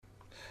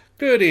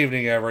Good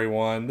evening,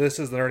 everyone. This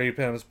is the Nerdy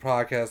Venoms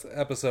podcast,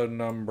 episode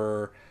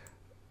number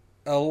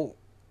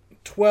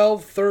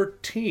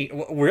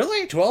 1213.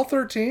 Really?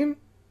 1213?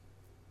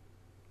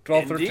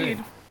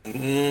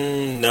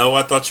 1213. No,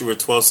 I thought you were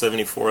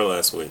 1274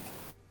 last week.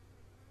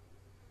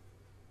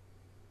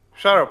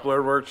 Shut up,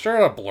 Blurwords.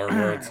 Shut up,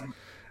 Blurwords.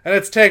 And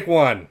it's take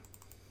one.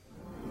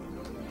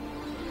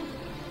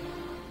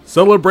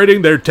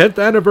 Celebrating their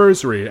 10th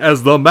anniversary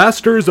as the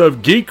Masters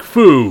of Geek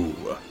Fu.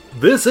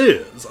 This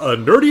is a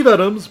Nerdy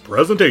Venoms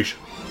presentation.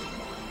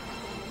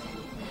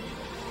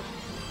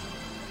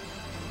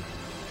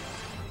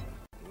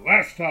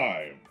 Last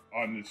time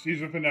on the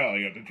season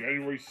finale of the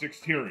January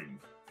 6th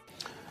hearings.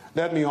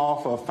 Let me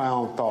offer a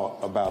found thought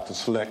about the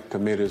Select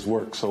Committee's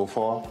work so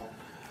far.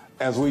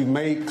 As we've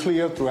made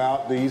clear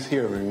throughout these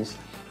hearings,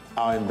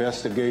 our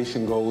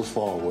investigation goes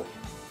forward.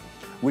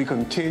 We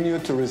continue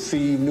to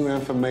receive new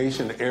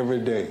information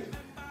every day.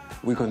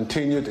 We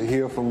continue to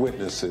hear from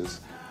witnesses.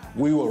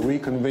 We will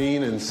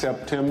reconvene in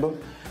September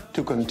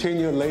to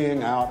continue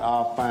laying out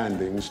our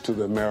findings to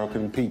the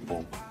American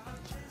people.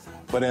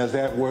 But as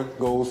that work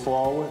goes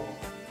forward,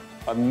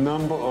 a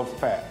number of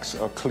facts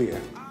are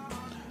clear.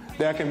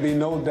 There can be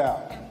no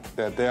doubt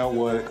that there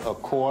was a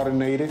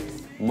coordinated,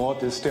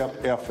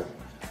 multi-step effort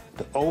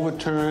to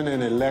overturn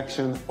an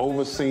election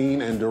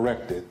overseen and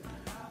directed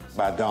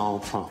by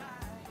Donald Trump.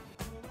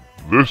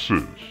 This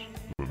is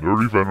the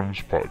Nerdy Venoms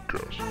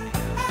podcast.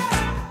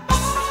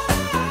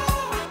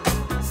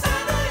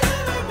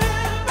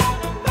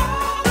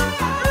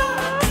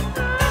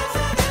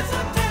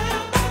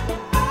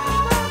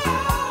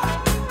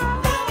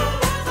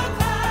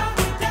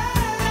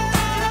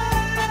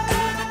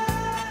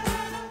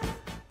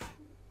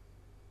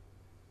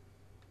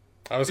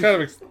 I was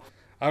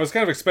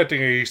kind of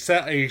expecting a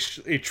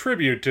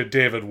tribute to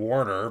David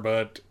Warner,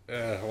 but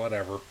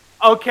whatever.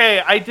 Okay,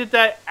 I did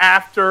that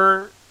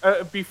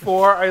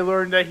before I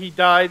learned that he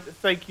died.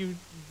 Thank you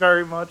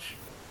very much.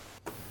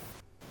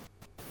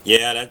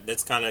 Yeah,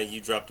 that's kind of, you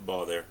dropped the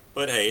ball there.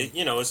 But hey,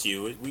 it's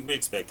you. We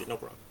expect it, no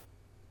problem.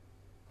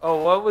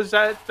 Oh, what was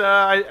that?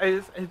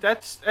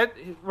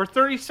 We're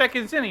 30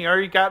 seconds in. He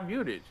already got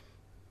muted.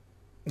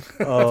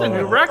 That's a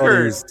new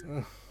record.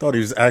 Thought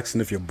he was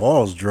asking if your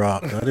balls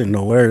dropped. I didn't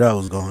know where that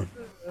was going.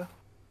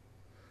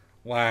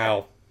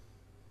 Wow.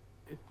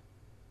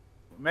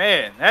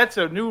 Man, that's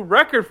a new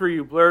record for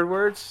you, Blurred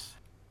Words.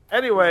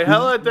 Anyway,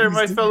 hello there,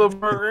 my fellow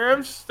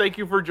programs. Thank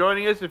you for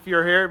joining us. If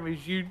you're here, it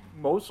means you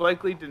most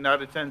likely did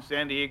not attend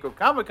San Diego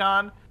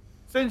ComicCon,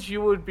 since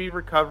you would be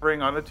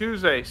recovering on a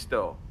Tuesday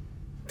still.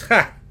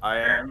 I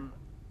am.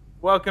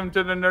 Welcome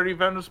to the Nerdy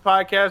Venoms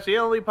podcast, the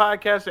only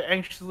podcast that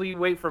anxiously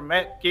wait for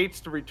Matt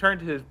Gaetz to return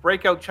to his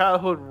breakout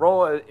childhood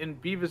role in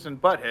Beavis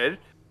and Butthead.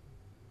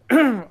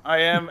 I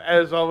am,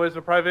 as always,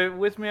 a private.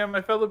 With me are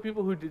my fellow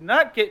people who did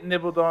not get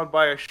nibbled on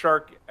by a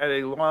shark at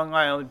a Long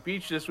Island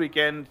beach this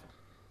weekend.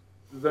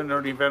 The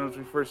Nerdy Venoms.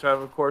 We first have,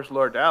 of course,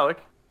 Lord Alec.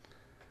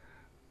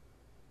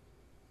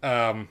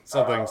 Amity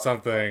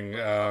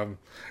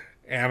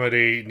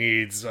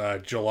needs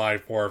July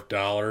 4th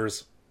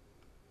dollars.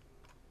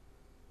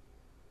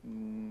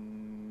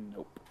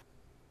 Nope.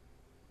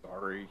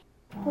 Sorry.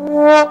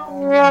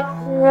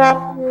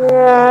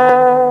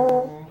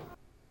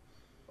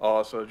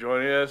 Also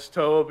joining us,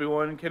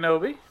 Obi-Wan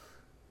Kenobi.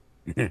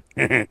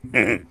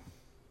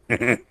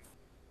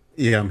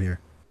 Yeah, I'm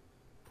here.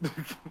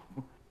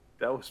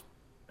 That was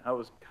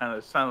kind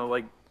of sounded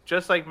like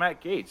just like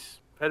Matt Gaetz,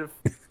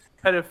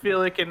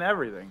 pedophilic and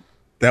everything.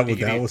 That was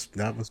yeah.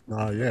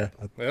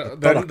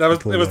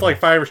 It was like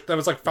five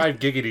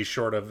giggity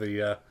short of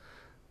the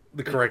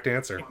correct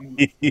answer.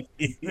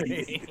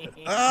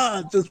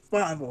 Just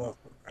 5 off. All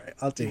right,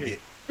 I'll take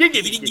it.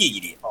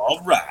 Giggity. All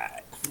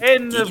right.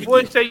 And the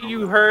voice that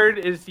you heard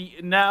is the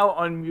now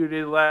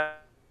unmuted,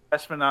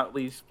 last but not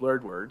least,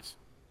 Blurred Words.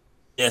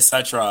 Yes,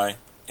 I try.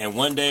 And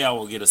one day I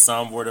will get a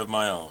soundboard of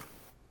my own.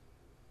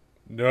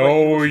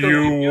 No,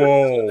 you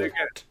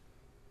won't.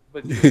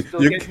 But you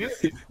still get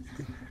muted.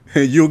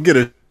 You'll get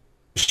a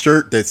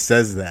shirt that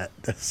says that.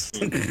 That's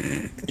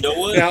You know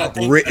what?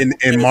 written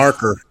in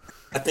marker.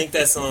 I think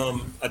that's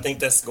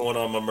going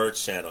on my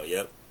merch channel.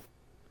 Yep.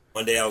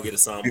 One day I'll get a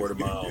soundboard of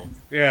my own.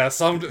 Yeah,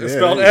 spelled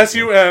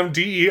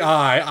SUMDEI.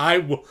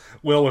 I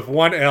will with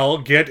one L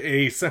get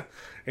a sound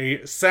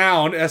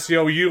SOUNBORD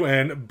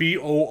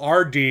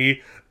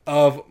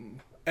of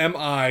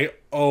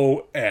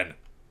MION.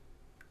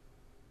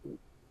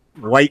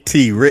 White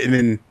T written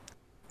in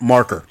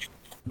marker.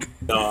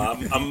 No,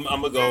 I'm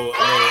gonna go.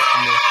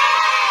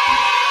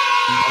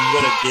 I'm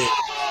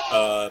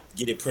gonna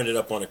get it printed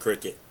up on a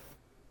Cricut.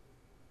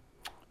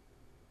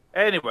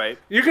 Anyway,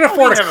 you can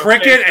afford a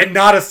Cricut and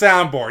not a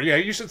soundboard. Yeah,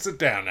 you should sit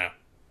down now.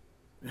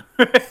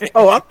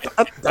 Oh, I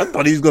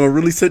thought he was gonna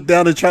really sit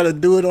down and try to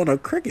do it on a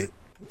Cricut.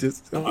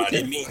 I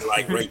didn't mean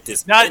like right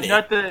this not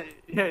minute.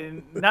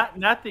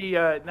 not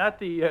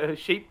the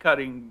shape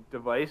cutting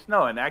device.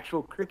 No, an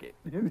actual Cricut.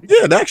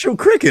 Yeah, an actual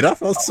Cricut. I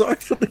felt sorry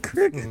for the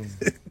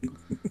Cricut.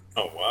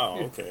 Oh wow,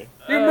 okay.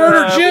 You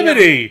murdered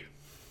Jiminy.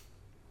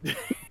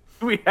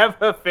 We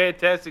have a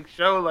fantastic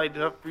show lined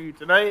up for you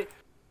tonight.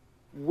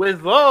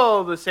 With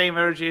all the same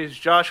energy as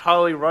Josh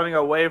Hawley running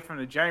away from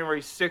the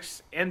January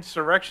 6th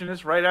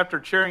insurrectionists right after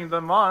cheering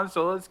them on,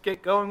 so let's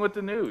get going with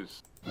the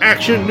news.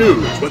 Action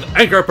news with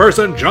anchor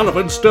person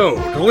Jonathan Stowe.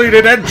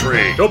 Deleted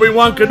entry.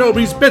 Obi-Wan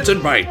Kenobi's bits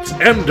and bites.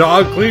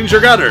 M-Dog cleans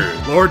your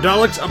gutters. Lord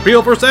Dalek's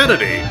appeal for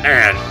sanity.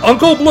 And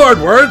Uncle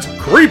Blurredword's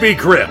creepy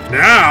crypt.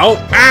 Now,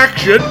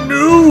 action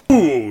news.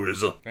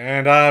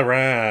 And I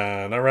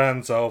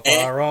ran so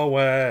far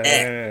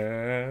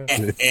away.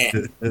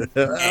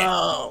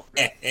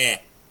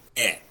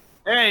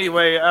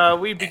 Anyway,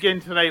 we begin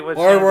tonight with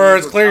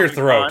Blurredwords, clear your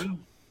throat.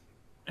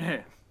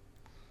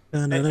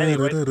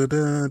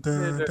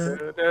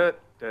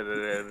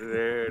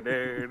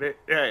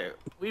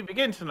 We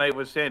begin tonight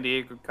with San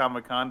Diego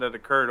Comic-Con that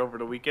occurred over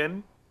the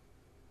weekend,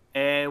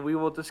 and we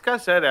will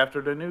discuss that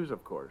after the news,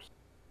 of course.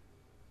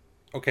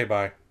 Okay,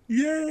 bye.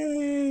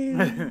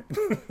 Yay!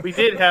 We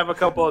did have a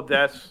couple of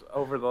deaths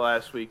over the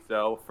last week,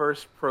 though.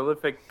 First,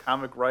 prolific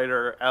comic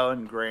writer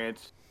Alan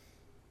Grant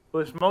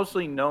was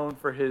mostly known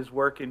for his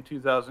work in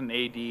 2000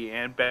 AD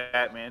and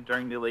Batman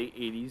during the late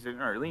 80s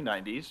and early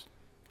 90s.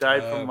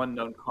 Died from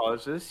unknown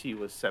causes. He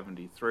was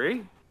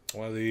 73.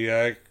 One of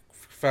the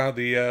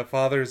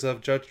fathers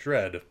of Judge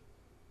Dredd.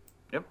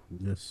 Yep.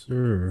 Yes,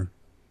 sir.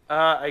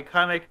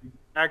 Iconic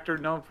actor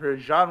known for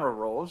his genre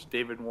roles,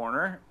 David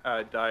Warner,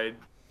 died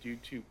due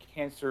to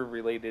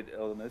cancer-related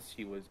illness.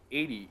 He was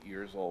 80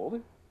 years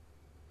old.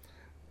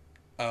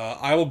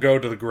 I will go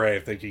to the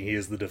grave thinking he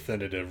is the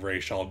definitive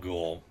Ra's al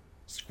Ghul.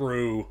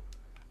 Screw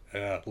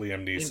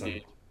Liam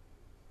Neeson.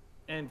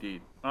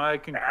 Indeed. I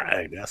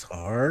concur. That's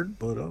hard,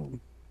 but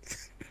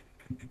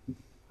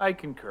I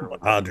concur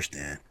with I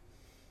understand.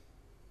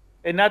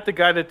 And not the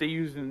guy that they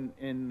use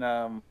in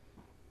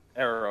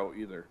Arrow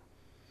either.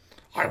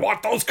 I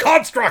want those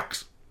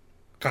conscripts.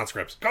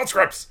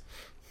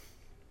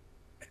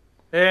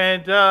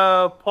 And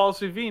Paul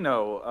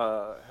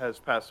Savino has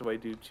passed away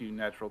due to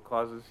natural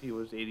causes. He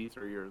was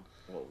 83 years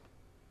old.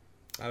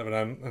 One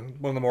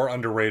of the more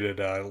underrated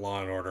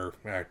Law and Order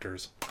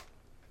actors.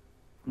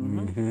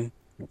 Mm-hmm.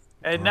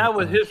 And now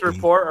with his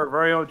report, our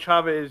very own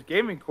Chavez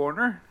Gaming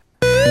Corner.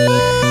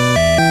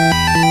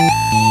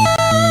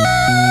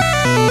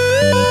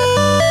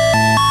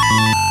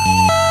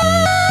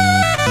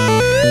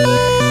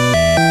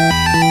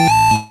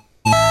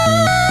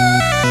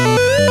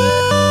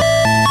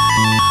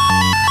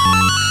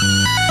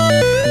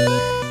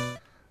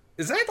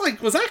 Is that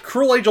was that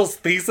Cruel Angel's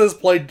thesis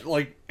played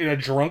like in a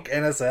drunk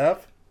NSF?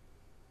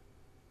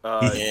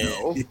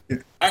 No.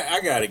 I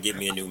gotta get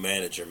me a new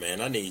manager,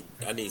 man. I need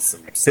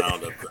some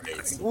sound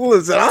upgrades.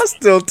 Listen, I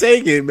still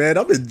take it, man.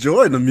 I'm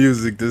enjoying the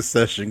music this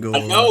session going.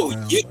 I know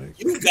on now,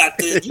 you got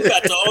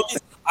the all these.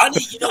 I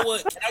need. You know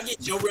what? Can I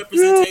get your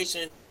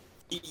representation?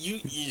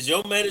 Is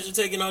your manager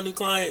taking on new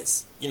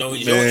clients? You know,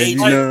 is your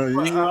agent?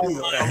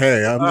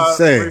 Hey, I'm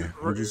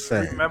just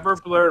saying. Remember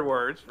blurred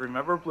words.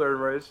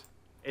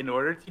 In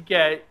order to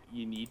get,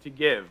 you need to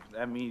give.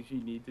 That means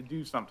you need to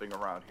do something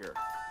around here.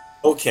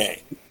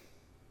 Okay.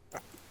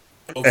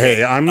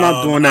 Hey, I'm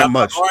not doing that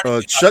much.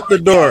 Shut the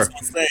door.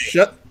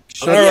 Shut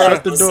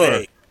the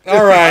door.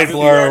 All right,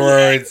 blur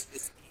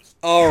words.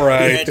 All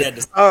right,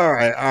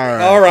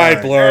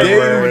 blur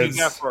words.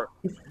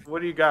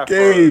 What do you got?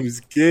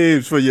 Games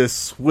for your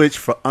Switch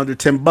for under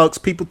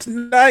 $10, people.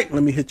 Tonight,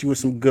 let me hit you with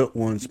some good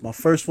ones. My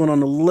first one on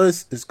the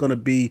list is going to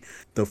be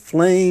The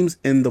Flames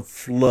in the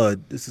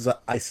Flood. This is an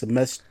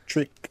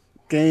isometric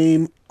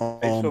game,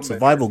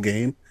 survival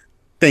game.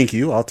 Thank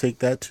you. I'll take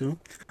that too.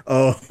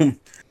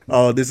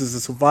 This is a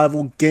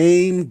survival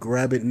game.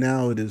 Grab it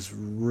now. It is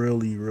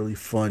really, really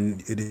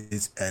fun. It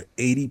is at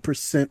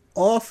 80%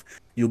 off.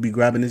 You'll be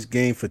grabbing this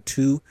game for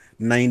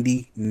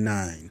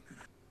 $2.99.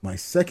 My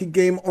second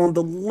game on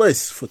the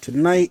list for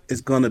tonight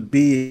is going to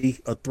be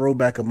a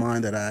throwback of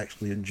mine that I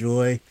actually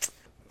enjoy.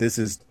 This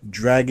is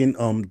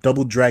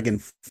Double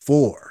Dragon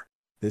 4.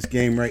 This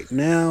game right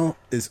now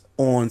is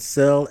on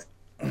sale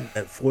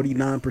at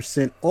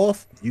 49%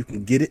 off. You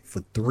can get it for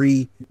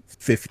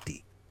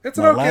 $3.50. It's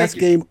an okay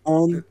game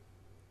on.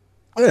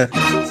 Yeah, it's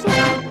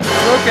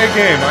an okay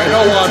game. I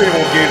know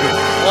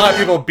a lot of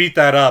people beat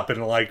that up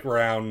in like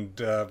round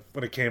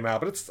when it came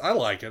out, but I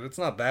like it. It's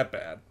not that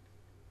bad.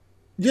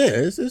 Yeah,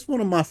 it's one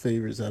of my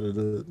favorites out of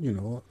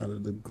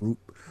the group.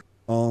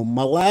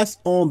 My last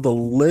on the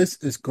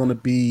list is gonna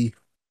be,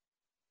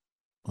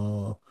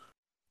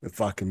 if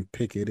I can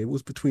pick it, it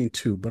was between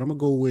two, but I'm gonna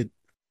go with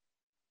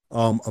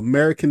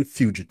American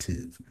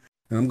Fugitive,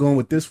 and I'm going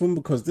with this one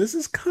because this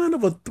is kind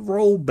of a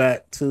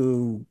throwback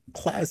to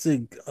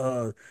classic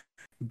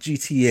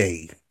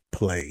GTA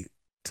gameplay.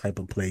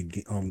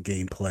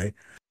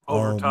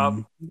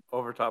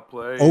 Overtop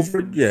play.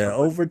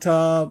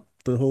 Overtop.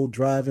 The whole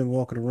driving,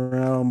 walking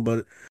around,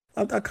 but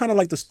I kind of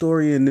like the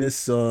story in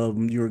this.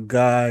 You're a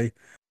guy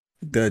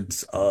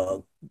that's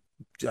I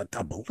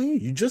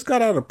believe you just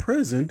got out of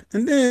prison,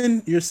 and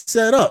then you're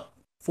set up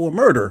for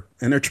murder,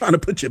 and they're trying to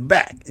put you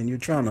back, and you're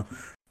trying to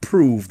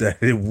prove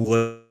that it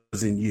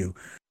wasn't you.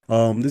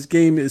 This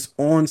game is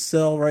on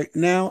sale right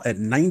now at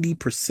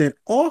 90%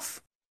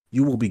 off.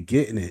 You will be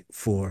getting it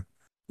for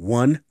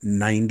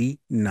 $199.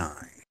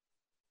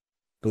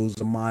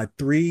 Those are my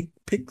 3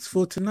 picks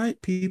for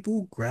tonight,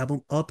 people. Grab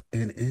them up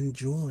and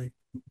enjoy.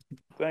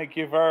 Thank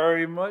you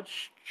very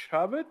much,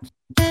 Chubbit.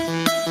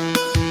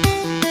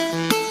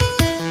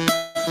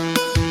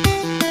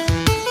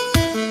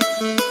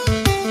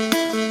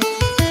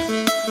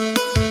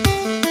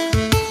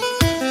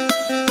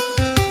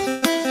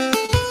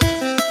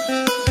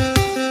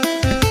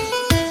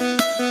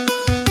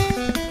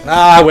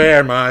 I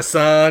wear my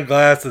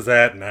sunglasses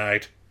at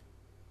night.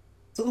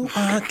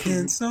 Yeah,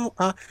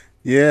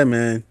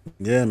 man.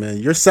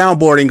 Your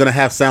soundboard ain't gonna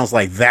have sounds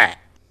like that.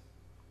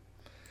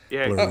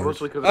 Yeah, Blur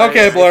mostly because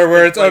Okay, Blur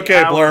Words.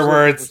 Okay, Blur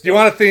Words. You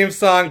want a theme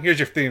song? Here's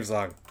your theme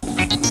song.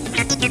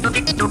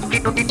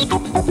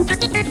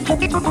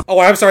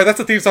 Oh, I'm sorry. That's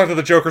the theme song to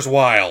The Joker's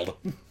Wild.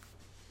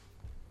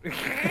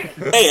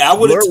 Hey, I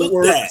would have took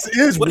that.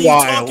 Is what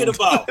wild. are you talking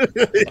about?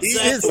 He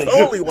is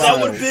totally wild.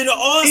 That would have been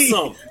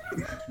awesome.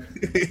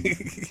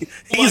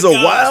 He's a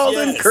wild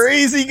and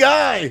crazy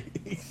guy.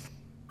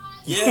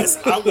 Yes,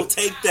 I will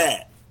take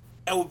that.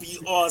 That would be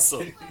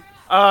awesome.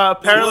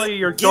 Apparently,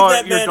 your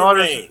daughter's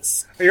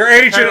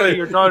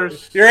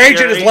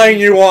agent is laying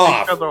you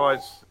off.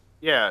 Otherwise,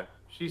 yeah,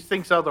 she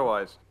thinks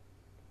otherwise.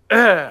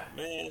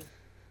 Man.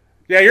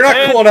 Yeah, you're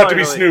not cool enough to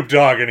be Snoop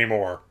Dogg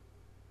anymore.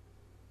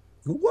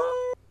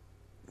 What?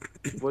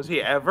 Was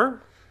he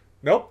ever?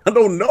 Nope. I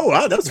don't know.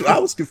 I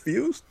was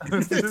confused.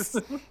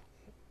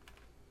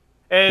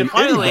 And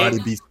finally, I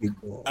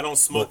don't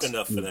smoke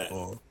enough for that.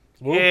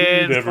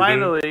 And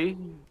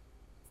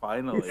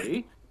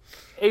finally,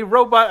 a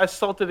robot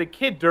assaulted a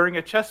kid during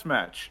a chess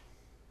match.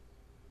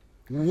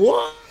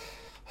 What?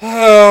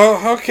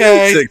 Oh,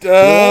 okay.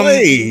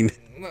 Explain.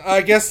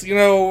 I guess you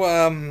know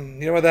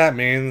what that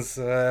means.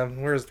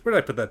 Where did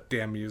I put that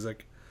damn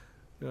music?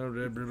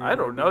 I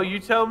don't know. You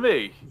tell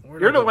me.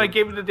 You're the one that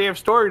gave me the damn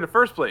story in the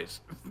first place.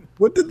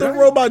 What did the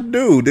robot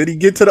do? Did he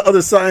get to the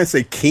other side and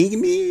say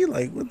 "king me"?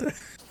 Like what the?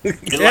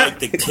 And like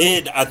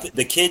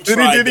the kid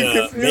tried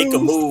to make a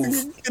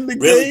move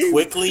really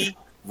quickly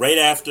right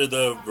after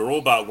the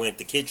robot went.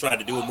 The kid tried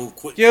to do a move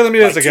quick. Yeah, the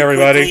music,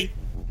 everybody. Quickly.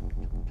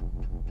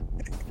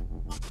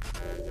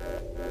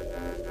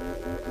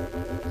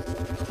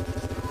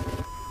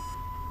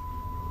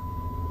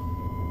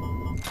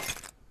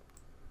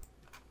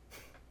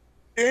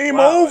 Game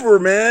over,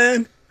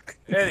 man.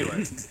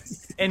 Anyway,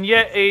 and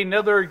yet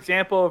another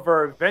example of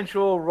our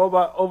eventual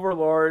robot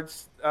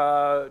overlords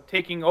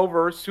taking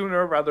over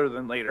sooner rather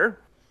than later.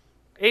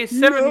 A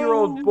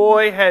 7-year-old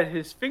boy had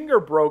his finger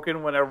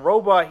broken when a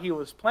robot he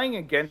was playing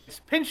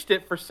against pinched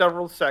it for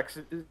several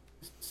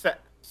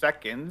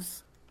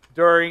seconds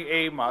during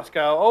a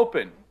Moscow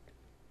Open.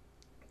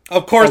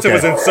 Of course, it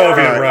was in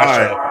Soviet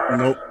Russia.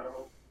 Right.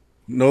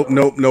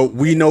 Nope.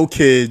 We know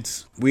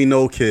kids,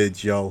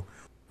 yo.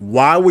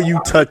 Why were you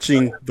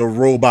touching the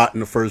robot in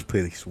the first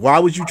place? Why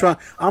was you trying?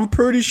 I'm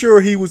pretty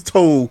sure he was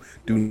told,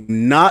 do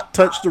not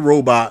touch the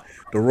robot.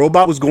 The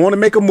robot was going to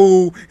make a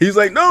move. He's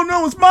like, no,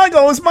 it's my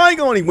go.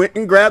 And he went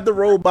and grabbed the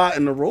robot,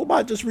 and the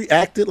robot just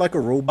reacted like a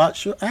robot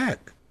should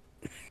act.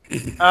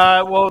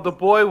 Well, the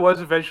boy was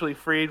eventually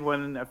freed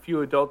when a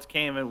few adults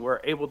came and were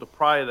able to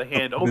pry the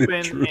hand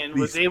open, and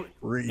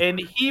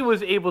he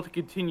was able to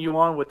continue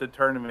on with the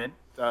tournament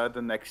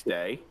the next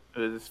day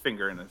with his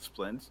finger in its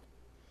splints.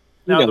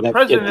 Now, the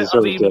president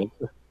of the...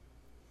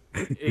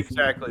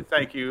 Exactly.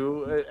 Thank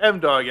you.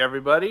 M-Dog,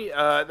 everybody.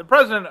 The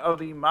president of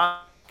the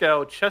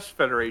Moscow Chess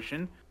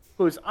Federation,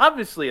 who is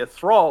obviously a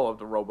thrall of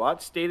the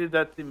robot, stated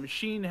that the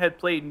machine had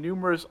played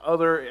numerous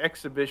other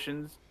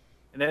exhibitions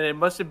and that it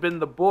must have been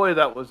the boy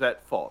that was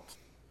at fault.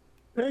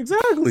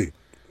 Exactly.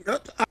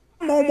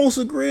 I'm almost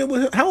agreeing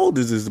with him. How old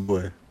is this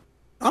boy?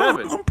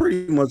 7. I'm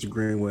pretty much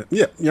agreeing with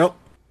him. Yep.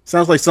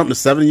 Sounds like something a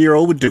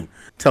 7-year-old would do.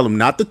 Tell him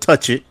not to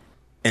touch it.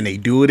 And they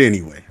do it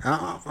anyway.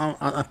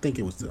 I think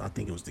it was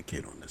the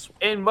kid on this one.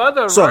 In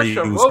Mother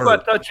Russia,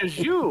 robot touches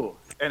you.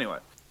 Anyway,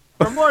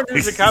 for more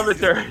news and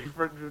commentary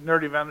for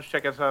Nerdy Venoms,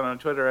 check us out on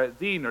Twitter at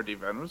the Nerdy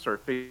Venoms or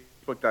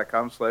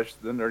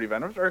Facebook.com/the Nerdy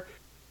Venoms, or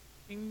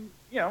and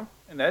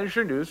that is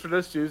your news for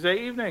this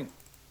Tuesday evening.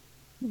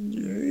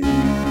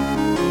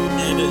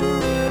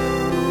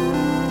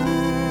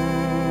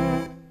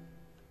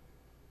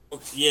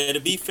 Yeah, to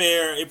be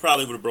fair, it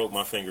probably would have broke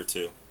my finger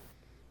too.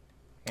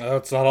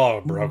 It's not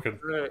all broken.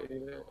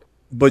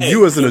 But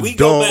you as an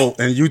adult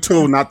and you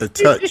told not to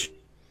touch.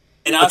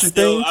 And I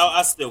still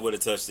would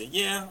have touched it.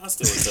 Yeah, I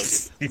still would have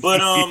touched it. But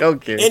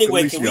okay,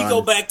 anyway, can we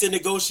go back to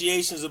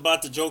negotiations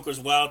about the Joker's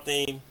Wild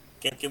theme?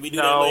 Can we do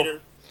that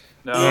later?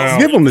 No.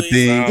 Give him the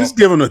theme. Just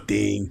give him the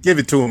theme. Give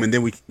it to him, and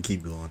then we can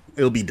keep going.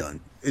 It'll be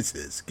done. It's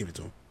his. Give it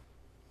to him.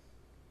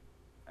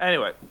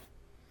 Anyway.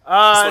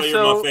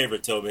 You're my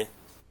favorite, Toby.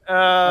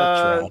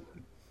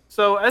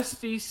 So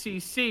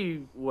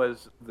SDCC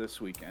was this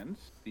weekend,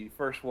 the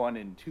first one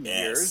in 2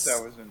 years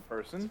that was in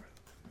person.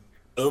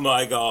 Oh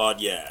my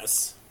God,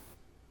 yes.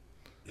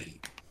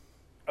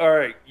 All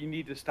right, you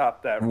need to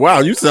stop that. Wow,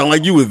 you sound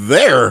like you were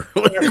there.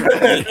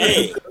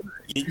 Hey,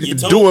 you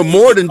told Doing me,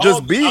 more you than just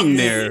called me. being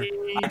there.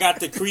 I got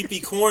the creepy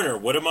corner.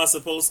 What am I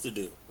supposed to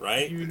do,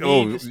 right? You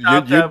need to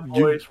stop that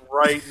voice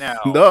right now.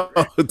 No,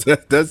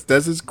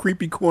 that's his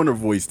creepy corner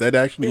voice. That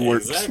actually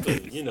works.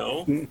 Exactly. You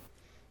know,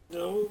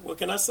 what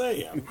can I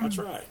say? I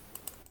tried.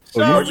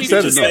 So Oh, Or you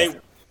can just say,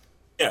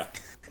 yeah.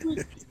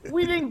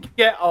 we didn't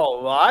get a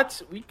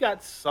lot. We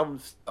got some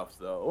stuff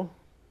though.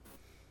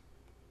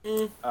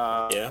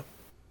 Yeah.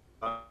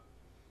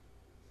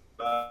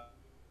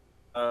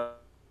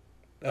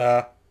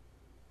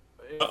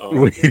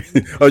 Uh-oh.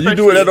 Are you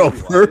doing that on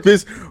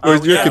purpose, or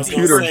is your Yeah, I was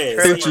gonna computer say,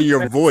 pitching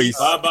your voice?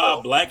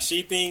 Baba, black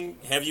sheeping.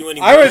 Have you any?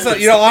 I was,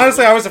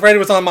 honestly, I was afraid it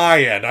was on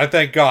my end. I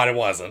thank God it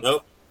wasn't.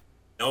 Nope.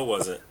 No, it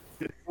wasn't.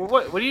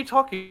 What are you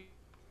talking?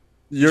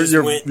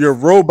 Your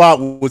robot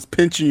was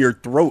pinching your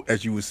throat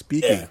as you were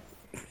speaking.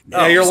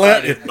 Yeah.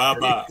 Yeah,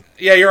 Baba.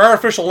 Yeah, your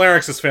artificial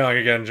larynx is failing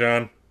again,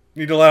 John.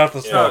 You need to let out the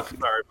Oh, smoke.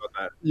 sorry about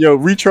that. Yo,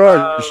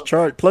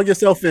 recharge, plug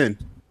yourself in.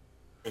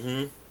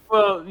 Mm-hmm.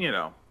 Well,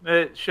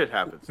 shit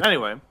happens.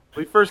 Anyway,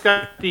 we first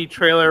got the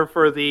trailer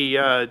for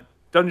the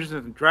Dungeons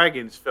and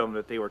Dragons film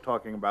that they were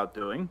talking about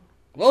doing.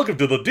 Welcome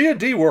to the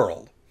D&D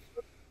world.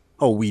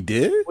 Oh, we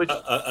did? Which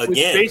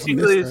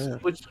Again.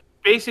 which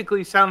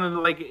basically sounded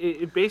like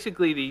it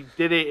basically they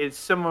did it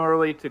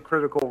similarly to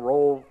Critical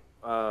Role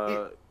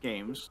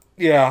games.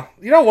 Yeah,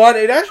 you know what?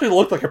 It actually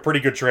looked like a pretty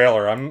good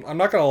trailer. I'm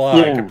not gonna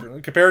lie.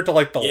 Compared to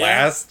like the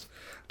last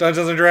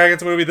Dungeons and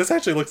Dragons movie, this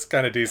actually looks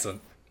kind of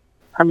decent.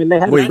 I mean, they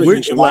had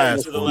which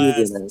last The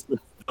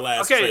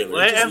last Okay, trailer.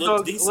 let It just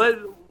looked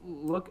decent.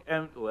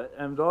 let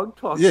M Dog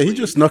talk. Yeah, he please.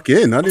 just snuck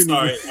in. I'm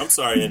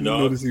sorry, even Dog.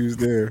 notice he was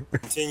there.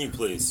 Continue,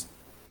 please.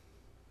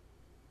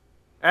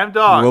 M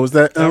Dog. What was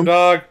that?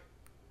 Dog.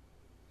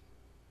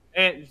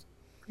 And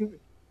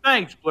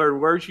thanks, Blurred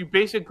Words. You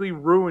basically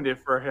ruined it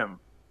for him.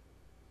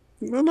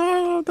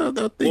 No,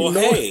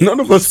 Hey, none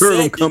of us you heard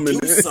him said to coming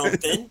do in.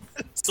 something,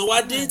 so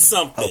I did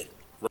something,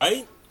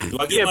 right? Do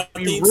I get Yeah, my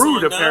you theme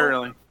rude song now?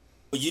 apparently.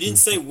 Well, you didn't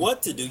say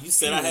what to do. You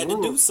said I had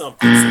to do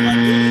something, so I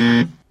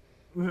did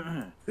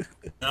it.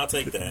 I'll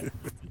take that.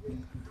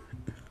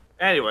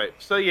 Anyway,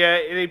 so yeah,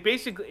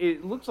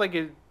 it looks like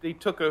they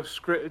took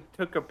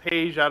a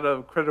page out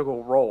of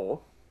Critical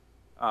Role,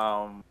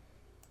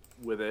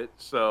 with it.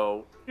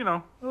 So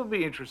it'll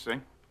be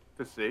interesting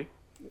to see,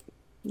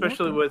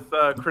 especially with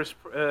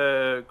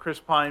Chris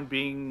Pine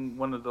being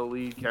one of the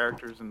lead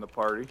characters in the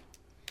party.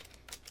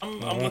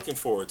 I'm looking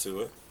forward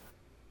to it.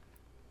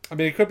 I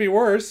mean, it could be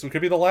worse. It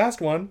could be the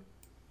last one.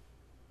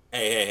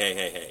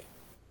 Hey.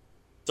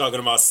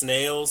 Talking about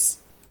snails?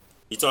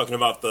 You talking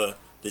about the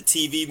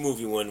TV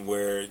movie one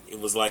where it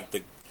was like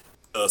the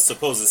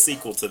supposed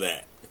sequel to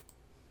that?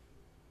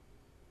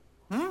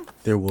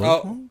 There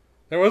was one?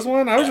 There was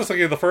one? I was just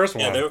looking at the first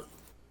one.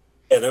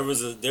 There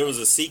was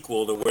a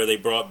sequel to where they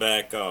brought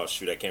back. Oh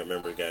shoot, I can't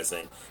remember the guy's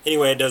name.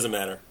 Anyway, it doesn't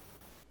matter.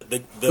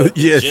 The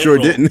yeah, general, sure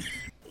didn't.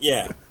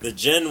 Yeah, the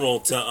general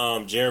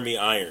to Jeremy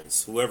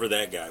Irons, whoever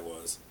that guy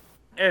was.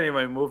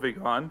 Anyway,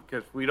 moving on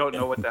because we don't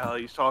know what the hell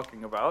he's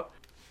talking about.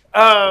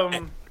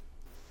 I'm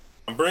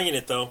bringing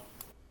it though.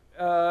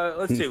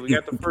 Let's see. We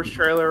got the first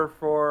trailer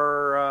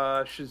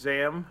for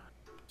Shazam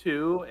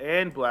 2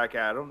 and Black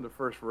Adam, the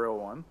first real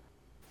one.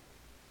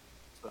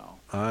 So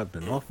I've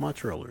been off my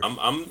trailer.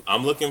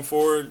 I'm looking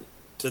forward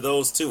to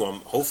those too.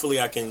 Hopefully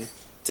I can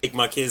take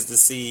my kids to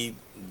see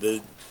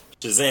the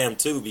Shazam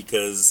 2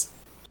 because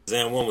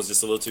Shazam 1 was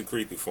just a little too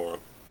creepy for them.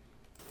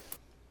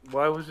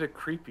 why was it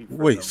creepy? For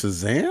Wait, them?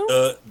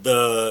 Shazam?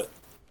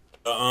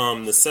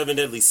 The 7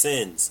 Deadly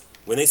Sins.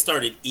 When they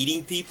started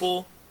eating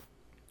people,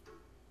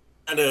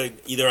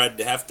 either I'd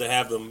have to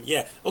have them.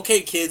 Yeah,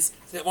 okay, kids,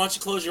 why don't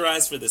you close your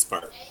eyes for this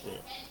part?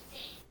 Yeah.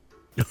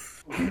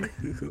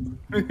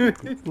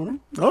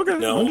 Okay,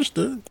 No.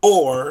 understood.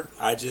 Or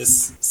I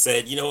just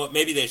said, you know what,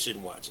 maybe they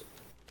shouldn't watch it.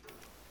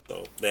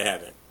 So they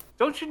haven't.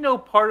 Don't you know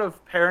part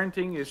of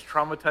parenting is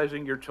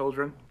traumatizing your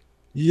children?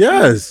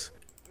 Yes.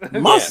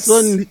 My Yes.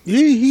 son,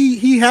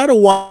 he had to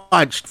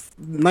watch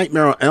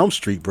Nightmare on Elm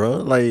Street, bro.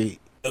 Like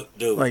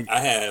Dude, Like, I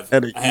have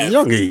at a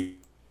young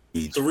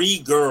age. 3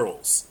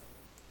 girls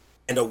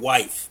and a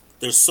wife.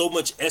 There's so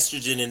much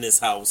estrogen in this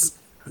house.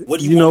 What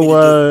do you, You know want me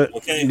to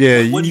what? do? Okay?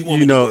 Yeah, What do you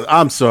want me to do?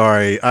 I'm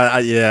sorry.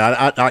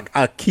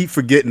 I keep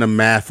forgetting the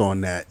math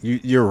on that.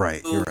 You're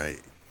right. You're right.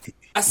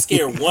 I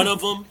scare one of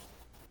them.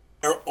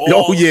 They're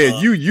all Oh yeah,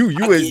 up. you I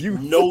and get you.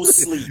 no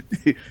sleep.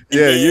 Yeah,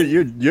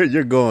 then-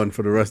 you're going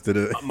for the rest of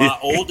the. My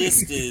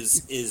oldest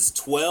is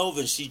 12,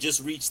 and she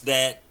just reached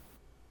that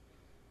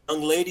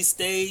young lady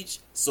stage.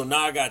 So now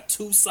I got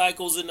 2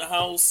 cycles in the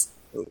house.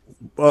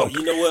 Oh,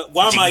 You know what?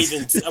 Why am I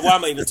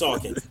even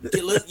talking?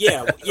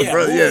 Yeah,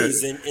 Bro, yeah,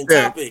 movies and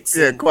yeah, topics.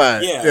 yeah, and-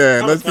 quiet.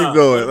 Yeah, let's keep Comic-Con.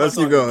 going. What am I Let's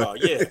keep talking going.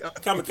 about? Yeah,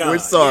 ComicCon. We're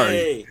sorry.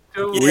 Yay.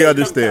 We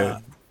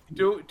understand.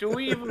 Do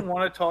we even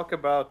want to talk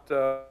about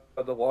The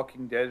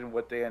Walking Dead and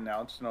what they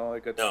announced and all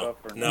that good No, stuff?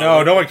 Or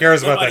No, no one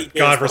cares about Nobody that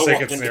cares about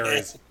godforsaken Walking Dead.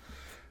 series.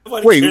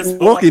 Nobody Wait, cares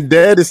about Walking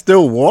Dead is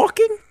still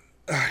walking?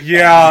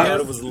 Yeah. thought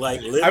it was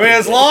like I mean,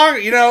 as long,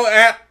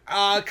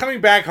 at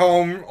coming back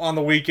home on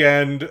the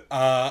weekend,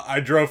 I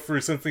drove through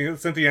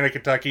Cynthiana,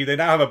 Kentucky. They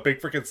now have a big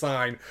freaking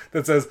sign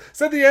that says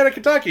Cynthiana,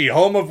 Kentucky,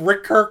 home of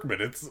Rick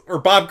Kirkman. Or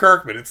Bob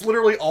Kirkman. It's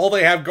literally all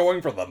they have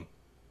going for them.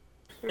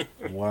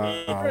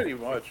 Wow. Pretty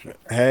much.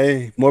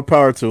 Hey, more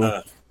power to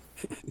him.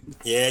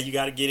 Yeah, you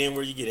got to get in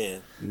where you get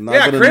in. Not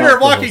gonna creator knock of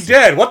the Walking hustle.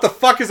 Dead. What the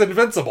fuck is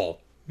Invincible?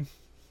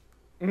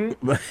 It's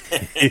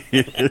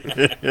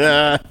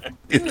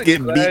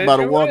getting beat by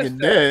the Walking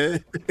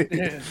Dead.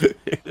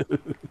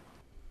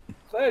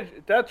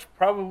 That's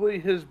probably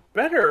his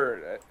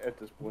better at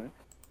this point.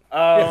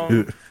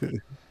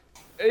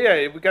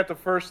 Yeah, we got the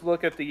first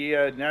look at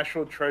the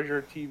National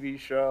Treasure TV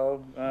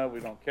show.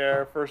 We don't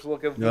care. First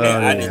look at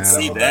I didn't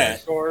see Devil that.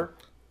 Dinosaur.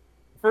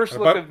 First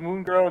look at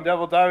Moon Girl and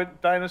Devil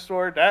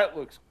Dinosaur. That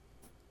looks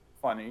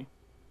funny.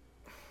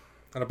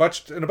 And a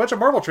bunch of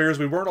Marvel trailers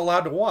we weren't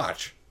allowed to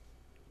watch.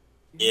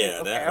 Yeah,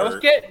 Okay, that I was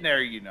hurt. getting there,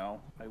 I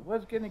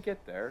was gonna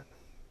get there.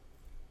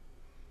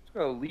 Just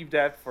gonna leave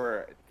that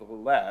for the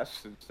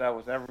last, since that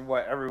was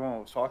what everyone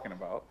was talking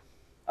about.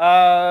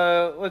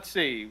 Let's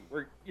see.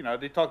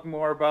 They talk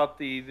more about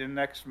the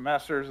next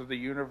Masters of the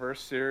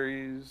Universe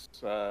series.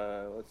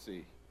 Let's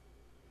see.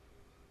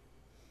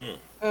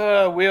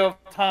 Wheel of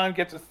Time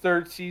gets a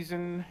third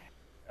season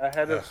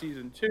ahead of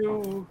season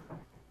 2.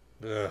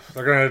 It's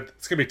gonna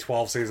be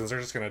 12 seasons. They're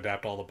just gonna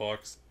adapt all the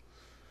books.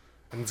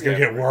 And it's gonna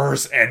get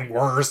worse and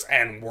worse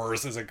and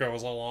worse as it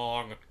goes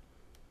along.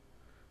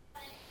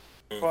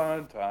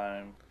 Fun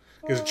time.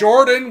 Because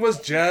Jordan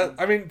was just...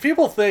 I mean,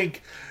 people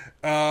think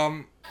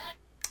Game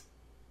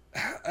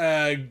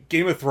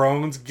of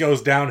Thrones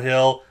goes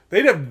downhill.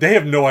 They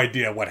have no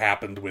idea what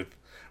happened with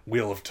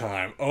Wheel of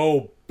Time.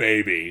 Oh,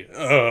 baby.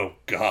 Oh,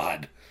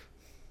 God.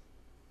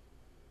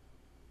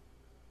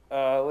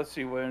 Let's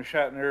see. William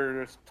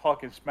Shatner is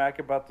talking smack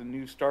about the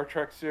new Star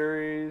Trek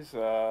series.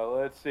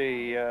 Let's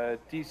see.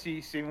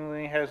 DC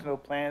seemingly has no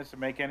plans to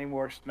make any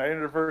more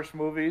Snyderverse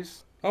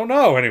movies. Oh,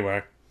 no,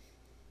 anyway.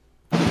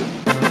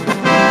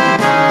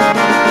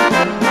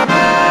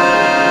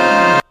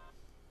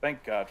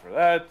 Thank God for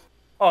that.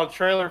 Oh,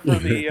 trailer for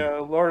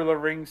the Lord of the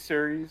Rings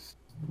series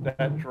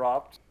that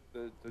dropped.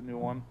 The new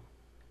one.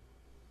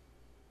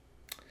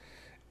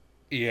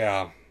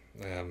 Yeah.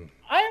 I'm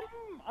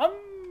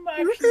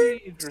actually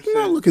interested. It's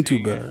not looking in too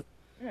seeing it. bad.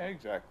 Yeah,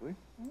 exactly.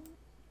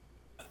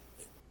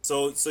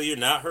 So you're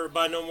not hurt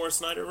by no more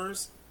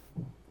Snyderverse?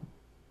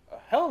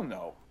 Hell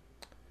no.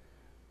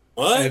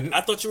 What? And-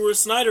 I thought you were a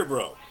Snyder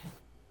bro.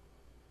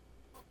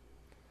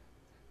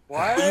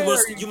 Why?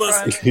 You must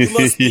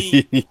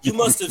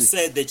have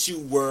said that you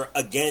were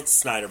against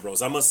Snyder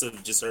Bros. I must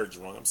have just heard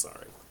you wrong. I'm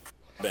sorry.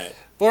 Bad.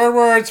 Blurred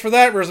words for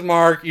that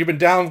remark. You've been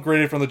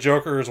downgraded from the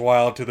Joker's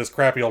Wild to this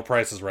crappy old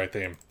Price is Right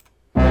theme.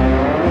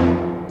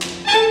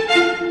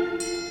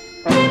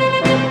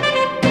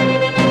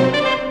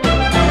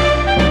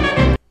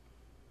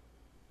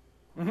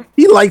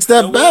 He likes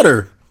that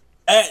better.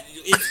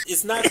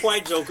 It's not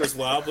quite Joker's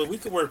Wild, but we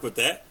can work with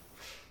that.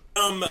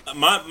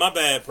 My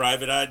bad,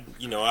 Private. I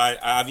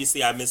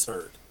obviously I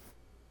misheard.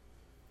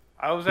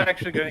 I was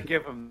actually going to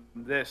give him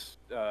this,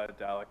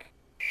 Dalek.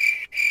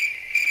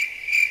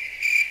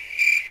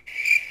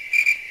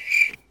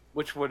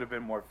 Which would have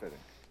been more fitting.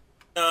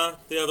 Nah,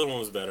 the other one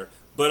was better.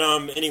 But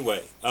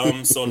anyway,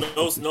 so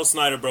no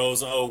Snyder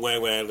Bros. Oh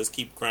wait, let's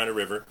keep crying a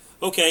river.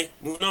 Okay,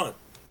 moving on.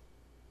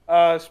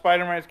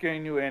 Spider-Man's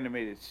getting a new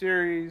animated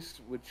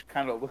series, which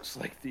kind of looks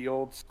like the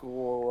old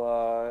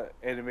school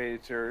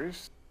animated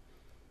series.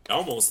 It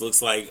almost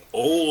looks like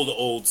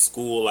old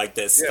school, like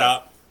that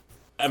stop.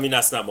 I mean,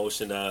 not stop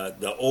motion.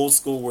 The old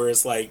school where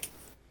it's like,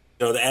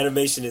 the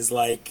animation is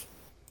like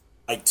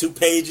 2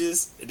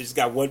 pages, and it just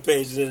got 1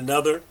 page and then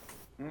another.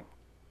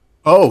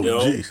 Oh,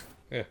 jeez.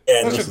 Yeah.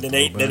 And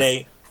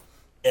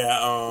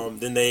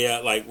then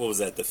they like, what was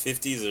that? The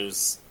 50s or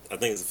I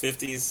think it's the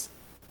 50s.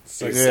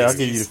 Yeah, I'll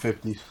give you the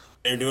 50s.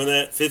 They're doing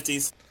that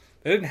 50s.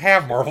 They didn't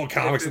have Marvel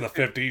comics in the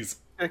 50s.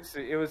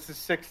 It was the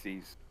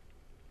 60s.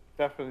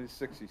 Definitely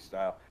the 60s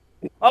style.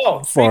 Oh,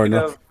 Far speaking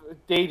enough.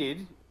 of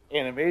dated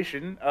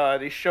animation,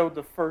 they showed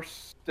the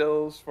first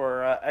stills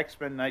for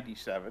X-Men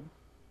 97,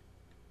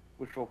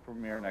 which will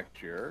premiere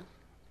next year.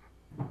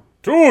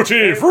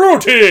 Tutti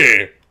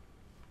frutti!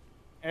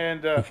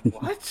 And,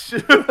 what?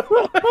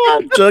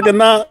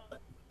 Juggernaut.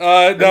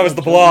 That was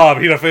the Blob.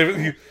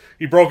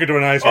 He broke into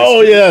an ice.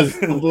 Oh, yes.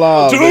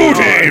 Blob.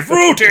 Tutti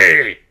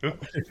frutti!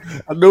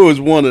 I knew it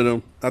was one of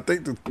them. I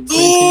think the...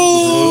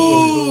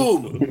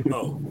 Ooh!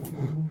 Oh.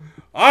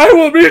 I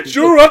will meet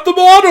you at the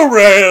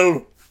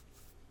monorail!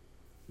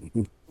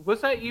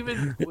 Was that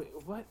even...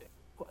 What?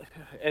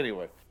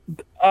 Anyway.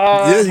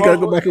 Yeah, you gotta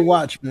go back and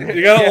watch, man.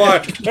 You gotta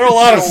watch.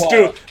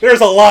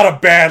 There's a lot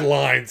of bad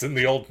lines in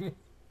the old...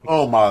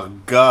 Oh my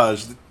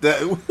gosh. Yeah,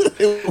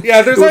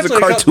 there's It was a actually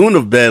cartoon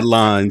of bad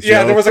lines.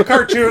 Yeah, yo. there was a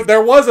cartoon.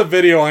 There was a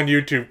video on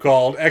YouTube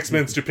called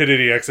X-Men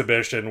Stupidity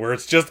Exhibition, where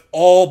it's just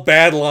all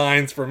bad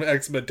lines from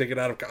X-Men taken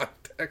out of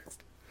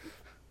context.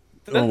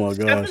 Oh my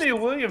gosh. Stephanie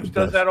Williams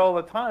does that all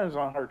the times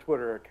on her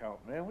Twitter account,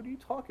 man. What are you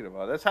talking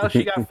about? That's how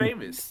she got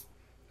famous.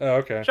 Oh,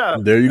 okay. Shout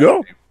out There to you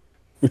go.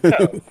 Stephanie.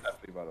 Shout out to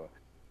Stephanie, by the way.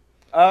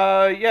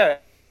 Yeah.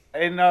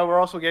 And we're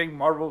also getting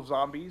Marvel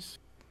Zombies.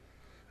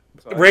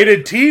 So,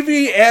 Rated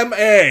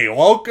TVMA.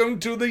 Welcome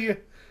to the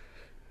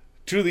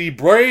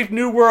brave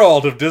new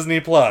world of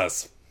Disney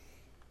Plus.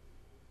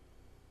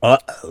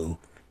 Uh-oh.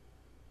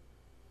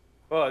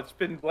 Well, it's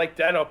been like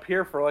that up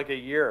here for like a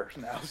year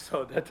now,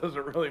 so that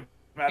doesn't really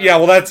matter. Yeah,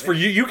 well, that's for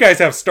you. You guys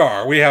have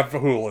Star. We have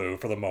Hulu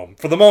for the moment.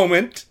 For the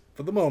moment.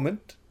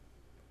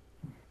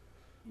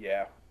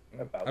 Yeah.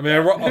 I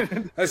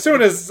mean, as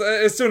soon as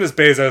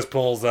Bezos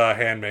pulls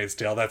Handmaid's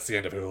Tale, that's the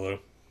end of Hulu.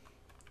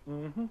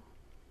 Mm-hmm.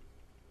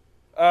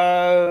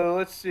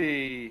 Let's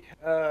see.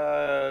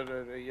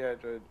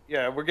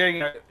 Yeah, we're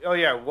getting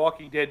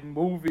Walking Dead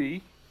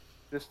movie.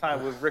 This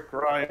time with Rick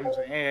Grimes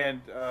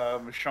and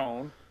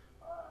Michonne.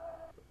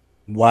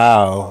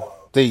 Wow.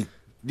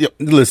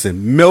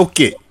 Listen, milk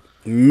it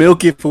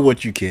for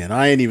what you can.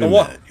 I ain't even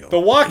mad. The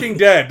Walking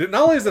Dead.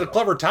 Not only is it a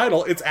clever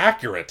title, it's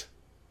accurate.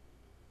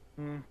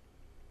 No,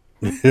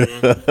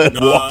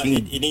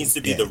 it needs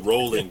to be the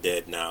Rolling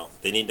Dead now.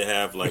 They need to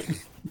have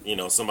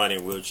somebody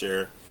in a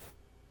wheelchair,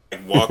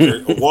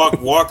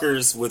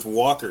 walkers with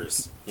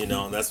walkers.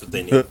 That's what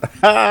they need.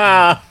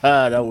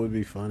 That would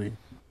be funny.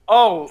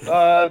 Oh,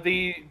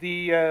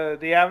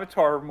 the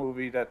Avatar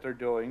movie that they're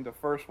doing, the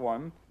first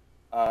one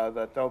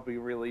that they'll be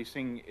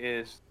releasing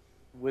is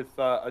with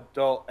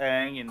adult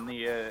Aang and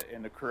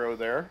the crew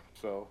there,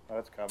 so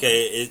that's coming.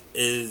 Okay,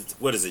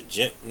 what is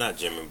it? Not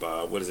Jim and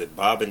Bob. What is it?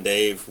 Bob and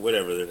Dave,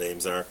 whatever their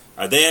names are.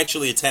 Are they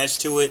actually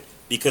attached to it?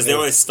 Because they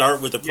always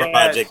start with the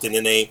project and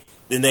then they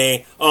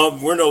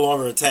we're no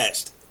longer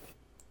attached.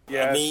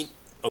 Yeah. I mean,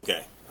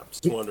 okay. I'm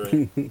just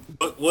wondering.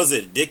 What was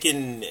it? Dick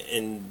and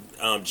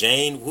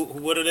Jane?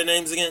 What are their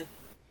names again?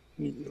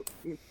 Dick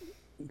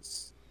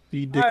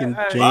and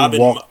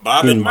Jane.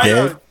 Bob and Mike.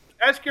 Dead.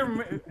 Ask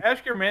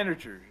your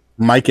manager.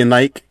 Mike and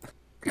Ike.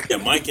 Yeah,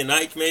 Mike and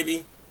Ike,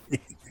 maybe.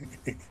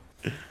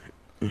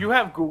 You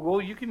have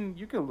Google. You can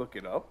look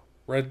it up.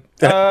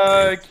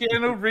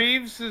 Keanu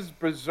Reeves'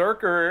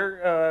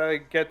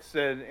 Berserker gets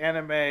an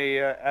anime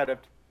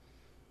adaptation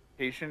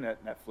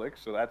at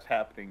Netflix, so that's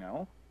happening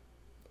now.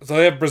 So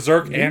they have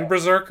Berserk and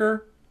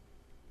Berserker?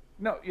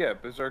 No, yeah,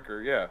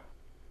 Berserker, yeah.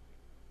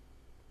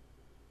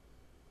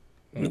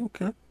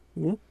 Okay,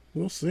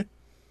 we'll see.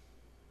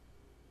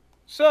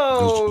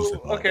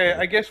 So, okay,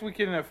 I guess we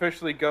can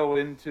officially go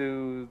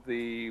into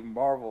the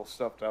Marvel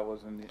stuff that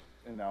was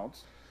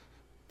announced.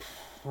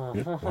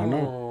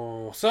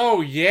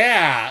 So,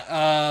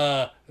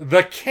 yeah,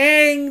 the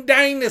Kang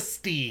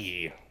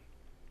Dynasty.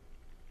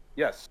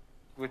 Yes.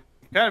 We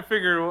kind of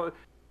figured,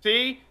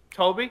 see,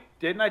 Toby,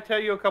 didn't I tell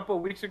you a couple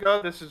of weeks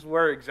ago this is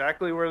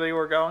exactly where they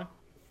were going?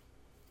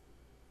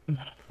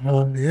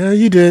 Yeah,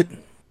 you did.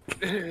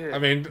 I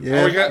mean,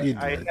 you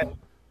did.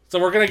 So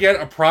we're gonna get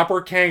a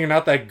proper Kang and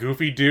not that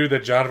goofy dude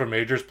that Jonathan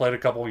Majors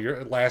played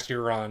last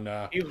year on.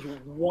 He was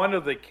one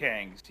of the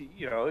Kangs.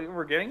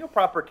 We're getting a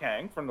proper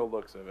Kang from the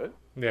looks of it.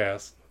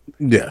 Yes.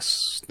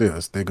 Yes,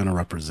 they're gonna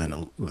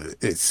represent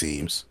it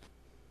seems.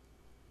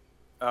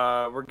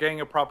 We're getting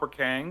a proper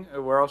Kang.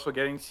 We're also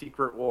getting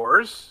Secret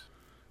Wars.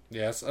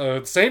 Yes,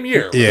 same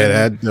year.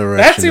 Yeah,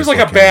 that seems like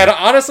a bad.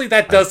 Honestly,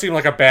 that does seem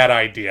like a bad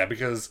idea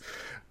because.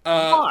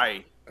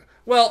 Why?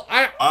 Well,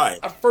 I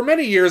for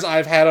many years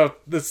I've had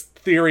this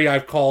theory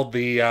I've called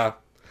the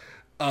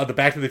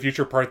Back to the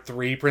Future Part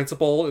 3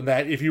 principle, in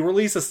that if you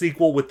release a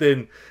sequel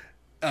within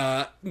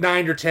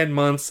 9 or 10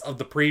 months of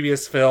the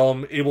previous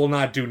film, it will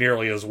not do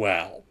nearly as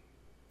well.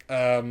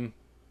 I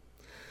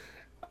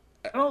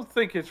don't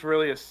think it's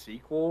really a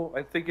sequel.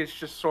 I think it's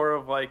just sort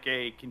of like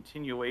a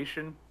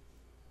continuation.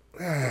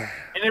 And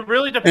it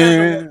really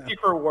depends on what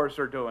Secret Wars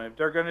they're doing. If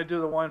they're going to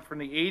do the one from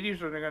the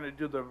 80s or they're going to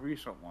do the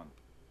recent one.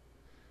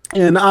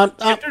 And I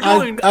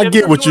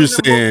get what you're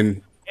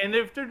saying. And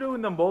if they're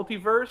doing the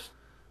multiverse,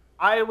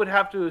 I would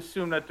have to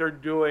assume that they're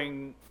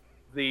doing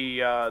the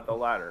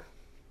latter.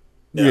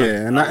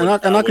 Yeah, and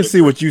I can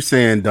see what you're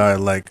saying, Dar.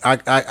 Like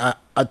I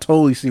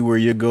totally see where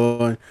you're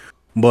going,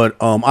 but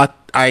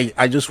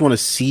I just want to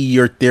see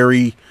your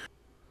theory.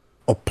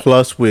 A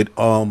plus with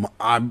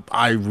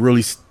I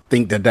really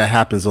think that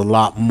happens a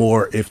lot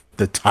more if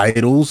the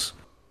titles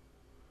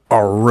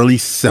are really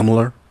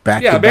similar.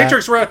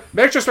 Matrix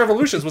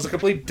Revolutions was a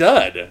complete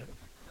dud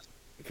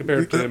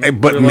compared to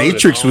but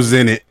Matrix was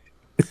in it.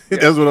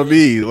 That's what I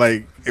mean.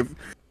 Like,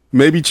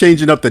 maybe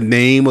changing up the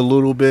name a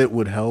little bit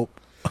would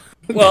help.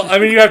 Well, I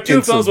mean, you have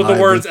two films with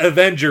the words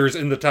Avengers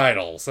in the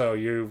title, so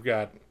you've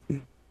got.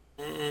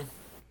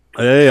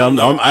 Hey, I'm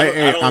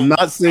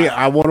not saying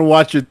I want to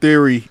watch your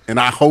theory, and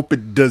I hope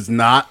it does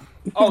not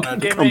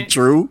come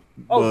true.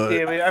 Oh,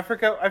 damn it! I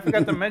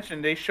forgot to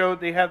mention they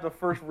have the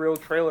first real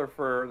trailer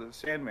for the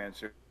Sandman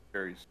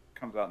series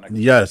comes out next.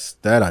 Yes,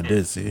 that I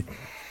did see.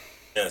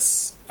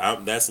 Yes,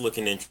 that's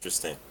looking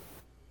interesting.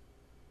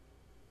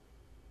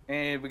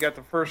 and we got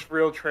the first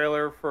real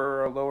trailer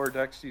for Lower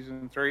Decks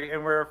season 3,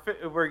 and we're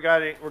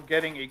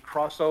getting a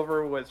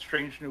crossover with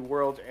Strange New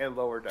Worlds and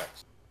Lower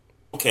Decks.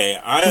 Okay,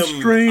 I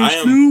am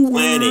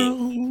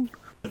planning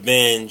to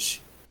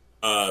binge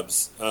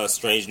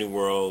Strange New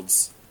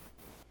Worlds.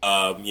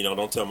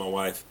 Don't tell my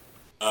wife.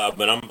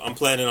 But I'm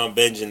planning on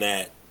binging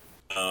that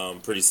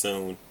pretty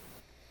soon.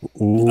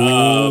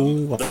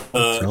 Ooh,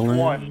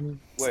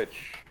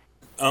 Which?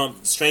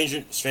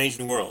 Strange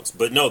New Worlds.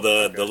 But no,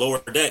 the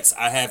Lower Decks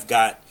I have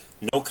got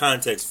no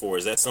context for.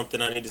 Is that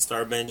something I need to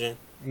start binging?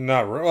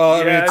 Not really. Well,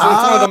 I mean, it's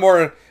one of the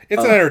more.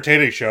 It's an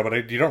entertaining show,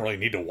 but you don't really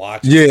need to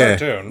watch. It's a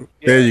cartoon.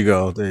 There you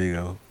go.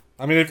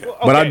 I mean,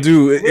 but I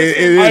do. It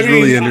is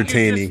really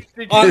entertaining.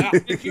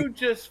 Did you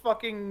just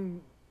fucking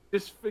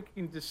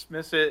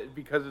dismiss it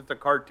because it's a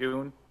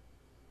cartoon?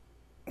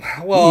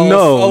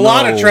 Well, a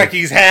lot of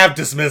Trekkies have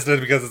dismissed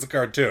it because it's a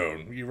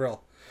cartoon.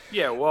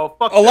 Yeah, well,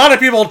 fuck. A lot of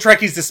people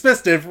Trekkies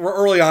dismissed it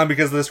early on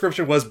because the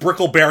description was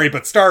Brickleberry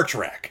but Star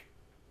Trek.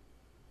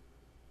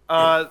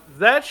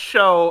 That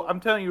show, I'm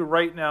telling you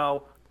right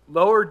now,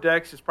 Lower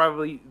Decks is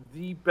probably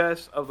the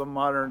best of the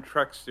modern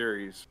Trek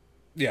series.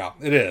 Yeah,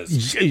 it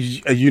is.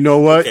 You know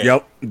what? Okay.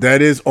 Yep,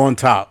 that is on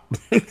top.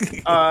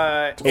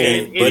 But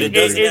it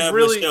doesn't have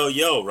Michelle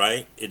Yeoh,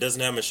 right? It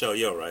doesn't have Michelle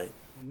Yeoh, right?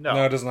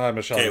 No, it doesn't have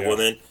Michelle Yeoh. Okay, well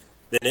then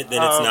it's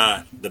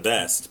not the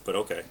best, but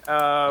okay.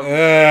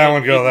 I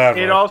wouldn't go that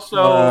far.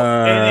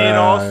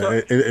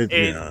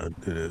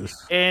 It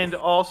is. And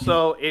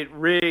also, it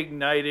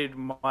reignited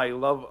my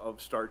love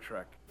of Star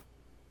Trek.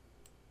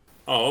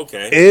 Oh,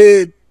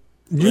 okay.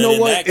 You know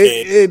what?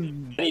 I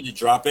need to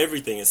drop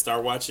everything and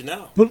start watching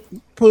now. Put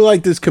it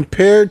like this: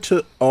 compared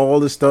to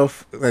all the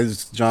stuff,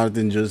 as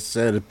Jonathan just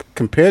said,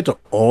 compared to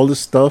all the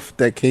stuff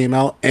that came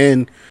out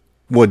and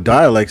what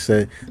Dialect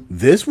said,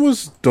 this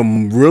was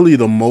really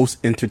the most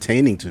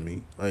entertaining to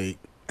me. Like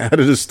out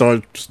of the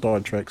Star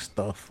Trek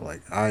stuff, like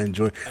I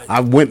enjoyed.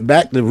 I went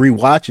back to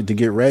rewatch it to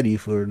get ready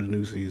for the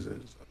new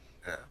season. So,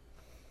 yeah.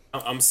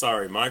 I'm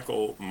sorry,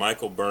 Michael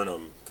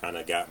Burnham kind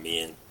of got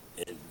me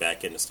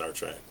back into Star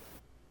Trek.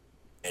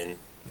 And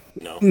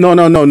no.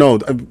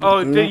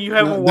 Oh, then you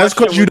haven't watched. That's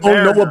because you don't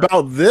Mariner. know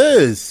about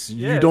this.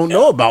 Yes. You don't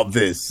know about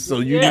this, so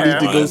you need to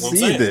go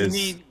see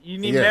this. You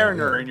need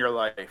Mariner in your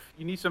life.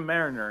 You need some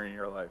Mariner in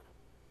your life.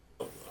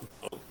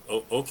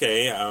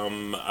 Okay,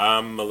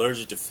 I'm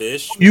allergic to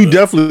fish. You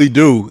definitely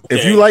do. Okay,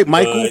 if you like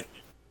Michael,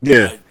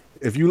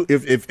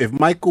 If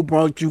Michael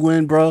brought you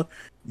in, bro,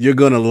 you're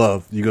gonna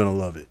love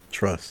it.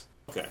 Trust.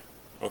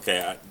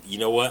 Okay. You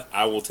know what?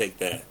 I will take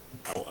that.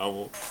 I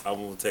will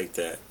take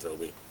that,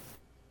 Toby.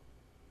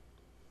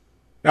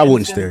 I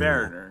wouldn't stare.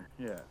 Mariner,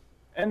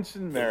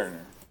 Ensign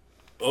Mariner.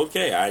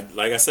 Okay,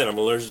 like I said, I'm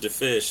allergic to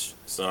fish,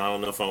 so I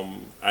don't know if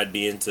I'd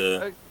be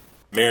into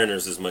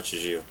mariners as much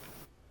as you.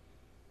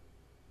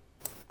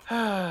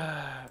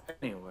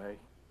 Anyway,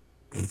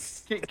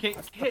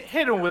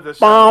 hit him with a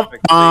sound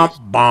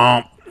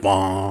effect,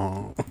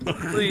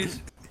 please.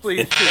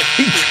 Please.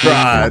 He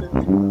tried.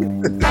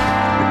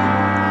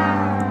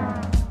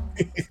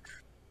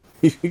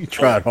 He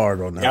tried hard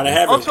on that. I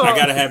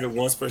gotta have it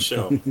once per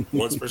show.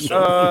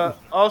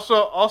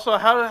 Also,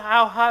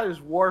 how hot is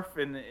Worf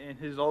in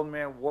his old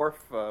man Worf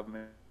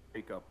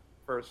makeup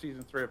for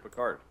season 3 of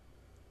Picard?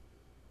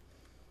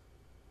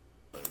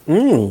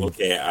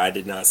 Okay, I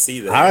did not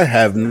see that. I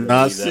have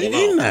not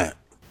seen that.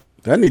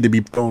 That need to be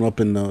thrown up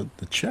in the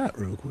chat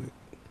real quick.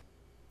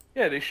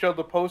 Yeah, they showed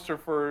the poster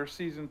for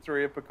season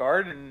 3 of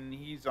Picard, and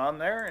he's on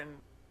there. And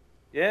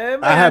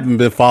man. I haven't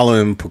been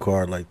following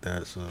Picard like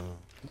that, so.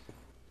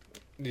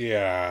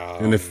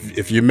 Yeah. And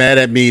if you're mad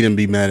at me, then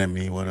be mad at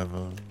me,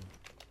 whatever.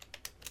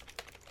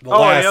 They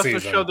also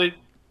showed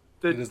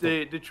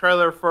the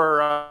trailer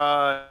for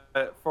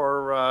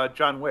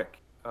John Wick.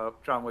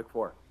 John Wick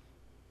 4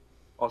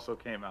 also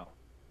came out.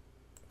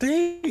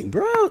 Dang,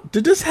 bro.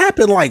 Did this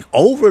happen like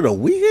over the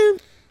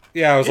weekend?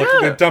 Yeah, it was like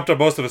they dumped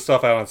most of the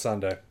stuff out on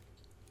Sunday.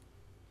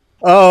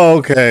 Oh,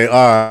 okay. All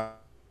right.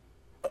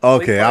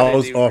 Okay, I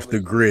was off the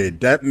grid.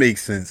 That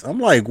makes sense. I'm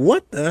like,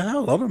 what the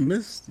hell? I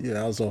missed.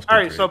 Yeah, I was off the grid.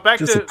 All right, so back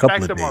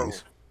to Marvel.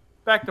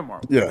 Back to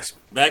Marvel. Yes.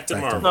 Back to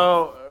Marvel.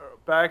 So,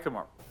 back to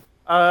Marvel.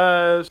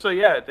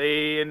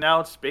 They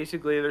announced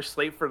basically their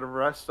slate for the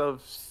rest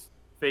of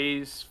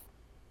Phase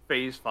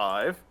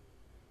 5,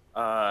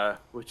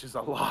 which is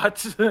a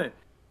lot.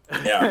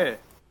 Yeah.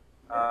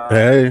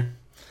 Hey.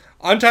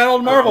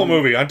 Untitled Marvel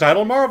movie.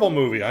 Untitled Marvel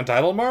movie.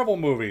 Untitled Marvel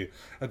movie.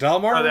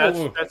 Untitled Marvel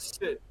movie. That's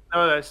it.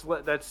 No, that's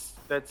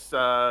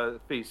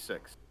Phase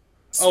 6.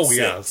 Oh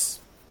yes.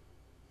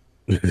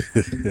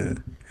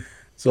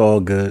 It's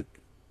all good.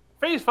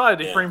 Phase 5,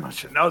 they pretty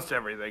much announced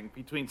everything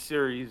between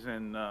series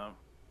and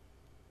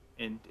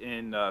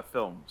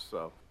films.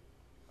 So.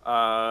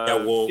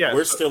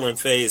 We're still in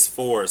Phase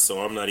 4,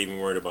 so I'm not even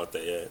worried about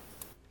that yet.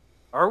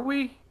 Are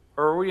we?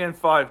 Or are we in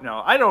 5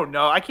 now? I don't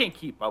know. I can't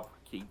keep up.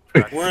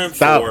 We're in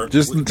 4.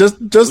 Just let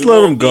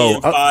them go.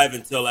 In 5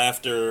 until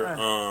after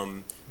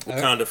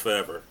Wakanda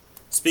Forever.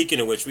 Speaking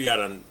of which, we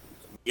gotta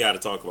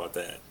talk about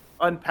that.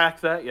 Unpack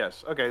that,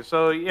 yes. Okay,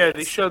 so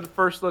they showed the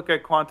first look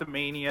at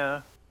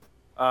Quantumania.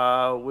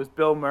 with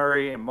Bill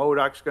Murray, and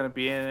MODOK's going to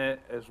be in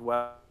it as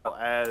well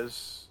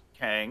as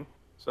Kang.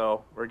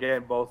 So we're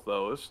getting both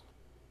those.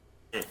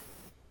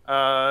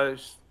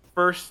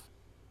 First,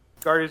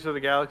 Guardians of the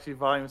Galaxy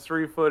Volume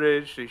 3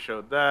 footage. They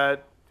showed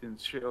that.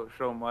 Didn't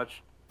show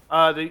much.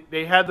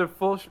 They had the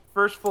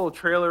first full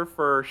trailer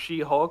for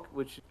She-Hulk,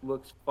 which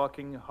looks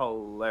fucking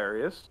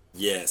hilarious.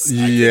 Yes.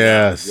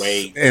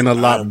 Wait. And a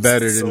lot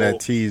better than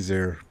that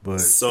teaser. But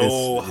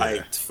so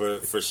hyped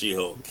for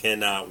She-Hulk.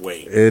 Cannot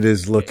wait. It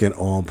is looking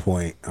on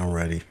point. I'm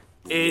ready.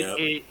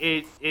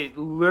 It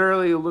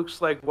literally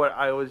looks like what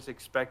I was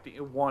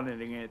expecting,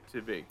 wanting it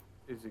to be.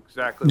 Is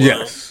exactly what I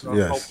was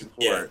hoping for.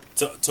 Yeah,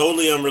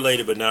 totally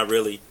unrelated, but not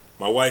really.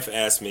 My wife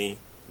asked me,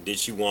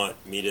 did I want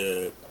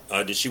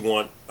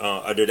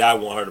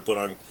her to put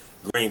on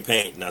green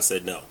paint? And I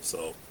said no.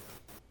 So,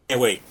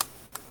 can't wait.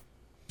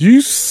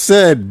 You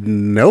said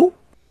no?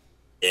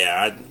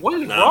 Yeah. What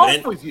is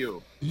wrong with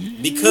you?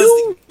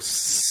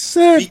 Because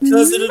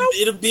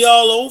it'll be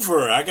all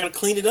over. I gotta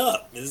clean it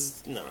up.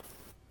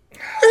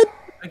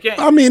 Again,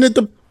 I mean,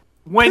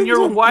 when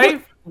your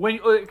wife.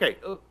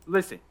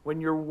 Listen. When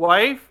your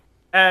wife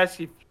asks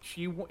if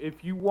you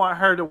want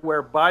her to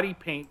wear body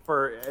paint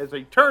as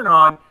a turn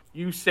on,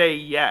 you say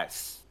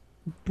yes.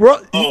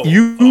 Bro,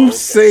 you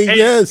say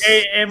yes.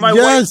 And my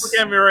wife looked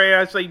at me right.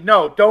 I say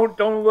no.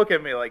 Don't look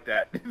at me like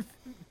that.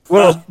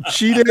 Well,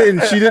 she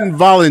didn't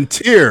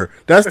volunteer.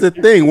 That's the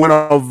thing. When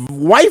a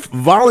wife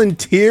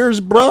volunteers,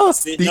 bro,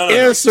 the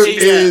answer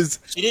is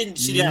she didn't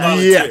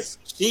volunteer. Yes.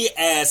 She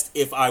asked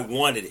if I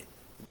wanted it.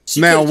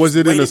 Now, was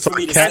it in a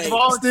sarcastic way?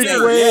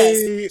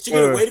 Yes. She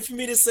could have waited for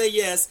me to say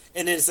yes,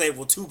 and then say,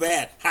 "Well, too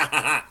bad." Ha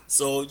ha ha.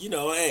 So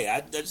hey,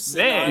 I just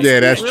said,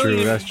 that's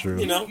true. That's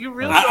true. You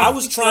really I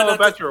was trying not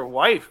about your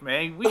wife,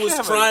 man. We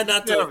should have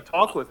a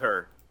talk with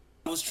her.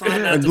 I was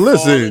trying not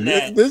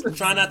to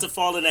try not to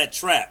fall in that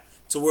trap.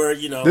 To where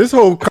this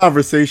whole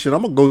conversation,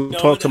 I'm gonna go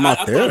talk to my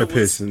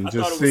therapist and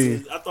just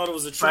see. I thought it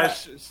was a trap.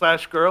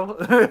 Slash girl.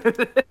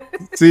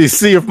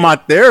 see if my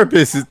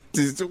therapist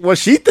is what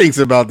she thinks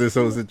about this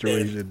whole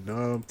situation.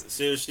 You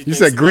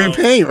said green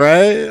paint,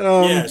 right?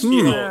 Yeah,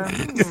 She-Hulk.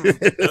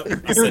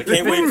 I said,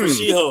 can't wait for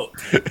She-Hulk.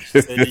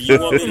 She said, do you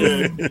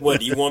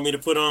want me to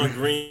put on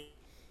green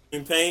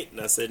paint?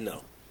 And I said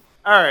no.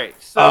 All right.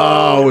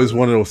 So, it was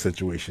one of those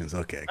situations.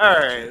 Okay. All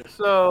right.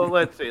 So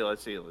let's see.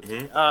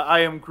 Mm-hmm.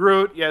 I Am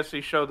Groot. Yes, they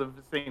showed the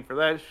thing for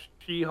that.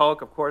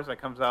 She-Hulk, of course, that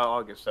comes out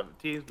August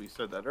 17th. We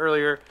said that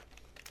earlier.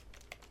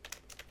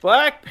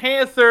 Black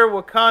Panther,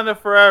 Wakanda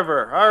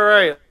Forever. All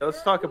right.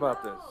 Let's talk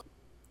about this.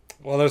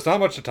 Well, there's not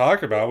much to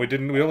talk about. We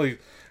only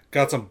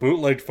got some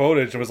bootleg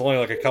footage. It was only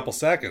like a couple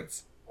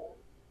seconds.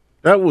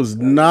 That was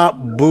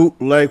not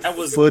bootleg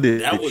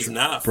footage. That was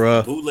not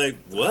bootleg.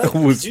 What?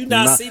 Did you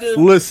not see the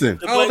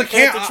Black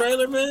Panther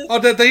trailer, man? Oh,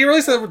 did they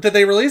release it? Did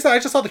they release it? I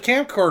just saw the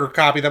camcorder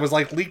copy that was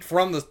like leaked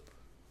from the.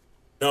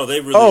 No, they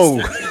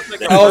released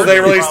it. They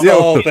released the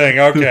whole thing.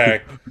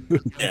 Okay.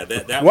 Yeah,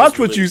 that watch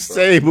what you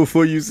say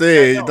before you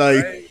say it.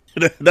 Right?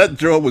 That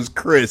drum was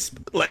crisp.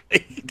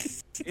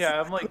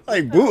 Yeah, I'm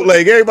like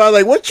bootleg. Everybody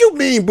like, what you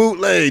mean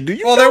bootleg? Do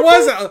you? Well, there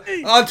was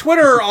on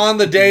Twitter on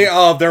the day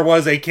of there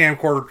was a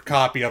camcorder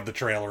copy of the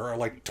trailer, or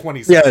like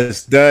 20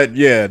 seconds. Yes,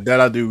 that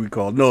I do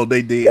recall. No,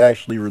 they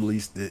actually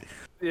released it.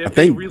 Yeah, I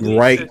think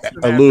right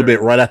a little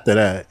bit right after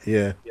that.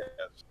 Yeah. Yes.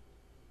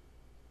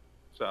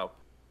 So,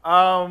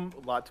 a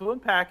lot to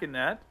unpack in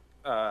that.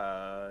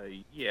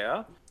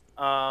 Yeah.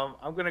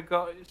 I'm gonna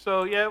go.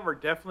 So yeah, we're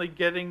definitely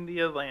getting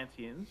the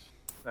Atlanteans.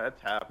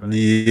 That's happening.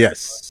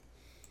 Yes.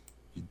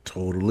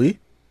 Totally.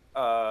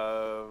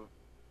 Apparently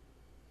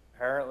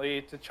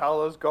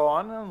T'Challa's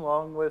gone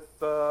along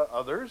with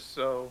others,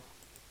 so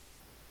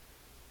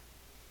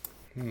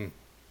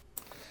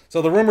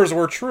So the rumors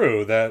were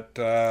true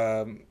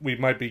that we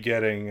might be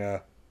getting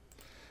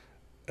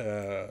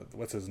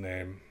what's his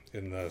name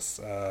in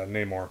this?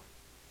 Namor.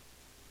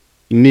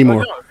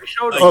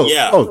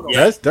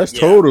 That's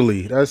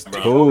totally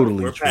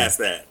we're true. past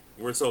that.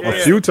 We're so a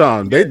few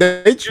times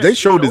they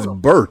showed his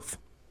birth.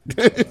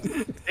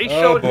 They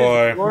showed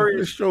his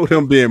glorious. They showed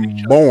him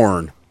being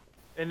born,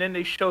 and then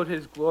they showed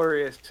his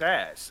glorious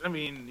ass. I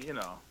mean,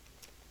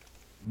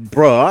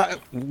 bro.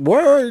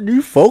 Were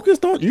you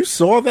focused on? You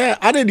saw that?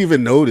 I didn't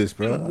even notice,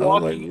 bro.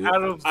 Walking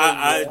out of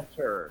the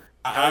water.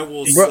 I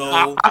will.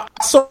 I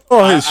saw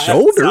his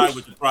shoulders. I have to side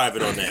with the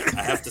private on that.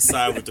 I have to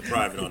side with the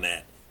private on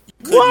that.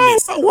 Why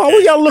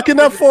were y'all looking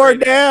that far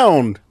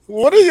down?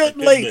 What are you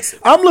like?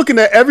 I'm looking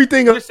at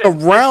everything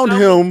around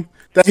him.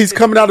 That he's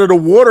coming out of the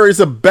water. There's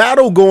a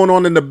battle going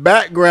on in the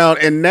background,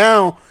 and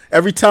now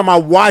every time I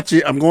watch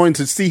it, I'm going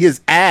to see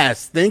his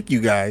ass. Thank you,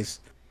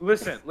 guys.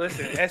 Listen.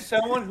 As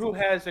someone who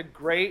has a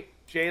great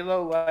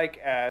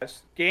J-Lo-like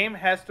ass, Game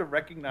has to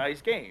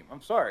recognize Game.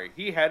 I'm sorry.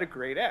 He had a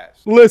great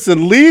ass.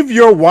 Listen, leave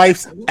your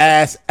wife's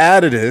ass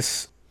out of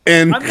this.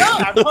 And I'm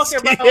talking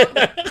about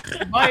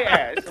my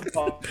ass.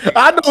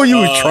 I know you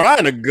were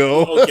trying to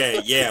go. Okay,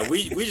 yeah,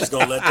 we just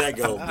gonna let that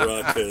go,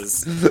 bro.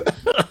 Because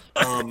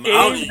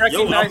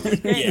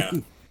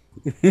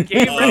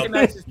Game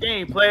recognizes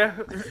game, player.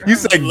 You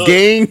said Look,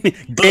 game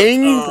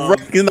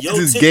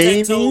recognizes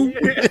game.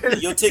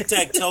 Your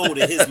tic-tac-toe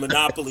to his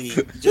Monopoly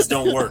just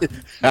don't work.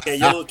 Okay,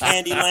 your little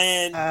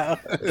Candyland,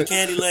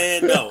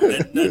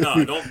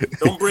 no,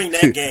 don't bring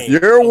that game.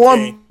 Your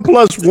okay? 1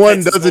 plus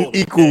 1 doesn't Hold'em,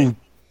 equal. Okay?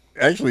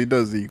 Actually, it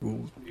does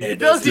equal. It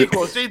does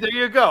equal. See, there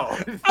you go.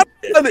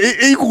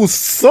 It equals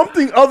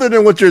something other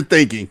than what you're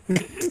thinking. Yeah,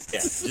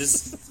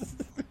 just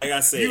like I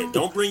said,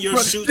 don't bring your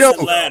chutes Yo,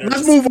 and ladders.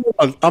 let's move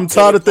on. I'm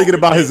tired of thinking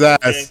about his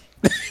ass.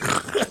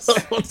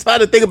 I'm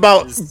tired of thinking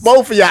about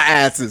both of your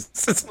asses.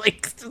 It's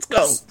like, let's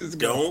go.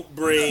 Don't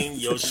bring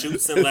your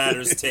chutes and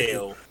ladders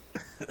tail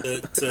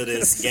to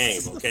this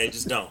game, okay?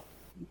 Just don't.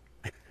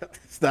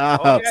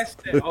 Stop.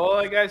 All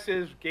I gotta say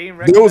is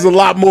game. There was a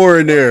lot more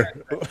in there.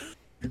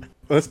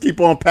 Let's keep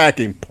on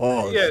packing.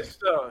 Pause. Yes.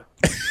 So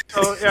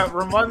yeah,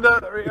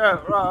 Ramonda.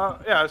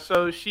 Yeah.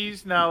 So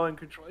she's now in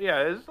control.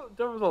 Yeah,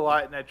 there was a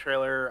lot in that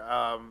trailer,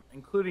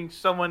 including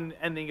someone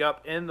ending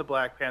up in the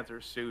Black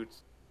Panther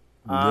suits.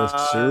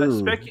 Yes, sir.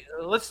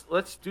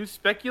 Let's do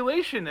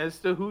speculation as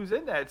to who's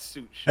in that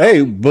suit.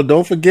 Hey, but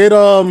don't forget,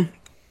 oh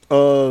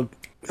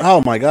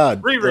my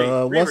God,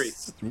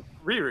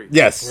 Riri.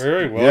 Yes,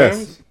 Riri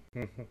Williams.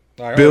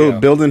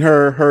 Yes. Building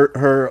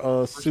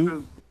her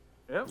suit.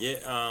 Yep.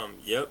 Yeah.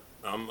 Yep.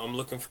 I'm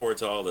looking forward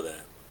to all of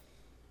that.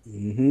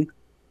 Mm-hmm.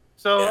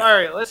 So, all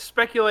right, let's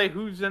speculate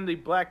who's in the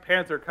Black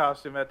Panther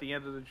costume at the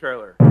end of the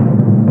trailer.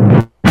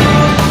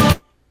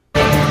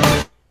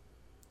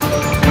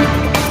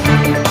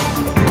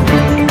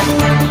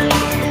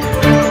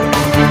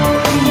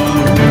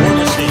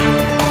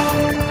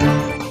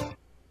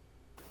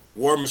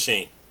 War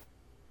Machine.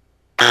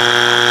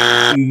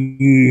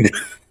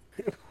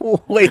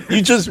 Wait,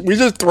 we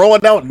just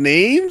throwing out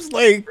names?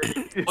 Like,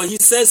 well, he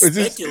says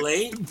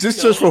speculate.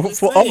 Just for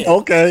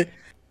okay.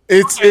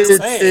 It's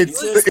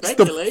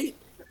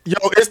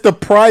the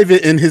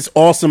private in his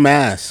awesome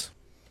ass.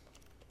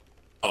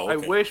 Oh, okay.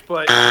 I wish,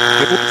 but it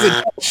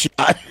was a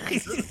shot.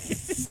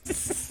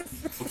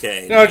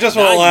 Okay. No, just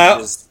for a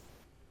laugh.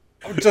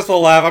 Just for a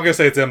laugh, I'm gonna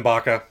say it's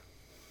M'Baka.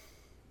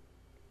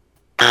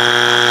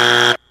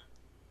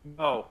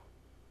 No.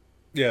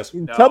 Yes.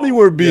 No. Tell me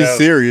we're being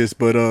serious,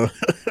 but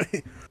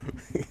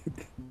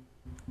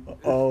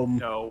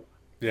no.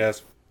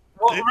 Yes.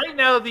 Well, right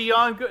now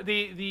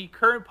the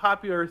current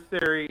popular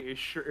theory is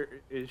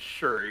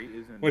Shuri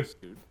is in this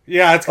suit.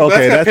 Yeah, that's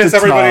Okay, gonna piss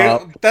that's the everybody.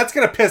 top. That's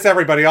gonna piss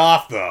everybody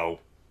off, though.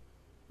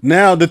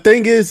 Now the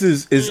thing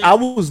is I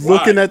was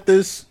looking at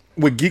this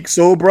with Geek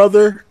Soul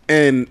Brother,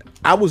 and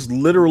I was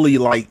literally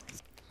like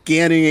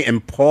scanning it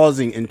and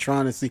pausing and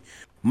trying to see.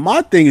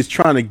 My thing is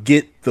trying to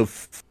get the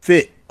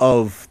fit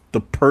of the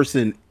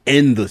person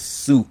in the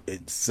suit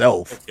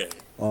itself. Okay.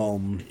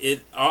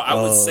 I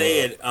would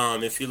say it.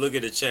 If you look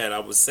at the chat, I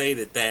would say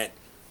that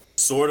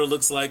sort of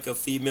looks like a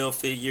female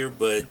figure,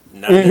 but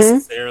not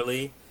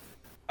necessarily.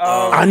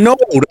 I know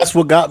that's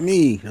what got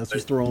me. That's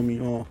what's throwing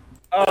me off.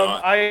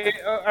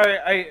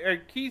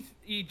 Keith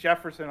E.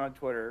 Jefferson on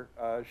Twitter.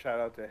 Shout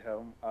out to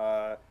him.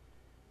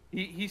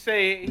 He's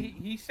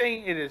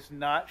saying it is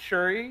not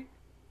Shuri.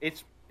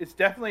 It's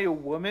definitely a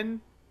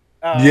woman.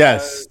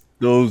 Yes,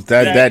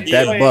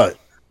 that butt.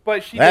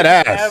 But she that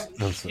ass.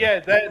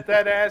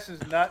 That ass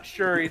is not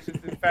Shuri. It's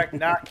in fact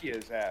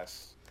Nakia's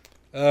ass.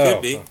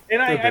 Could be.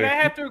 And I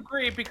have to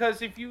agree,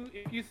 because if you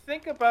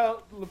think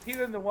about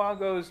Lupita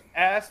Nyong'o's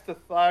ass to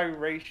thigh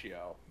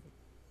ratio,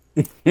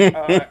 it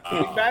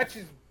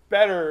matches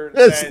better.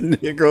 This than...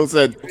 Negro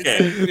said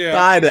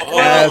thigh to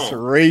ass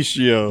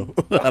ratio.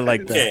 I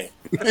like that. Okay.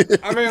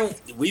 I mean,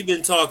 we've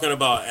been talking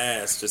about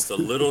ass just a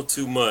little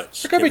too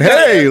much.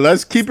 Hey,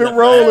 let's keep it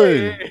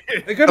rolling.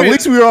 At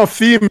least we're on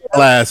female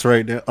ass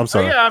right now. I'm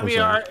sorry.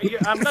 Yeah,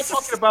 I'm not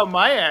talking about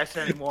my ass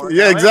anymore.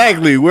 Yeah,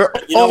 exactly. We're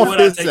off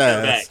his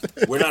ass.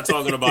 We're not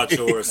talking about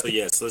yours, so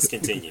yes, let's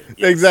continue.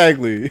 Yes.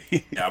 Exactly.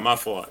 Yeah, my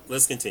fault.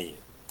 Let's continue.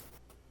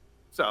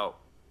 So,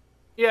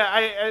 yeah,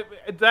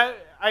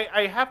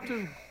 I have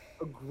to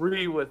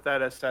agree with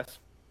that assessment.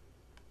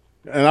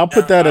 And I'll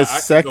put that as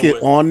second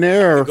on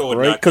there,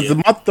 right? Because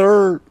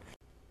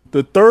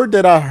the third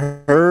that I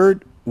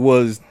heard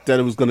was that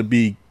it was going to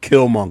be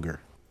Killmonger.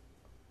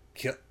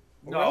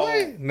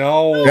 Really?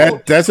 No.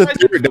 That's a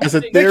theory. That's a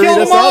theory. They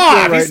killed him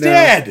off. He's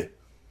dead.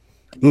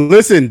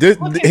 Listen,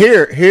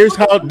 here's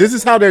how. This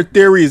is how their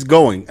theory is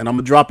going, and I'm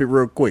gonna drop it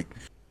real quick.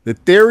 The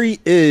theory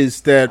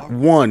is that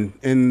one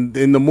in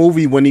the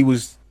movie when he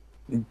was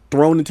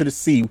thrown into the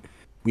sea,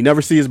 we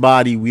never see his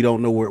body. We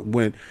don't know where it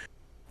went.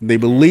 They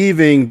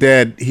believing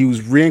that he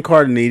was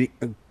reincarnated.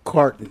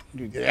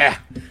 Yeah,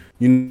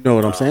 you know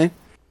what I'm saying.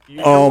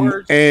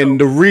 And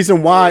the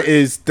reason why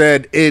is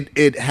that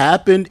it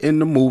happened in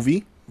the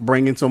movie,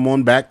 bringing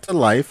someone back to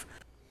life.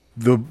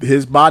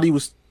 His body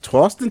was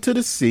tossed into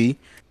the sea.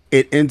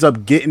 It ends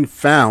up getting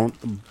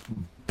found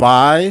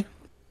by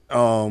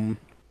the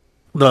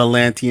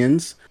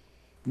Atlanteans,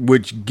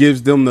 which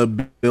gives them the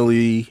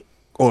ability,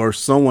 or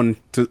someone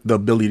the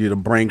ability to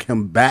bring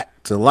him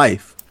back to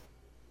life.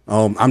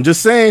 I'm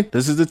just saying,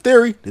 this is the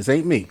theory. This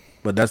ain't me.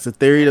 But that's the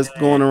theory that's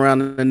going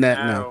around in the net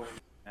now.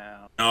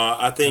 No,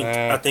 I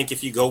think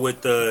if you go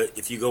with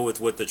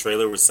what the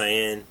trailer was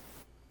saying,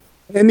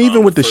 And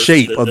even with the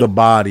shape of the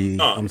body,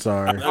 I'm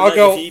sorry. I'll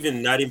go. If you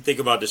even not even think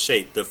about the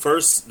shape,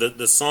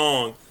 the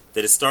song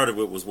that it started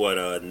with was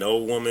what? No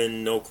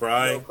Woman, No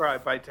Cry. No Cry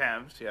by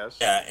Thames, yes.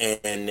 Yeah,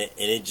 and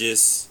it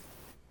just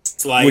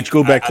it's like which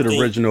go back to the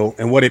original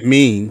and what it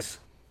means.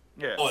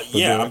 Yeah.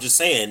 I'm just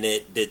saying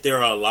that there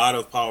are a lot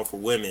of powerful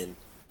women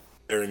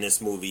that are in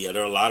this movie.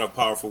 There are a lot of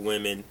powerful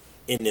women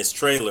in this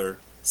trailer.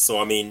 So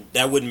I mean,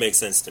 that wouldn't make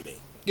sense to me.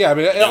 Yeah, I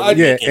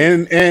mean,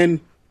 and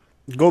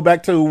go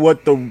back to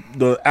what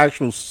the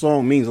actual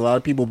song means. A lot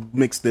of people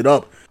mixed it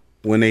up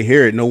when they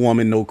hear it. No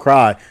Woman, No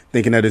Cry,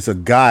 thinking that it's a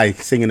guy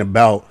singing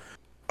about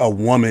a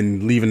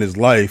woman leaving his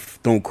life.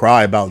 Don't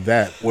cry about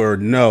that. Where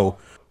no,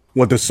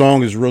 what the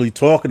song is really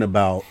talking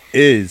about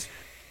is,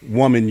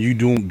 woman, you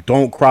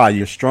don't cry.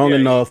 You're strong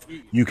enough.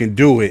 You can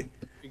do it.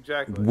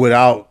 Exactly.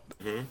 Without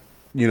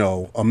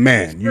a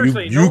man.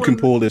 You can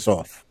pull this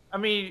off. I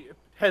mean,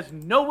 has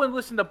no one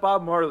listened to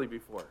Bob Marley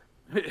before?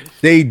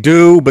 They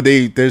do, but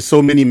there's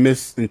so many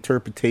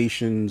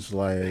misinterpretations.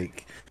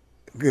 Like,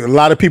 a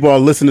lot of people are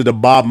listening to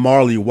Bob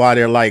Marley while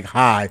they're like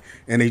high,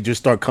 and they just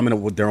start coming up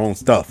with their own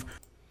stuff.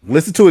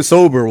 Listen to it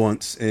sober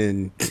once,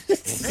 and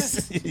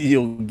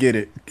you'll get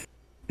it.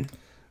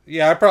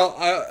 Yeah, I'd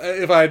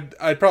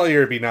probably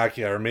hear it be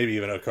Nakia or maybe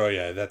even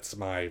Okoye. That's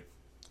my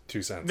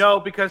 2 cents.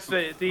 No, because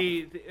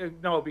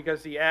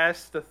the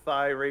ass to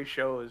thigh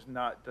ratio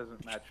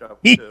doesn't match up.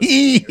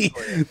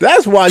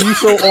 That's why you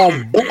so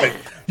on board.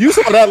 You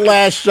saw that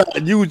last shot,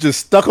 and you was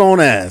just stuck on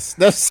ass.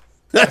 That's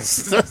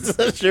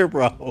your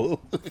problem.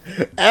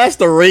 Ask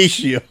the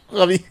ratio.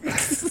 I mean,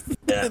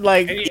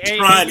 like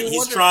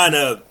he's trying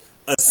to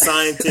a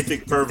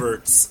scientific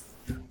perverts.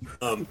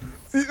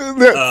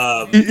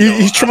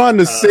 He's trying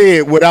to say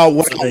it without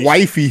a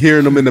wifey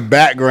hearing him in the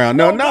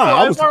background.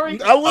 I was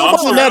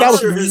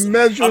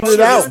measuring it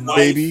out,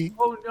 baby.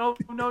 Oh no!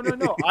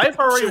 I've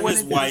already went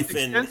his wife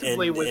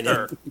extensively with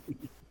her.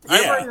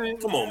 Yeah,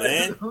 come on,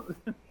 man.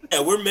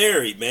 Yeah, we're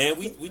married, man.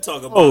 We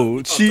talk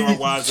about.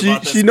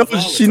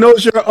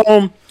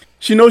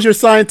 She knows your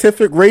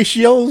scientific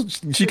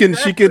ratios. She can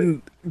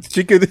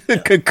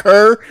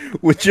concur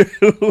with your.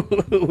 She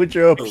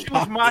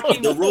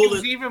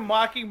was even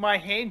mocking my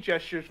hand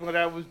gestures when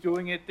I was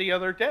doing it the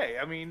other day.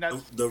 I mean,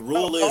 that's the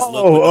rule is.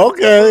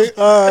 Okay,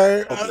 all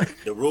right.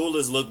 The rule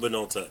is look but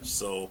don't touch.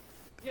 So.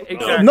 Yeah,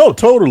 exactly. No,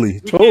 totally.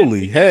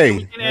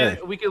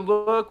 We can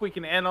look, we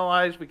can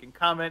analyze, we can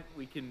comment,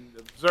 we can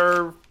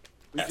observe.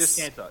 We just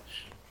can't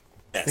touch.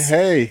 Yes.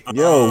 Hey,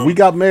 we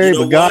got married,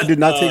 but God did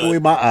not take away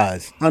my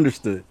eyes.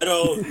 Understood.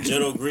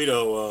 General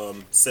Greedo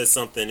said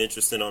something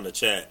interesting on the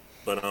chat,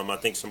 but I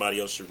think somebody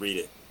else should read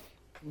it.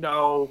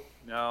 No.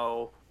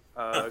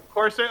 Of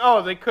course,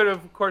 they could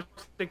have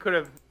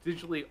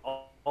digitally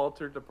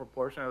altered the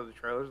proportion of the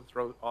trailers and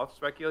throw off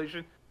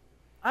speculation.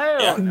 I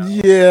don't know.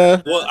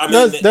 Yeah. Well, I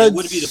mean, it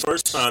would be the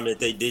first time that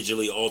they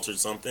digitally altered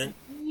something.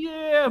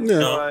 Yeah,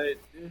 but.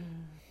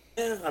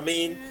 Yeah, I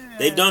mean,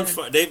 they've done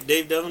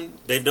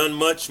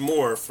much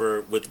more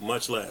with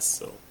much less.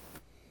 So,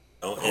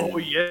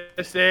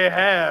 yes, they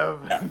have.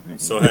 Yeah,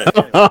 so hey.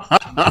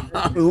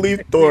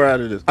 Leave Thor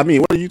out of this. I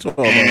mean, what are you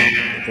talking about?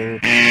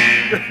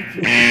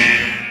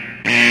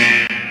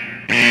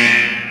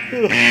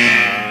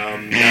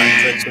 I'm not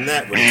touching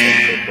that with a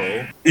 10-foot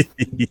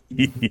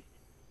pole.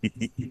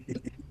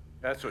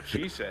 That's what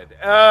she said.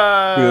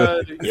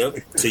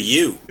 Yep, to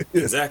you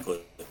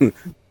exactly.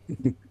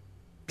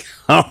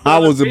 I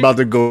was about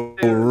to go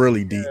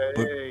really deep,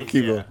 but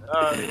keep going.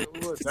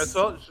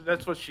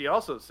 That's what she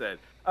also said.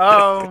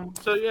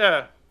 So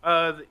yeah,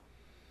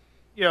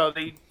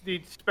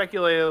 they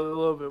speculated a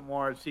little bit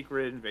more on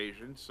Secret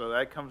Invasion, so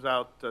that comes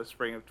out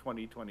spring of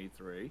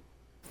 2023.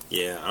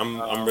 Yeah,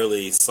 I'm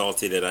really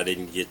salty that I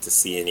didn't get to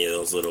see any of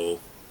those little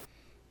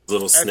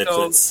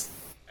snippets.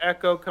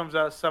 Echo comes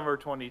out summer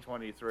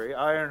 2023.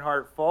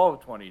 Ironheart fall of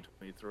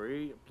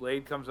 2023.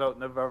 Blade comes out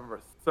November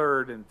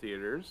 3rd in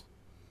theaters.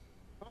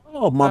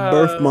 Oh, my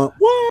birth month.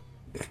 What?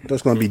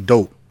 That's going to be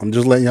dope. I'm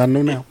just letting y'all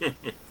know now. Yeah,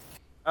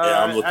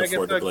 I'm looking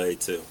forward to Blade,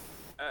 too.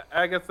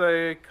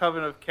 Agatha,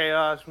 Coven of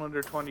Chaos,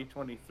 winter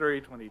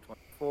 2023,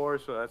 2024.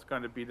 So that's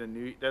going to be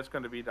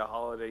the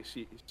holiday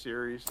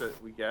series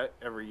that we get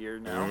every year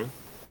now. Mm-hmm.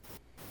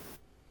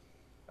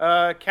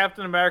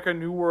 Captain America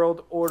New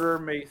World Order,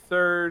 May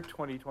 3rd,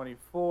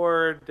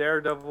 2024.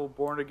 Daredevil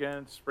Born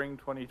Again, spring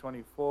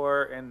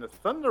 2024. And the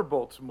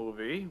Thunderbolts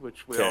movie,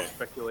 which we all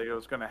speculated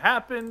was going to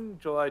happen,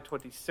 July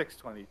 26th,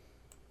 2024.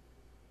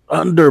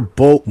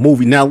 Thunderbolt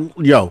movie. Now,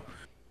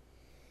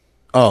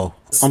 I'm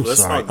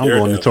sorry. I'm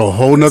going into a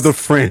whole nother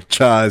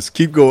franchise.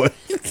 Keep going.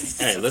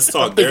 Hey, let's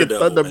talk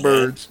Daredevil.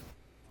 Thunderbirds.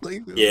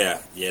 Yeah,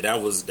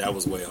 that was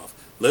way off.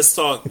 Let's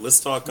talk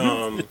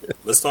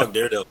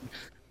Daredevil.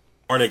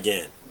 Born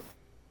Again.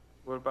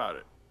 What about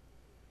it?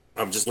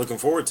 I'm just looking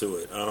forward to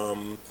it.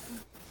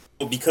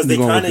 Because they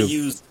kind of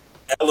used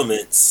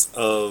elements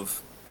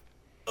of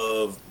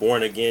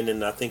Born Again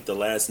in I think the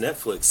last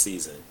Netflix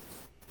season.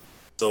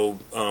 So,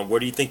 where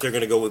do you think they're going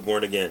to go with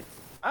Born Again?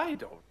 I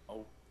don't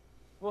know.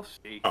 We'll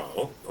see.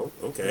 Oh,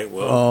 okay.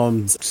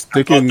 Well,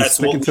 sticking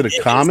to the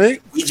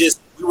comic. We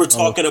were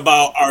talking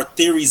about our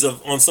theories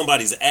on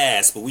somebody's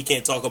ass, but we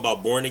can't talk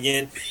about Born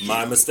Again.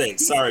 My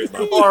mistake. Sorry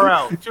about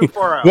that. Too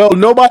far out. Well,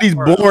 nobody's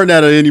born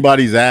out of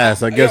anybody's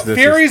ass. I guess that's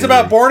theories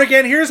about Born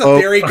Again. Here's a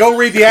theory. Go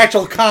read the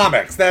actual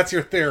comics. That's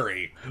your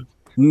theory.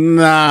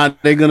 Nah,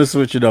 they're gonna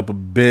switch it up a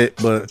bit,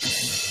 but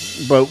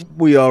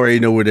we already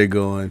know where they're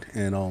going,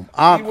 and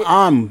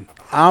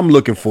I'm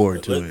looking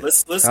forward to it.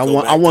 Let's I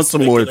want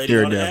some more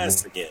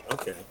Daredevil.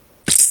 Okay.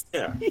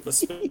 Yeah, let's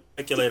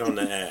speculate on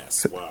the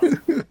ass. Wow.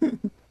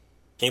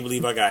 Can't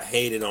believe I got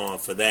hated on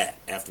for that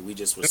after we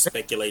just were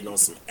speculating on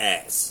some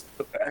ass.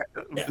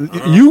 Yeah,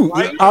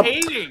 Why are you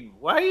hating?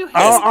 Why are you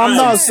hating? I'm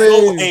not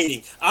saying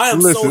hating. I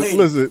am so hating.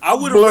 Listen, I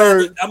would have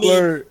rather. I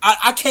mean,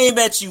 I came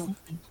at you.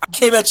 I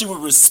came at you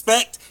with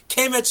respect.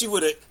 Came at you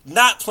with a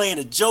not playing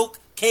a joke.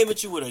 Came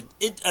at you with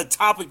a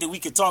topic that we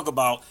could talk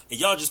about, and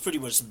y'all just pretty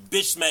much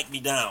bitch smacked me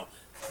down.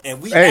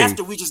 And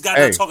after we just got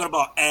done talking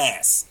about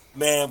ass.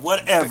 Man,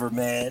 whatever,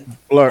 man.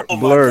 Blurred.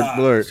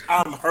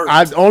 I'm hurt.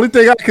 The only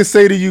thing I can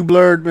say to you,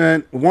 Blurred,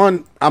 man,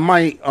 one, I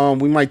might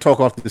we might talk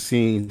off the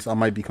scenes. I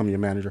might become your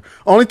manager.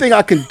 Only thing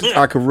I can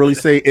really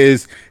say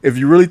is if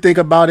you really think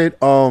about it,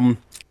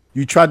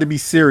 you tried to be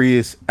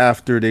serious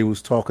after they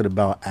was talking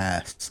about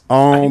ass.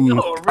 Really?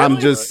 I'm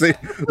just saying,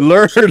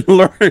 learn.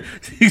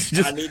 He's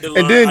just,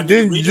 and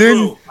then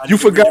you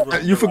forgot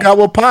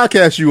what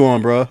podcast you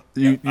on, bro.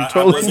 You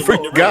totally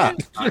forgot.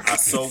 I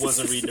so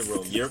wasn't reading the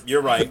room.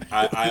 You're right.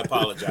 I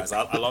apologize.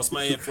 I lost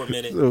my head for a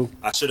minute.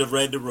 I should have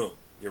read the room.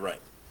 You're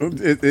right.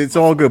 It's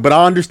all good, but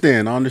I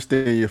understand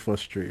your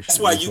frustration. That's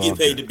why you get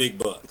paid the big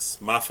bucks.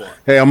 My fault.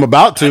 Hey, I'm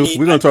about to.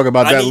 We're gonna talk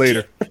about that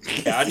later.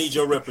 I need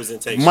your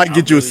representation. Might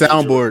get you a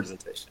soundboard,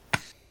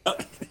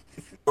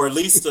 or at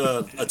least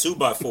a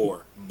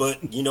 2x4.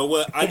 But you know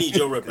what? I need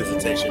your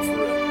representation for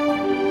real.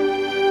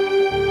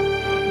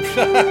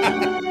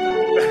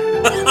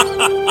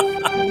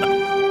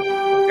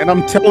 And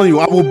I'm telling you,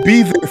 I will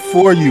be there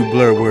for you,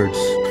 Blur Words.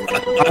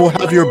 I will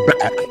have your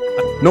back,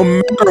 no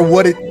matter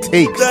what it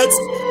takes.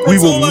 We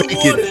will make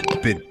it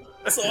happen.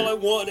 That's all I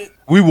wanted.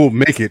 We will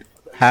make it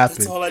happen.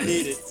 That's all I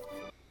needed.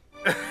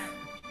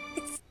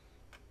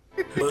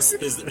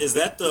 Is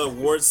that the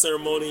award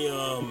ceremony?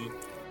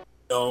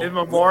 In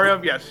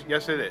memoriam? Yes,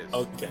 it is.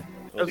 Okay.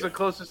 That's the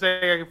closest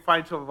thing I can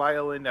find to a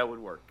violin that would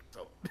work.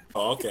 So.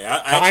 Oh, okay.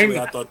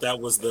 I thought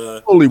that was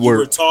the holy word. You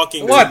were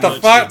talking. What the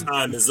fuck?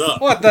 Time is up.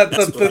 What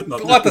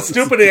the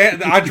stupid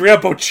Andrea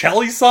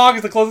Bocelli song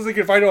is the closest you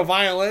can find to a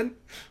violin?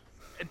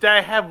 That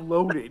I have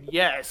loaded,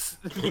 yes.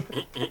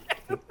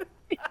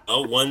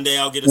 Oh, one day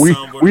I'll get a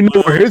soundboard. We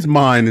know where his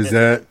mind is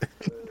at.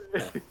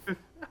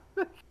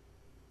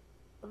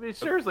 I mean,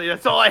 seriously,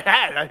 that's all I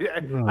had. I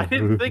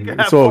didn't think of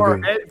that far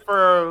ahead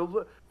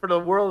for the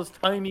world's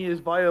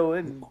tiniest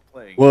violin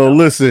playing. Well,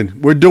 listen,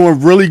 we're doing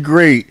really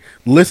great.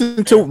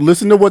 Listen to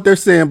what they're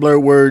saying, Blur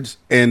Words,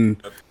 and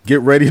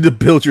get ready to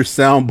build your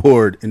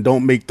soundboard and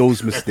don't make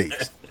those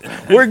mistakes.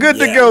 We're good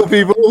to go,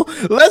 people.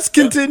 Let's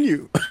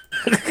continue.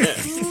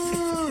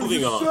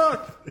 Moving on.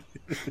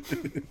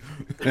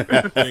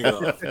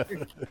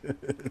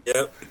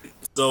 Yep.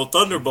 So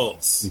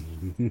Thunderbolts.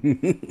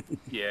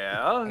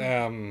 Yeah.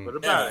 What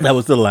about it? That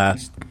was the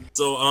last.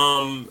 So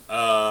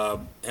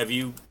have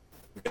you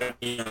got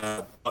any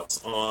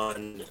thoughts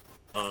on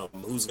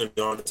who's going to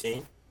be on the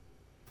team?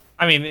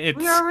 I mean, it's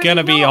going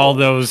to be all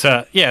those.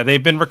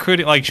 They've been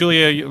recruiting, like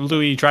Julia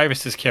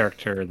Louis-Dreyfus's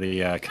character,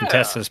 the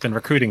Contessa, has been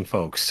recruiting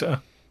folks.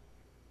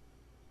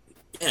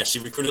 Yeah, she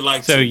recruited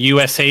like. So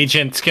U.S.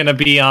 Agent's going to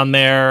be on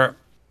there.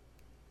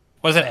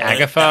 Wasn't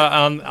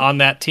Agatha on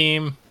that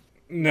team?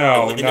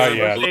 No, not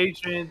yet.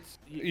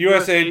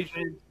 U.S.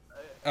 Agent,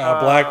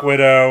 Black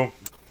Widow.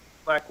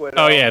 Black Widow.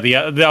 Oh yeah,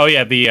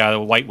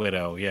 the White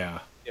Widow. Yeah.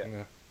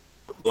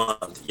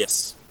 Blonde.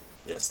 Yes.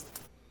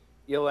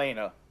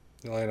 Yelena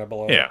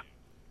below. Yeah.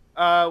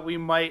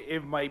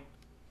 It might,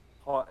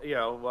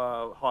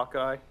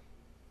 Hawkeye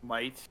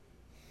might.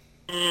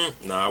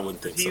 No, I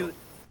wouldn't think so.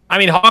 I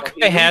mean,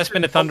 Hawkeye has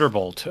been a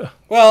Thunderbolt.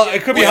 Well,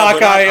 it could be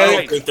Hawkeye. I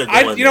don't think they're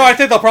going I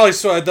think they'll probably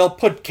they'll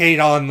put Kate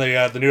on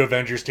the new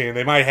Avengers team.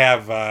 They might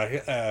have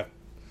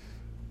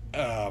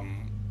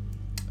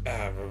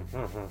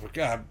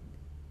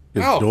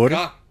his daughter.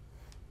 God.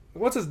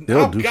 What's his?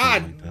 Oh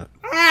God!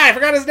 I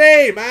forgot his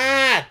name.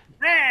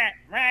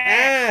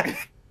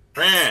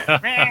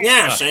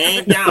 Yeah,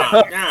 Shane.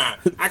 Yeah.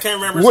 I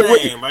can't remember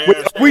his name.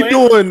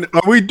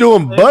 Are we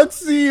doing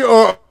Bugsy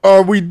or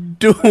are we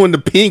doing the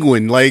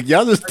Penguin? Like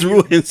y'all just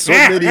threw in so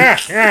many. Are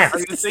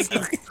you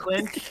thinking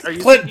Clint?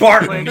 Clint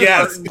Barton?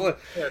 Yes.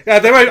 Yeah,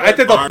 they might. I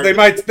think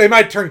they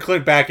might turn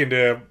Clint back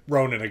into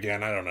Ronin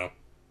again. I don't know.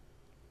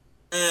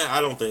 I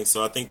don't think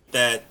so. I think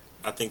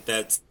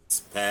that's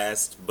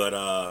past. But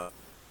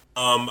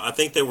I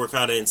think they were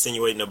kind of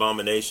insinuating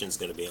Abomination's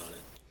going to be on it.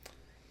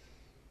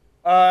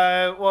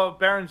 Well,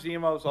 Baron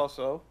Zemo's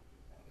also.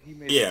 He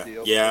made a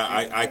deal.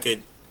 I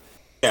could.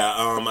 Yeah,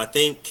 I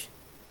think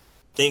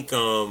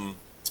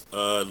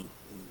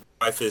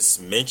Dreyfus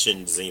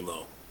mentioned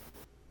Zemo.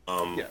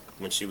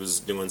 When she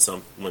was doing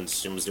some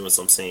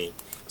scene.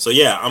 So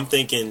yeah, I'm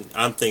thinking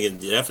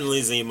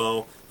definitely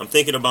Zemo. I'm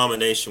thinking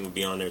Abomination would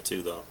be on there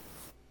too, though.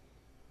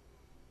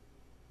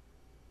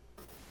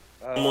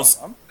 I'm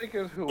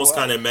thinking who almost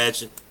kind of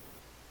imagine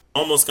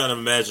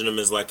him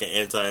as like an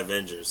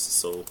anti-Avengers.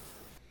 So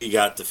he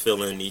got to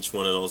fill in each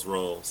one of those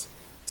roles.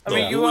 I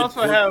mean, you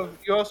also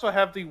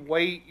have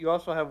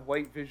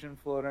White Vision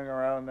floating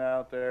around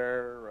out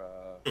there.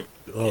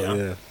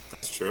 Yeah,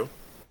 that's true.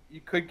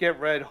 You could get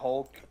Red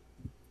Hulk.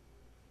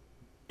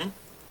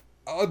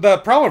 The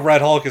problem with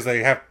Red Hulk is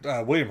they have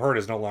William Hurt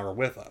is no longer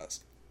with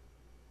us.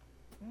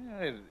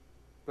 Yeah,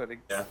 but you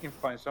can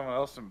find someone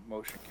else in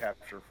motion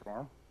capture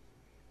for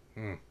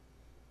him.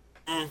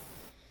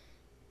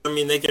 I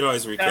mean, they could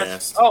always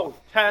recast.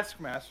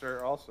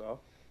 Taskmaster also.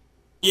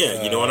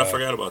 Yeah, you know what? I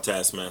forgot about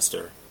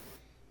Taskmaster.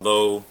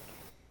 Though,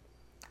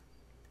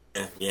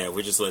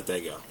 we just let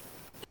that go.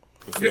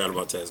 We forgot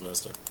about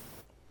Taskmaster.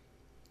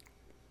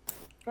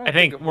 I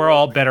think we're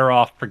all better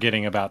off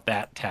forgetting about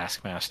that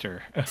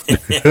Taskmaster. I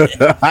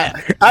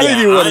didn't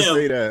even want to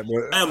say that.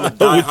 But I am a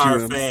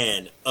diehard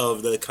fan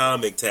of the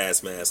comic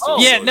Taskmaster.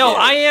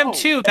 I am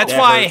too. That's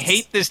why I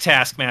hate this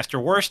Taskmaster.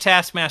 Worst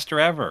Taskmaster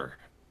ever.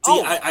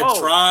 See,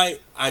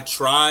 I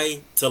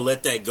try to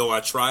let that go. I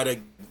try to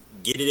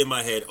get it in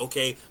my head.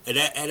 Okay,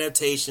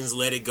 adaptations,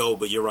 let it go.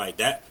 But you're right.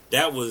 That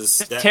was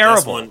terrible.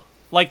 That's one,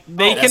 like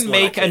they can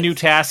make a new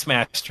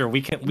Taskmaster.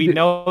 We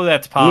know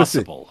that's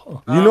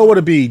possible. Listen, you know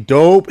what'd be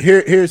dope?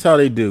 Here's how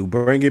they do.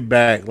 Bring it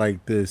back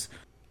like this.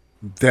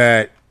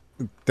 That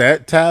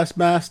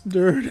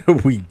Taskmaster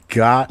that we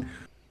got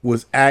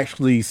was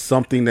actually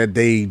something that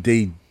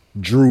they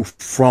drew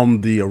from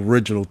the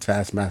original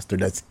Taskmaster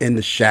that's in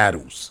the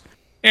shadows.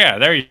 Yeah,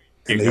 there you go.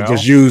 And they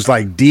just used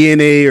like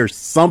DNA or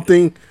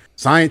something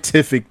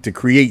scientific to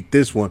create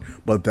this one,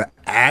 but the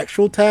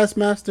actual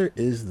Taskmaster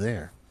is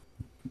there.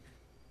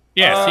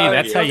 Yeah, see,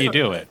 that's how you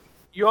do it.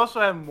 You also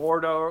have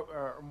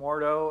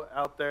Mordo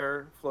out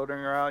there floating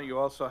around. You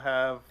also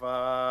have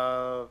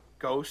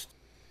Ghost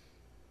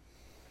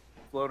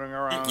floating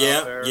around. Yeah,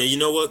 out there. You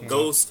know what,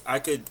 Ghost? I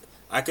could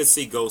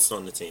see Ghost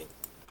on the team.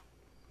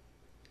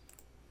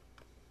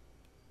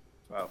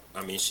 Wow.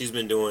 I mean, she's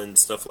been doing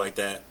stuff like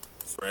that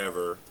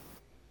forever.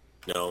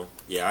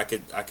 I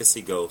could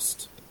see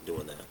Ghost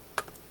doing that.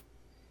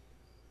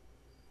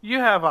 You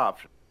have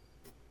options.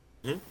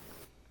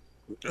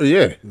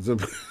 Yeah, it's a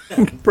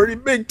pretty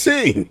big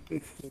team.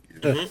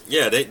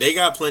 Yeah, they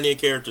got plenty of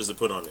characters to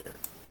put on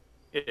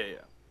there.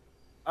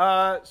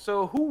 Yeah.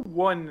 So who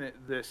won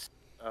this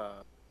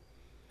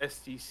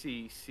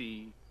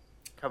SDCC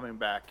coming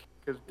back?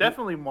 Because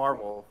definitely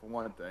Marvel, for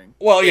one thing.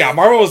 Well, yeah,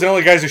 Marvel was the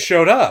only guys who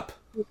showed up.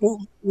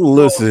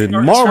 Listen,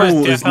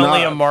 Marvel is definitely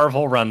not a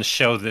Marvel run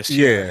show this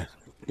year. Yeah,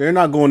 they're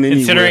not going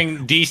anywhere.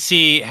 Considering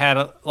DC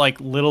had like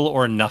little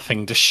or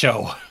nothing to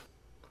show.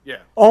 Yeah.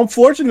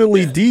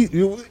 Unfortunately,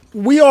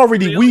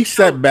 we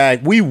sat back.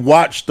 We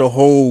watched the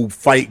whole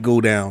fight go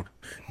down.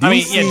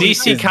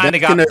 DC kind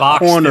of got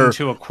boxed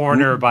into a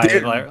corner by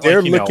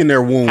they're licking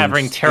their wounds,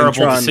 having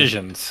terrible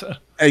decisions.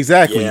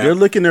 Exactly, they're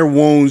licking their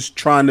wounds,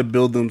 trying to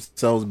build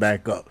themselves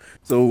back up.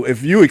 So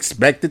if you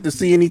expected to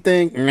see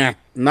anything,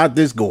 not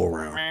this go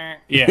around.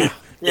 Yeah.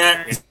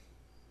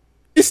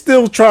 He's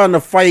still trying to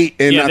fight,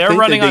 and they're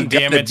running on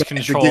damage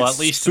control at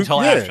least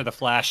until after the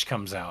Flash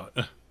comes out.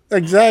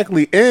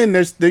 Exactly, and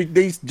I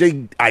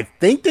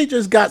think they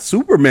just got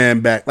Superman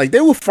back. Like they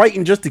were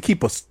fighting just to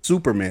keep a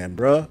Superman,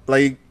 bro.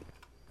 Like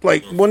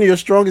one of your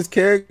strongest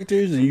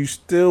characters, and you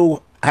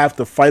still have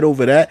to fight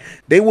over that.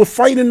 They were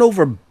fighting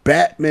over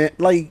Batman.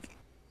 Like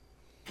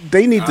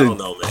they need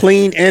to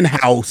clean in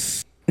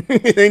house.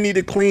 They need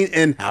to clean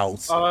in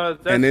house,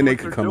 and then they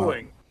could come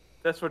out.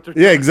 That's what they're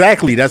doing. Yeah,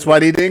 exactly. That's why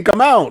they didn't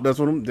come out. That's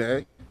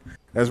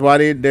why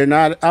they're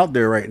not out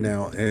there right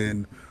now.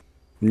 And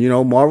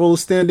Marvel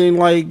is standing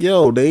like,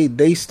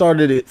 they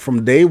started it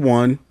from day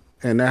one,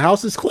 and the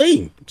house is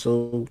clean.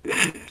 So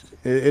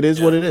it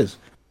is what it is.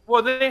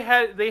 Well, they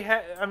had.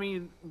 I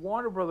mean,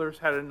 Warner Brothers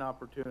had an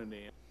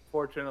opportunity.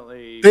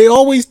 Unfortunately, they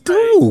always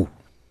do.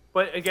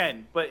 But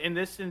in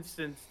this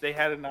instance, they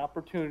had an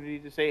opportunity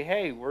to say,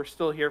 "Hey, we're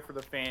still here for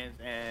the fans,"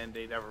 and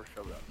they never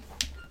showed up.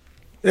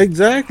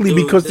 Exactly,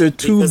 because they're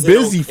too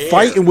busy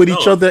fighting with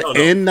each other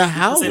in the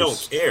house. They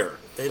don't care.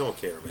 They don't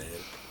care, man.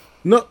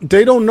 No,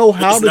 they don't know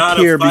how to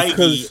care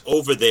because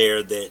over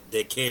there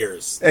that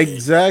cares.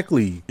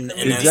 Exactly,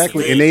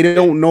 exactly, and they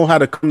don't know how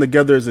to come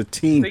together as a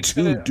team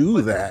to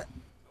do that.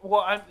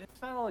 Well,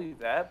 it's not only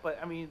that, but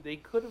I mean, they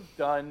could have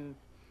done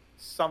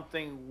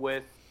something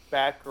with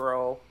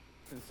Batgirl,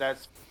 since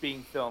that's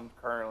being filmed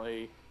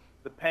currently.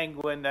 The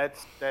Penguin,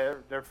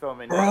 they're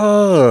filming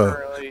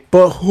currently.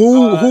 But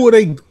who are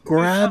they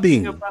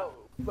grabbing?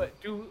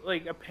 Do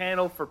like a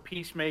panel for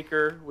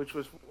Peacemaker, which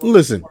was one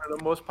of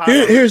the most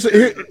popular.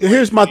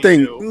 Here's my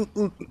thing.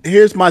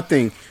 Here's my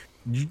thing.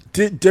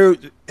 There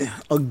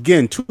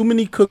again, too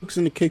many cooks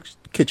in the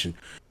kitchen.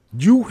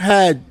 You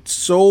had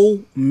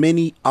so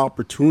many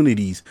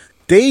opportunities.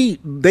 They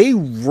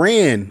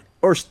ran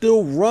or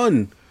still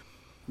run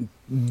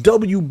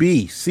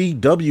WB,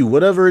 CW,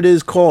 whatever it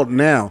is called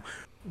now,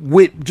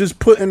 with just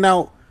putting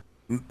out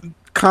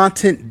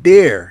content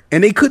there,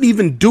 and they couldn't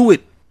even do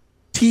it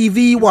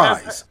TV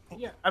wise.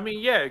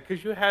 Yeah,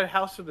 because you had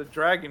House of the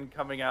Dragon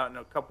coming out in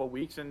a couple of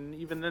weeks, and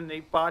even then they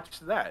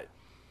botched that.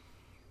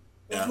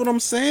 That's what I'm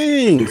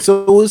saying.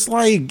 So it's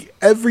like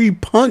every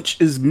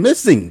punch is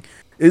missing.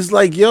 It's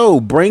like, yo,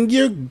 bring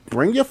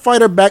your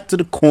fighter back to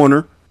the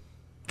corner,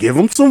 give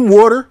him some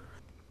water,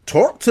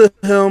 talk to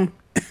him.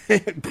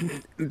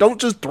 Don't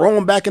just throw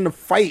him back in the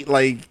fight.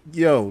 Like,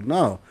 yo,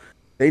 no,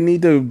 they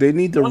need to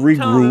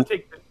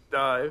regroup.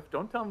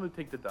 Don't tell him to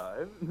take the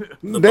dive.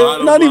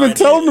 They're not even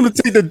telling him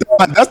to take the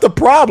dive. That's the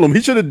problem.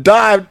 He should have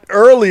dived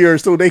earlier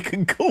so they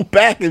could go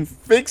back and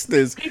fix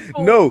this.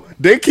 No,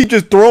 they keep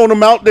just throwing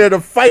him out there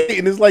to fight,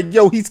 and it's like,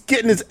 yo, he's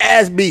getting his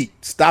ass beat.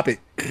 Stop it.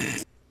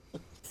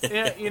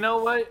 Yeah, you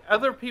know what?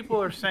 Other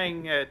people are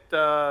saying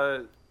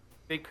that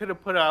they could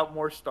have put out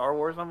more Star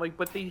Wars. I'm like,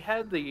 but they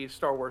had the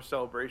Star Wars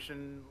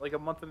celebration like a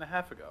month and a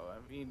half ago. I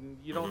mean,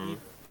 you don't need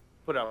to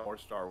put out more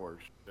Star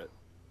Wars shit.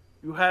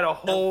 You had a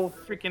whole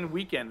freaking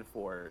weekend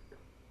for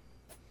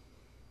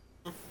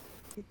it.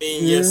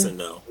 Yes and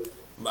no.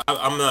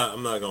 I'm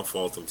not gonna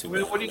fault them too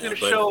much. What are you gonna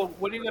show?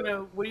 What are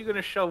you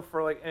gonna show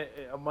for like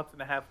a month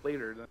and a half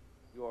later than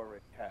you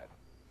already had?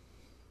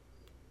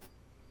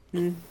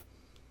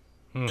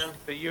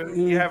 That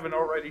you haven't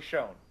already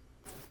shown.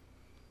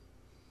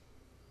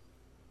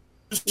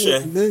 Yeah,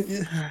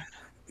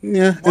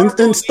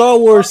 and Star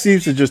Wars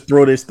seems to just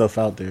throw their stuff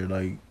out there,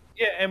 like.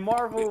 Yeah, and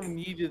Marvel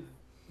needed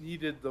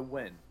the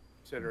win,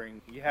 considering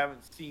you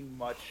haven't seen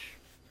much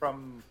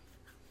from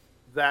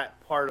that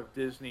part of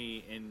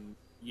Disney in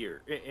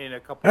a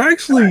couple.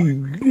 Actually,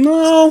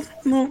 no,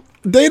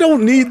 they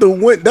don't need the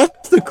win.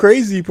 That's the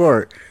crazy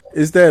part,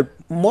 is that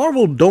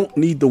Marvel don't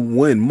need the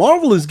win.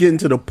 Marvel is getting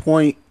to the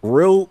point,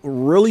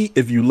 really,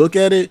 if you look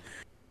at it,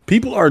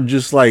 people are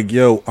just like,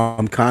 yo,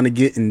 I'm kind of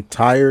getting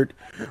tired,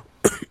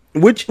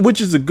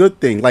 which is a good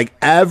thing. Like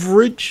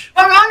average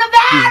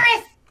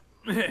coronavirus.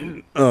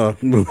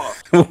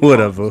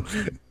 Whatever.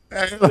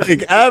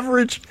 Like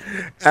average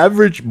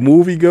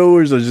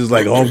moviegoers are just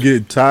like, oh, I'm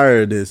getting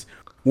tired of this.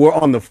 Where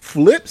on the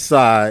flip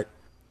side,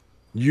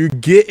 you're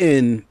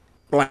getting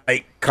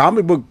like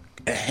comic book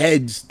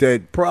heads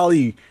that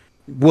probably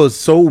was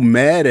so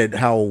mad at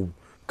how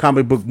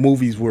comic book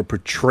movies were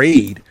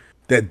portrayed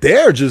that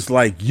they're just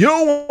like,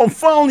 yo, I'm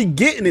finally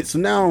getting it. So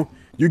now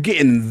you're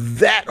getting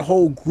that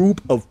whole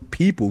group of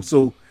people.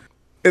 So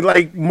it,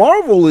 like,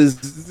 Marvel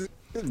is,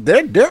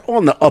 they're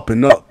on the up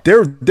and up.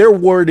 They're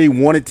where they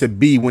wanted to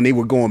be when they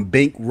were going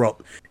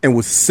bankrupt and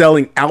was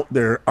selling out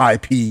their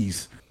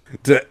IPs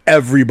to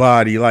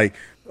everybody. Like,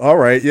 all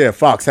right, yeah,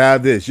 Fox,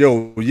 have this.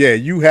 Yo, yeah,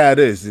 you had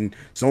this. And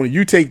Sony,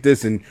 you take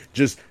this and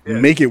just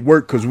make it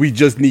work because we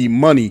just need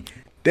money.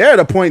 They're at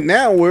a point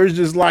now where it's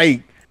just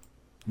like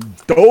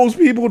those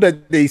people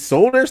that they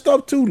sold their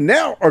stuff to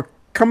now are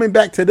coming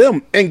back to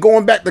them and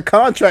going back to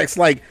contracts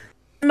like,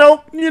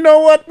 nope, you know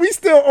what? We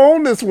still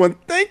own this one.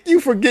 Thank you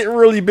for getting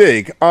really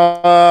big.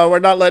 We're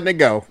not letting it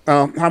go.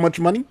 How much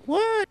money?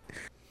 What?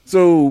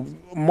 So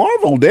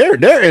Marvel,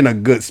 they're in a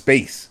good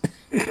space.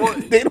 Well,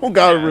 they don't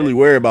gotta really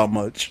worry about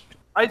much.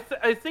 I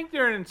think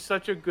they're in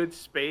such a good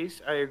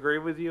space. I agree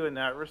with you in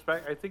that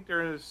respect. I think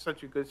they're in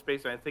such a good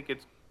space, and I think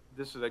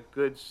this is a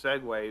good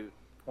segue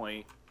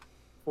point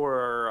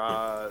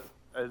for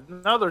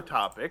another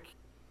topic.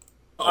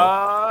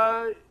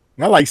 I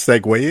like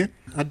segueing.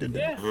 I did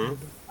that. Yeah.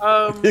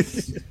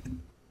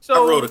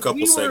 So I wrote a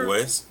couple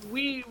segues.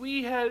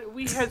 We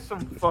had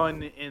some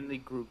fun in the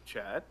group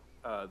chat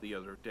the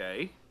other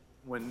day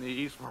when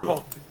these were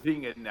all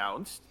being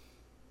announced.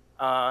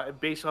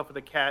 Based off of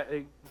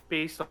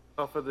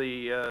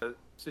the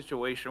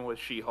situation with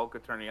She-Hulk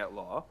Attorney at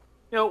Law.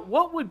 You know,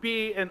 what would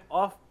be an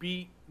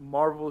offbeat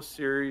Marvel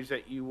series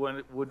that you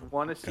would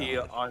want to see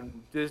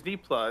on Disney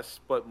Plus,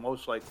 but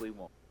most likely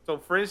won't? So,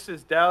 for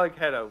instance, Dalek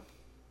had a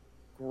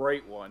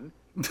great one.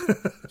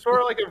 Sort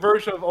of like a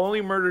version of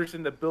Only Murders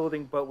in the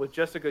Building, but with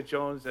Jessica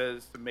Jones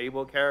as the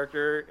Mabel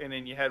character, and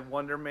then you had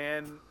Wonder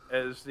Man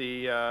as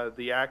the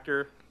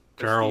actor,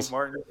 Charles. Steve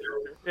Martin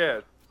character.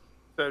 Yeah.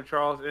 So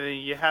Charles, and then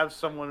you have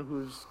someone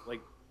who's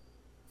like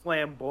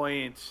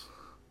flamboyant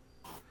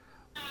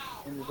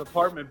in this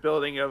apartment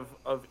building of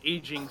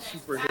aging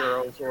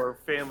superheroes or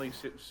family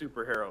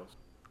superheroes.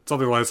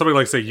 Something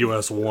like say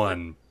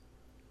US1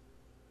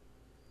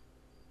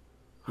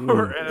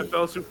 or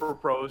NFL Super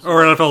Pros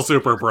or NFL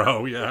Super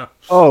Pro. Yeah.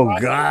 Oh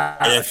God.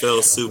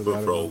 NFL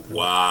Super Pro.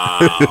 Wow,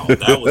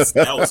 that was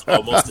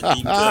almost a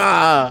deep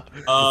cut.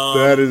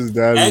 That is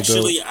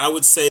actually dope. I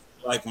would say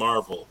like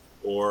Marvel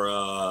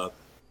or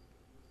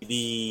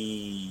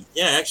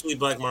actually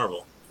Black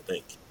Marvel, I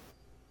think.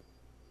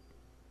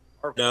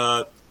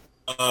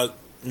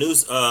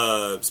 News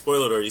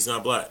spoiler alert, he's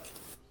not black.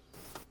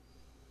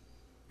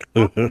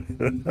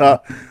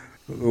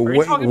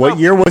 What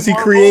year was he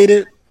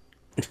created?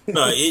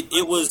 No,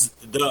 it was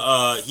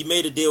he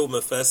made a deal with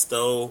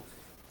Mephisto.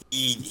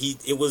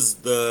 He was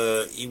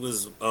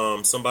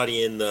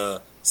somebody in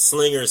the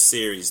Slinger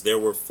series. There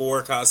were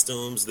 4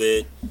 costumes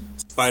that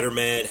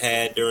Spider-Man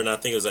had during, I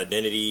think it was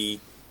Identity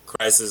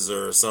Crisis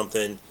or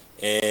something.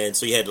 And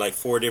so he had like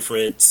 4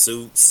 different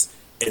suits.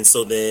 And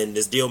so then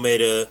this deal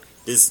made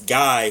this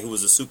guy who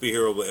was a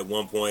superhero at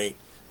one point,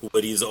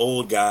 but he's an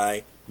old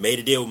guy, made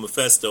a deal with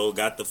Mephisto,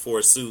 got the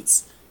 4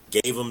 suits,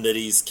 gave them to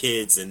these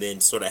kids, and then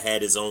sort of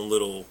had his own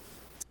little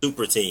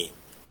super team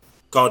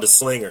called the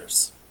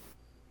Slingers.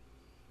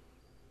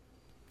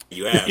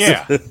 You asked.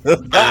 Yeah.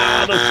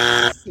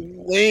 The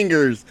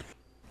Slingers.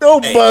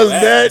 Don't buzz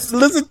that.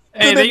 Listen to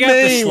Hey, the they got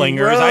name, the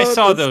Slingers. bro. I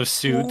saw The those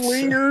suits.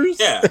 Slingers.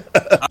 Yeah,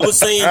 I was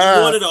saying you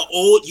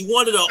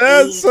wanted an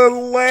That's old.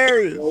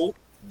 hilarious.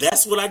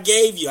 That's what I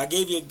gave you. I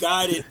gave you a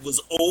guy that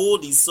was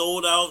old. He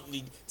sold out.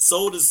 He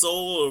sold his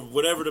soul or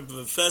whatever to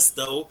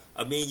Mephisto.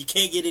 I mean, you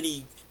can't get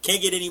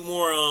any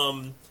more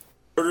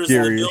murders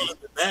in the building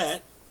than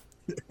that.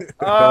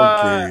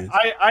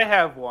 I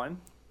have one.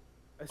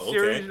 A Okay.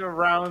 series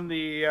around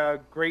the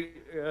Great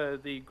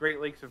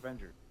Lakes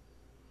Avengers.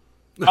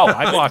 Oh,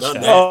 I watched done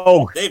that. that.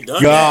 Oh, They've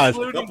done God.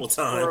 that a couple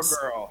times.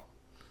 For a girl.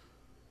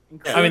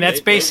 I mean,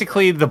 that's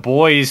basically The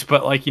Boys,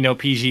 but like,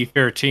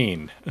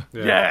 PG-13.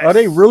 Yes. Are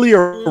they really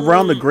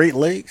around the Great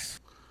Lakes?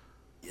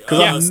 Because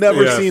Yeah. I've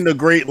never Yeah. seen the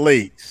Great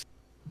Lakes.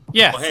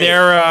 Yeah, Well, hey,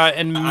 they're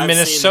in I've seen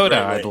Minnesota,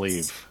 the Great I Lakes.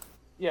 believe.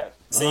 Yes.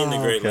 Seen the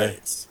Great okay.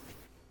 Lakes,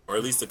 or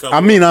at least a couple. I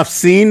mean, I've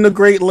seen the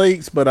Great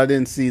Lakes, but I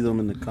didn't see them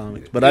in the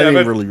comics. But I Yeah,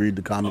 didn't but, really read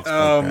the comics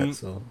like that.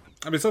 So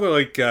I mean, something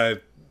like a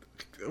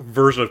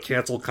version of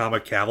canceled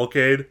comic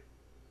Cavalcade.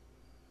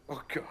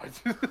 Oh God.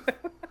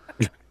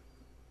 That's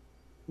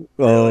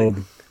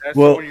the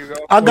well, one you go.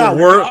 I got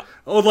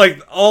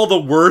Like all the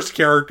worst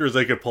characters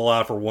they could pull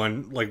out for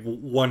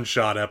one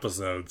shot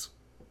episodes.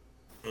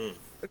 I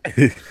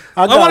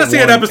want to see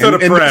an episode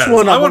of Prez.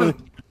 I want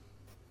to.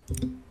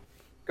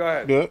 Go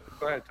ahead. Yeah.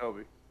 Go ahead,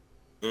 Toby.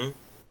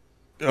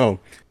 Oh,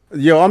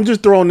 yo, I'm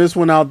just throwing this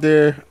one out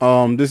there.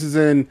 This is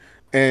in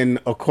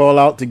a call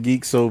out to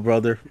Geek Soul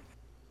Brother,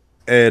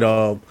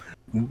 and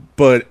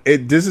but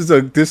this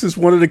is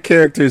one of the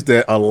characters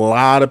that a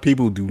lot of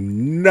people do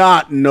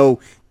not know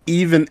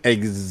even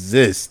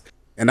exist,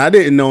 and I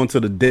didn't know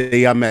until the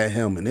day I met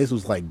him, and this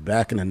was like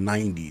back in the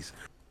 90s.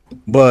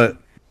 But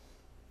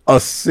a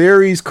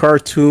series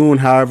cartoon,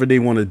 however they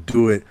want to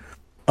do it,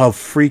 of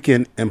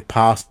freaking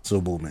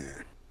Impossible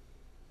Man.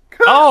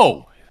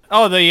 Oh,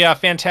 the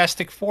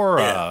Fantastic Four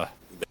that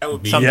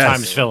would be sometimes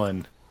interesting.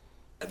 villain.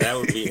 That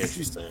would be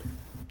interesting.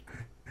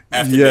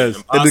 Yes,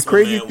 and the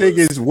crazy thing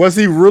is, was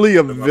he really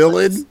a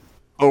villain,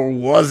 or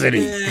wasn't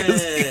he?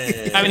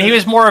 I mean, he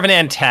was more of an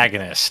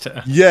antagonist.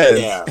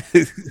 Yes.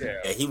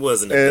 Yeah, he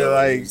wasn't a And, villain.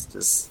 like- He was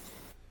just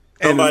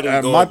And somebody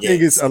to go my thing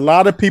against. is, a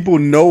lot of people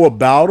know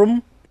about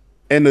him,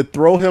 and to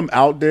throw him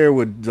out there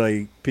would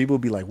like people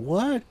be like,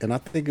 "What?" And I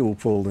think it will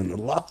pull in a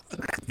lot.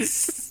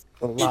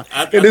 A lot.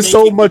 I And there's think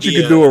so it could much you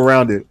be can do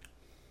around it.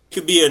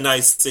 Could be a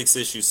nice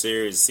 6-issue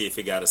series. See if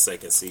it got a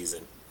second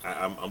season.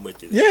 I'm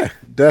with you. Yeah,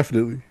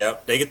 definitely.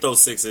 Yep, they get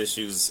those 6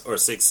 issues or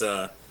 6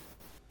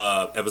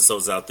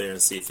 episodes out there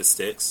and see if it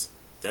sticks.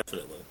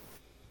 Definitely,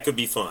 it could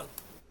be fun.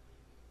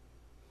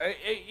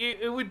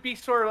 It would be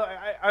sort of.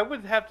 I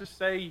would have to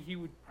say he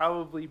would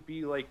probably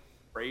be like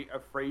a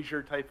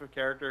Frasier type of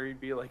character.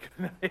 He'd be like,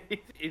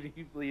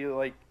 he'd be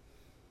like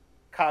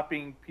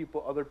copying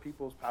other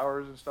people's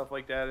powers and stuff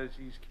like that as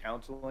he's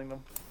counseling them.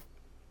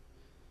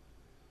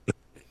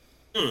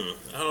 I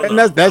don't And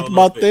know. that's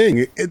my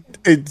thing.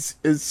 It's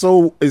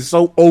so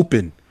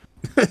open.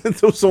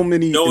 so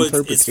many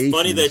interpretations. It's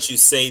funny that you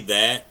say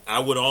that. I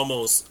would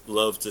almost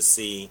love to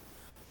see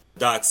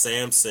Doc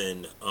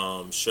Samson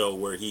show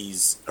where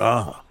he's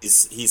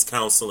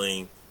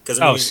counseling.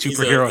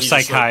 Superhero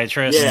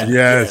psychiatrist.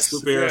 Yes.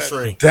 superhero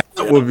shrink. That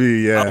would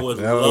be I would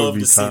love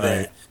to see tight.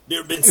 that. There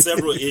have been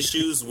several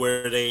issues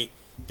where they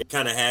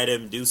kind of had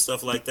him do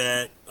stuff like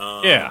that.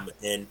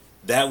 And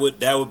that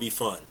would be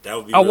fun. That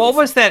would be. Oh, really what fun.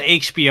 was that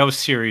HBO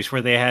series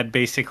where they had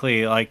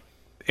basically like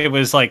it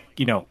was like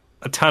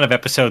a ton of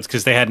episodes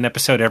because they had an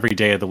episode every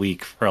day of the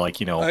week for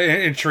like In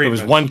it treatment.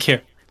 was one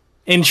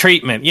in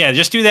treatment. Yeah,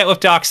 just do that with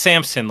Doc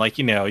Samson. Like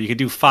you could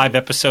do 5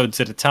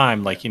 episodes at a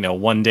time. Like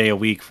one day a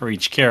week for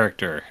each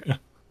character.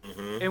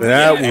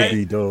 That would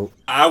be dope.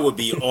 I would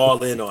be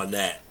all in on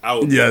that. I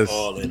would be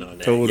all in on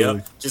that. Totally.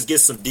 Yep. Just get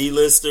some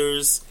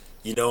D-listers.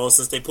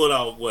 Since they put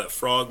out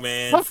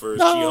Frogman for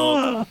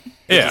She-Hulk,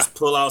 just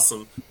pull out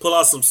some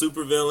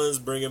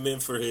supervillains, bring him in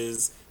for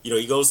his.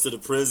 He goes to the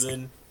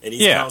prison and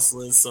he's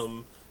counseling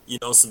some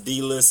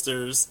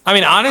D-listers. I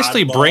mean,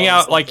 honestly, bring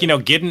out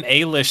oddballs, get an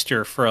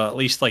A-lister for at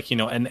least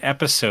an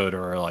episode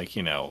or a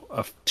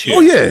 2. Oh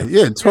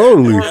yeah,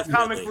 totally. Or a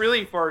comic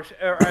relief or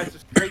as a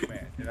straight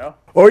man,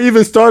 Or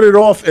even start it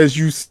off as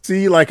you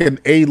see like an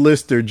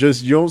A-lister,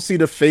 just you don't see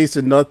the face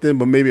or nothing,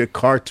 but maybe a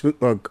cartoon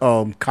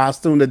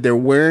costume that they're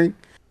wearing,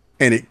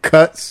 and it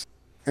cuts,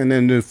 and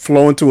then they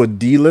flow into a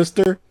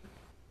D-lister.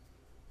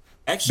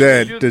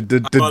 Actually,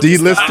 The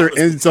D-lister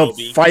ends up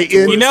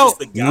fighting. it's just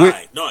the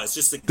guy. No, it's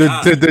just the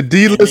guy. The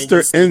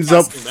D-lister ends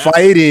up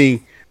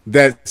fighting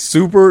that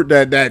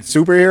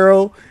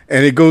superhero,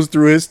 and it goes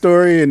through his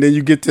story, and then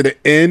you get to the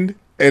end,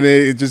 and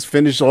it just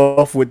finishes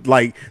off with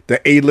like the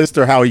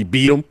A-lister, how he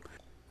beat him,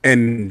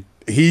 and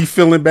he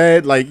feeling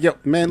bad. Like, yo,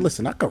 man,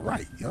 listen, I could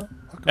write, yo.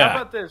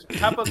 How about this?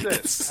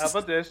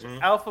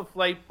 Alpha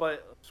Flight,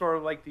 but sort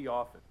of like The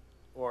Office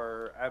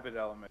or Abbott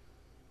Elementary.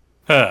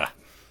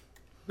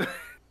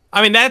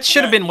 I mean, that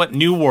should have been what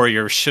New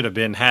Warriors should have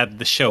been had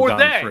the show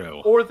gone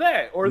through. Or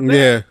that.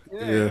 Yeah.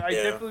 I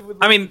definitely would.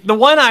 I mean, the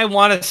one I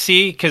want to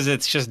see, because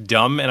it's just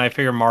dumb, and I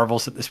figure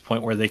Marvel's at this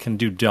point where they can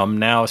do dumb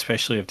now,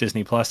 especially with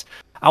Disney Plus.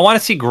 I want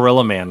to see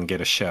Gorilla Man get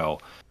a show.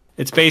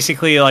 It's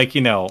basically like,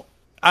 I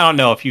don't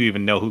know if you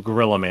even know who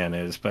Gorilla Man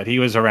is, but he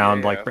was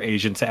around like for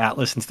Agents of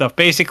Atlas and stuff.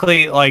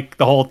 Basically, like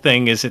the whole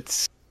thing is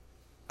it's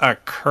a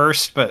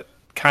curse, but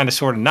kind of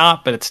sort of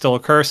not, but it's still a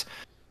curse.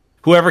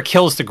 Whoever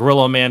kills the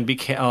Gorilla Man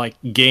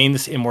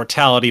gains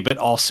immortality, but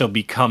also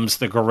becomes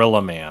the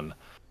Gorilla Man.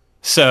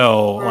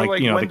 So, like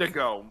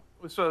Wendigo.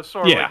 So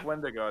sort of like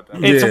Wendigo at that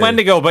point. It's a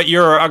Wendigo, but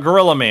you're a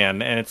Gorilla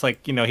Man, and it's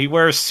like, he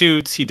wears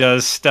suits, he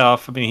does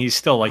stuff. I mean, he's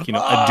still like, a dude.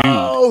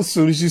 Oh, as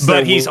soon as you said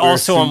but he's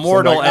also suits,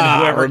 immortal, like,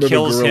 and whoever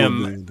kills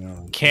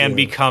him can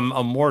become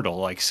immortal.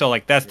 Like, so,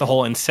 like, that's the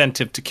whole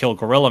incentive to kill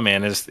Gorilla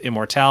Man is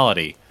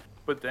immortality.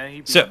 But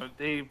then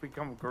they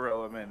become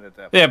Gorilla Man at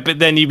that point. Yeah, but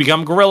then you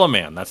become Gorilla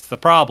Man. That's the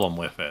problem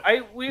with it.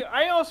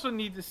 I also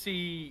need to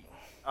see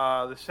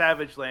the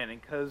Savage Landing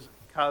because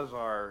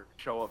Khazar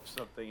show up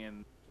something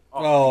in.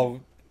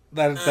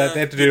 They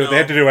have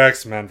to do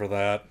X-Men for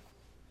that.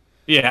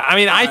 Yeah, I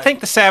mean, I think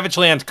the Savage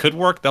Lands could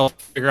work. They'll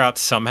figure out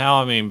somehow.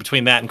 I mean,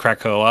 between that and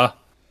Krakoa.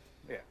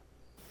 Yeah.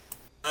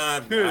 I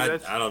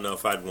don't know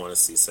if I'd want to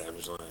see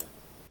Savage Land.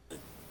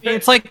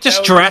 It's like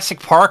just Jurassic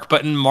Park,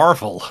 but in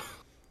Marvel.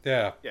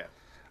 Yeah. Yeah.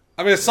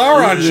 I mean, a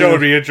Sauron show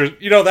would be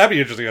interesting. That'd be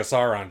interesting, a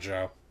Sauron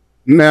show.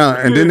 Now,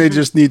 and then they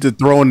just need to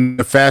throw in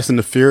the Fast and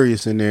the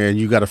Furious in there, and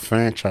you got a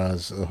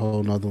franchise, a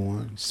whole nother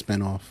one,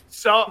 spin-off.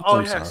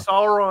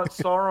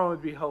 Sauron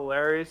would be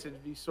hilarious.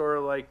 It'd be sort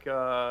of like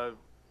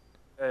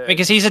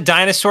because he's a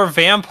dinosaur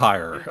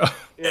vampire.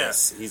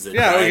 Yes, he's a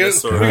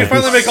dinosaur. We can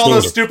finally make all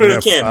those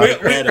stupid.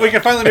 We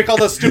can finally make all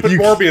those stupid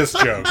Morbius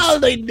jokes. Oh,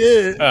 they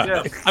did.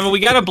 I mean, we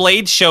got a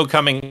Blade show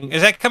coming.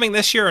 Is that coming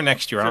this year or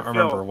next year? I don't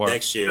remember what.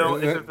 Next year.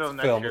 It's a film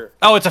next year.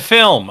 Oh, it's a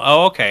film.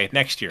 Oh, okay,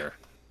 next year.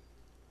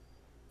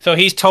 So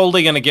he's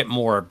totally going to get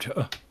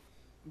morbed.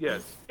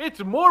 Yes, it's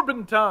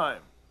Morbin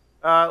time.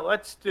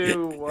 Let's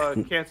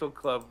do Cancel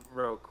Club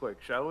real quick,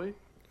 shall we?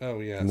 Oh,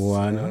 yes.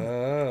 Why not?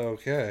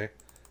 Okay.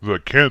 The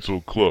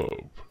Cancel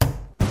Club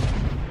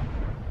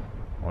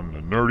on the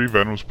Nerdy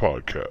Venoms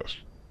podcast.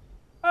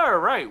 All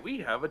right, we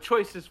have a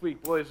choice this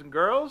week, boys and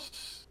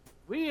girls.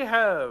 We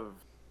have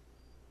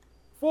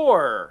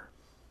four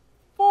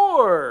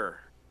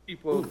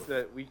people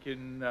that we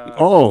can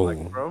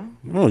select from.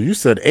 Oh, you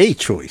said a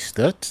choice.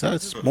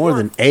 That's more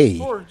than a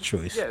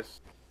choice.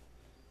 Yes.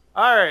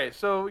 All right,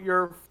 so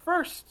your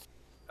first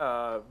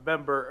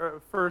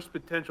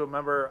potential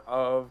member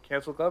of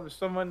Cancel Club is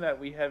someone that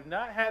we have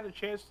not had a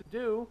chance to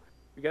do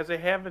because they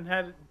haven't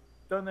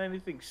done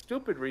anything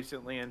stupid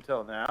recently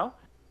until now.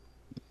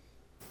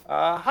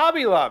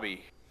 Hobby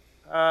Lobby,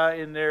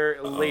 in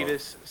their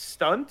latest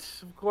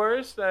stunt, of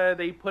course,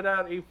 they put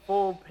out a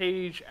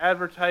full-page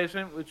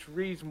advertisement which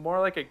reads more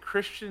like a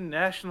Christian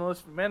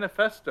nationalist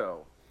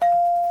manifesto.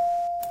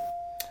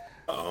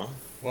 Uh-oh.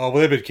 Well,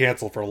 they've been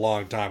canceled for a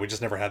long time. We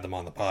just never had them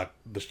on the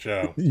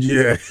show.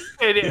 Yeah.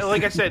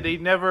 Like I said, they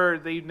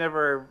haven't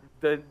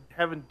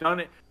done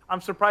it.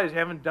 I'm surprised they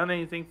haven't done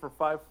anything for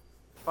five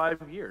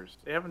years.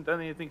 They haven't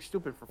done anything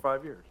stupid for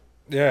 5 years.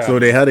 Yeah. So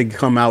they had to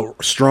come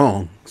out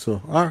strong. So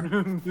all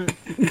right.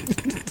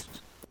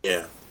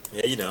 Yeah,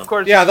 Of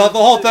course. Yeah, the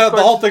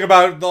whole thing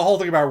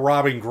about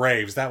robbing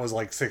graves, that was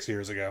like 6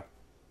 years ago.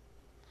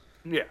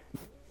 Yeah.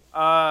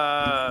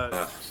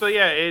 So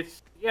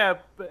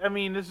but I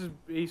mean, this is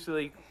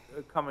basically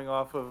coming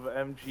off of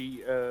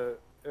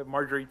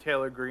Marjorie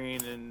Taylor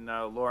Greene and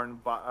Lauren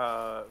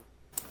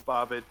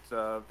Bobbitt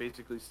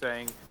basically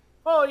saying,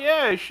 "Oh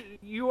yeah,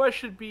 U.S.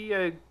 should be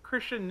a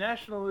Christian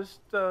nationalist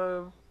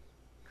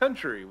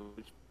country,"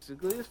 which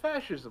basically is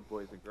fascism,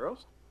 boys and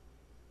girls.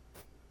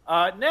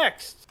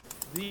 Next,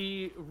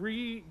 the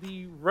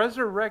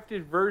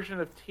resurrected version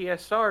of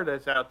TSR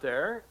that's out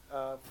there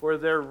for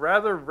their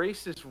rather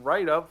racist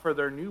write-up for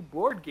their new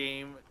board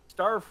game,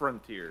 Star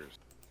Frontiers.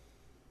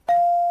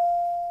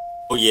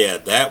 Oh yeah,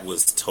 that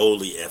was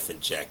totally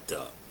effing jacked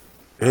up.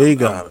 There you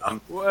go.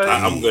 I'm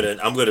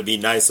gonna be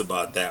nice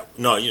about that.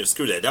 No,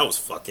 screw that. That was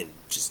fucking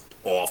just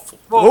awful.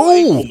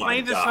 Well,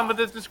 explain to some of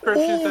the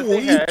descriptions that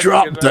they had. You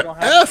dropped the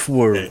F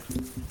word.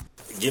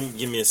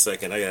 Give me a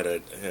second. I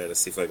gotta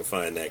see if I can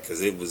find that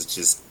because it was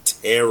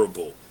just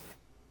terrible.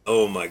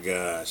 Oh my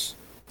gosh!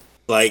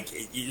 Like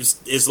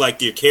it's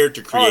like your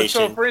character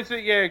creation. Oh, so for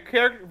instance,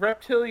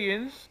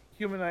 reptilians,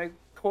 humanoid,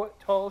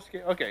 tall,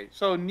 skin. Okay,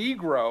 so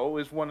Negro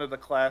is one of the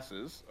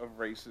classes of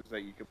races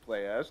that you could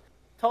play as.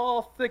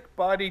 Tall, thick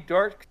body,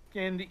 dark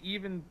skinned,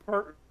 even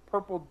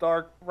purple,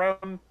 dark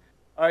brown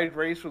blue-eyed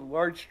race with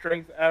large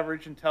strength,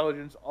 average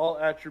intelligence, all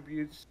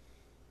attributes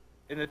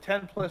in the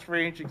 10+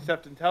 range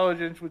except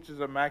intelligence, which is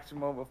a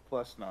maximum of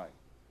 +9.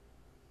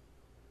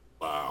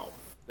 Wow.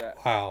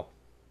 Wow.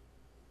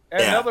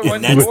 And another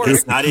one.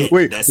 That's not it.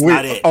 Wait, that's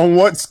not it. On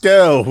what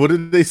scale? What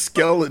did they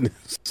scale it?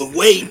 But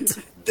wait,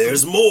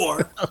 there's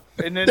more.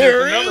 And then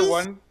there's another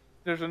one.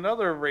 There's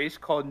another race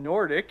called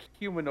Nordic,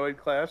 humanoid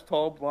class,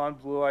 tall,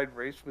 blonde, blue-eyed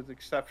race with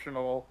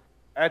exceptional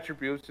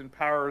attributes and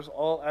powers.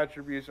 All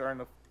attributes are in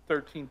the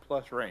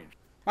 13+ range.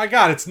 My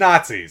God, it's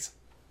Nazis.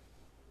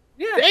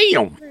 Yeah.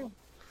 Damn.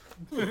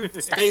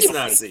 Space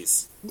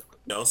Nazis.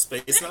 No,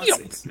 space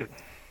Nazis.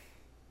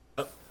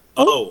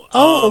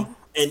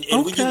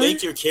 And when you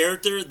make your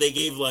character, they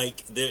gave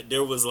like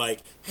there was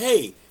like,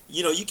 hey,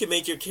 you can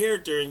make your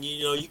character and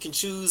you can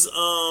choose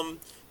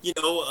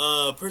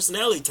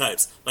personality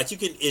types. Like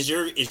is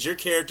your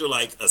character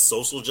like a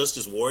social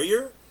justice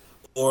warrior,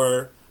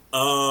 or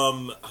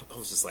I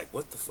was just like,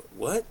 what the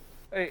what?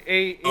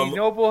 A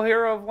noble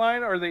hero of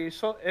line, or the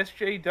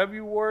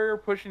SJW warrior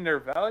pushing their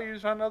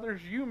values on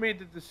others? You made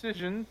the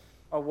decision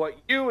of what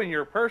you and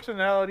your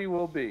personality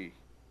will be.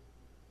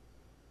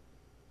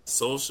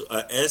 Social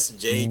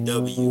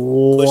SJW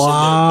pushing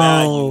their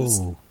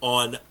values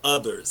on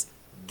others.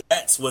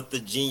 That's what the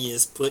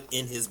genius put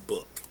in his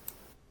book.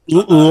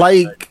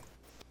 Like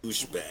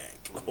douchebag.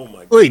 Oh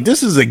my God. Wait,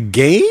 this is a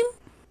game?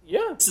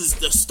 Yeah. This is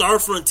the Star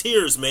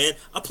Frontiers, man.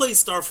 I played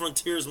Star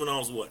Frontiers when I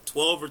was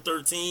 12 or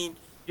 13.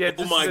 Yeah,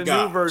 this is the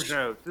new version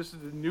of it. This is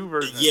the new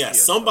version. Yeah,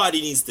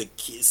 somebody needs to.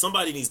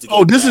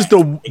 Oh, this is the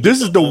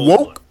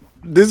woke.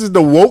 This is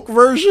the woke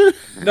version.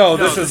 No,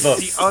 this is the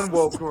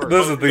unwoke version.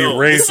 This is the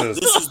racist.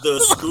 This is the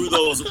screw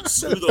those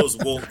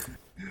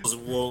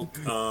woke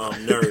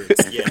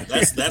nerds. Yeah,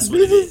 that's what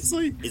it is.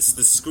 It's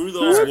the screw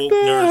those woke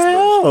nerds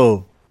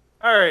version.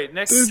 All right,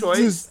 next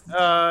choice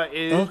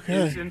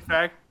is in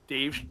fact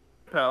Dave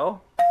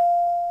Chappelle.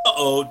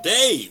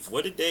 Dave.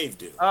 What did Dave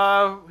do?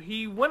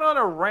 He went on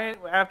a rant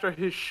after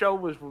his show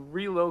was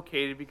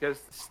relocated because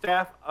the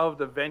staff of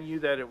the venue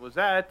that it was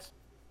at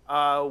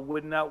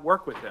would not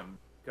work with him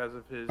because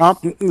of his.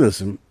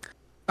 Listen,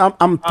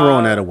 I'm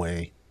throwing that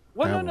away.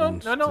 Well, no.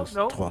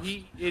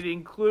 It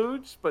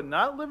includes, but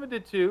not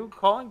limited to,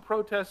 calling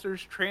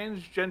protesters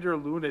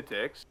transgender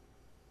lunatics,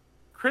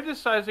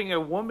 criticizing a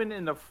woman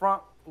in the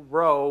front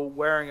row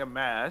wearing a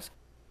mask,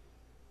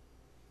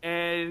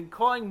 and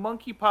calling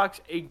monkeypox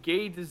a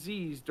gay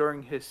disease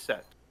during his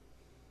set.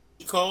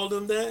 He called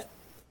him that?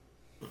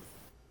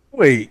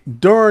 Wait,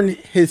 during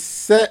his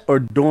set or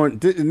during...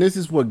 And this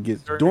is what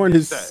gets... During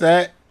his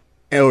set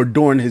or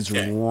during his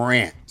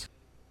rant?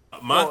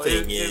 My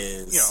thing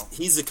is,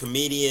 he's a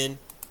comedian.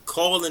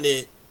 Calling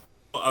it...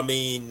 I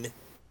mean,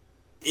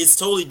 it's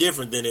totally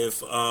different than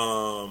if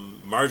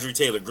Marjorie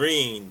Taylor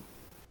Greene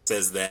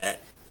says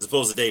that, as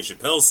opposed to Dave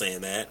Chappelle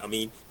saying that. I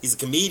mean, he's a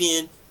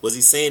comedian. Was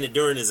he saying it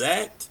during his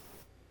act?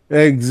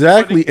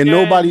 Exactly, and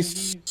nobody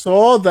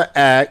saw the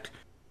act.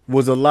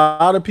 Was a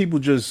lot of people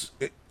just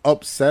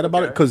upset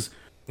about it because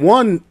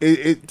one,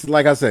 it's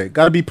like I said,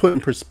 got to be put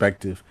in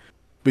perspective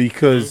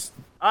because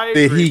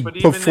did he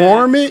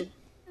perform it,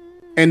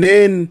 and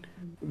then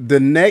the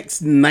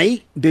next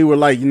night they were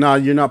like, "Nah,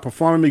 you're not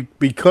performing,"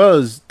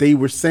 because they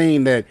were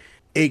saying that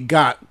it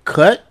got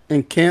cut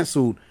and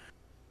canceled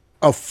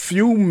a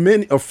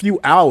few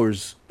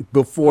hours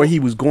before he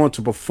was going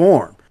to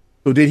perform.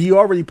 So did he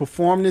already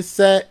perform this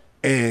set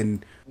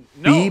and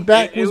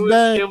feedback was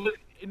bad?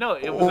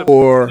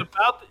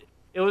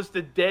 It was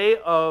the day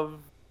of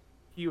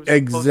he was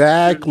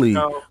exactly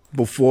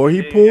before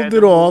he pulled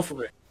it off,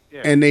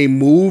 and they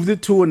moved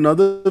it to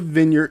another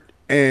vineyard.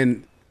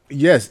 And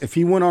yes, if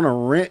he went on a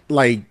rent,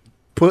 like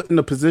put in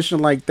a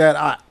position like that,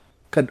 I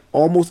could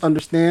almost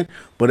understand.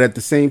 But at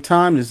the same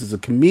time, this is a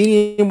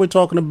comedian we're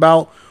talking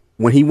about.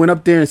 When he went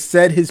up there and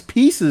said his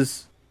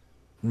pieces,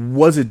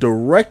 was it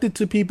directed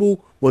to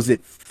people? Was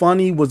it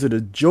funny? Was it a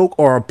joke?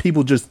 Or are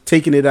people just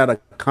taking it out of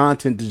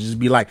content to just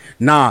be like,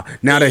 nah,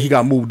 now that he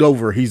got moved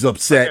over, he's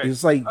upset.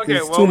 It's like,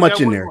 there's too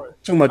much in there.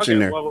 Too much in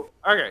there.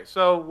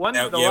 So we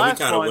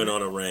kind of went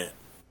on a rant.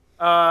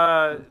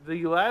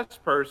 The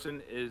last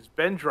person is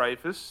Ben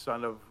Dreyfuss,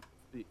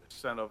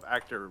 son of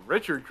actor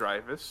Richard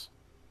Dreyfuss,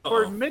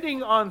 for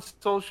admitting on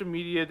social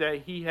media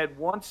that he had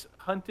once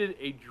hunted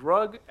a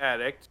drug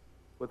addict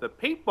with a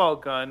paintball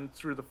gun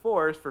through the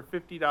forest for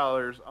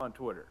 $50 on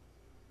Twitter.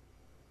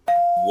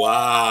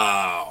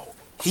 Wow.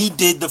 He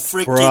did the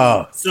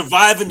freaking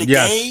surviving the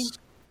game?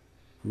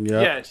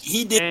 Yep. Yes.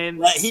 He did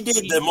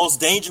the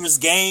most dangerous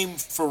game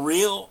for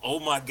real? Oh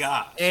my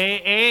gosh.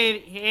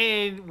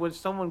 And when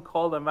someone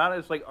called him out,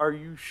 it's like, are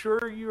you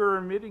sure you're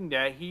admitting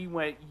that? He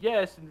went,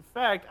 yes. In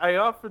fact, I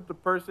offered the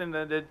person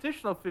an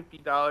additional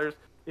 $50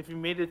 if he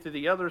made it to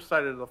the other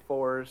side of the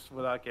forest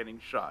without getting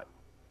shot.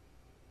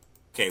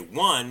 Okay,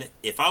 one,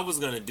 if I was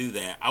going to do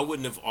that, I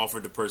wouldn't have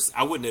offered the person,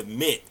 I wouldn't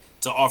admit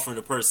to offering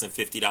the person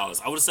 $50.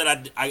 I would have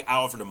said I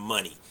offered him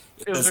money.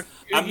 He said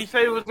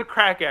it was a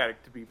crack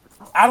addict, to be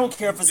precise. I don't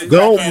care if it's a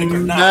crack addict or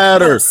not.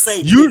 Don't matter.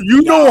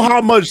 You know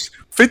how much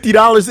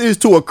 $50 is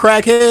to a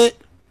crackhead?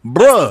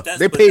 bruh.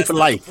 They paid that's for not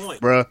life, the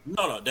point. bruh.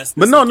 No, that's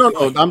But not no. the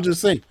point. I'm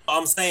just saying.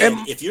 I'm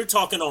saying if you're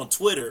talking on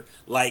Twitter,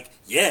 like,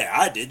 yeah,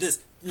 I did this.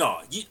 No,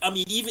 I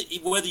mean, even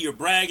whether you're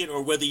bragging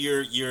or whether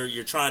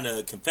you're trying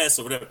to confess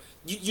or whatever,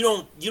 you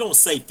don't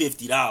say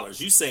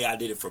 $50. You say I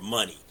did it for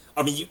money.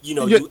 I mean,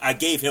 I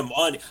gave him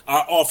money. I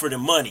offered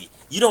him money.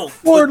 You don't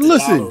put the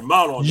dollar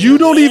amount on you there,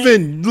 don't man.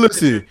 even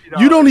listen.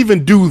 You don't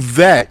even do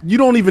that. You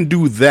don't even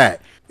do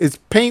that. It's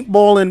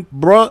paintballing,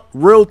 bruh.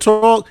 Real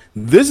talk.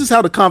 This is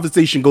how the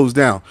conversation goes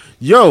down.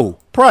 Yo,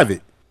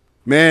 private,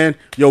 man.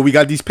 Yo, we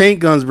got these paint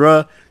guns,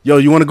 bruh. Yo,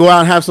 you want to go out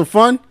and have some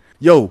fun?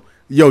 Yo,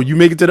 you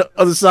make it to the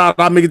other side.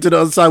 I make it to the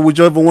other side.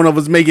 Whichever one of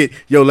us make it.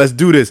 Yo, let's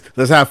do this.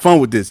 Let's have fun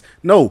with this.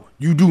 No,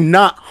 you do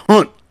not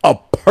hunt a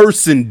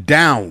person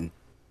down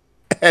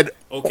at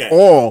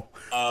all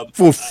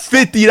for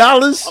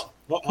 $50.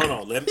 Hold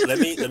on, let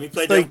me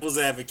play devil's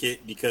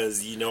advocate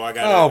because I got.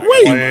 Oh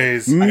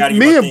wait,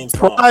 me and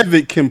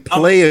Private can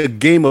play a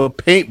game of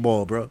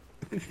paintball, bro.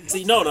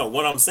 See, no.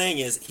 What I'm saying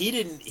is he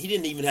didn't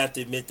even have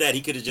to admit that.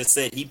 He could have just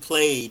said he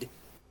played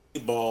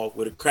paintball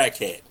with a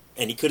crackhead,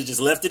 and he could have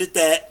just left it at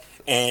that,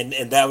 and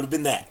that would have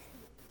been that.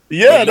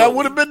 Yeah, that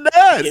would have been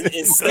that.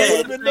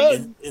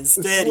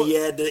 Instead,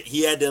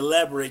 he had to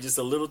elaborate just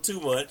a little too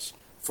much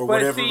for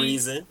whatever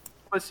reason.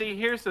 But see,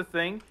 here's the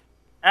thing.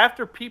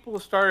 After people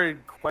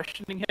started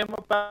questioning him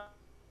about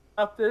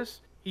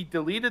this, he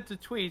deleted the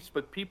tweets,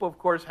 but people, of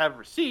course, have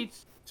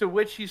receipts, to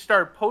which he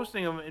started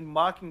posting them and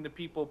mocking the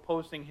people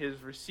posting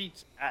his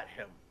receipts at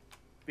him.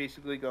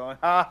 Basically going,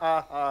 ha,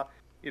 ha, ha,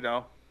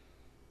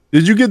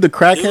 Did you give the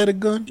crackhead a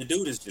gun? The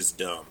dude is just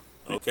dumb,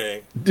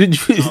 okay? Did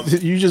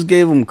you just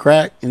gave him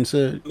crack and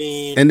said,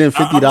 and then $50?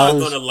 I'm not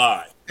going to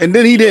lie. And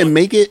then he didn't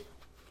make it?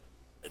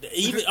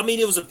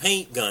 It was a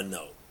paint gun,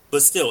 though.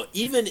 But still,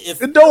 even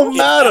if it don't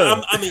matter,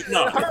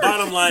 the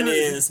bottom line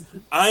is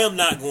I'm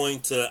not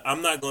going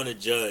to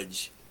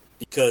judge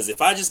because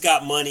if I just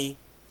got money,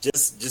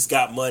 just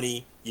got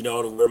money,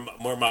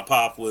 where my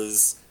pop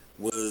was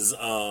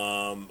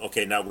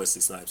not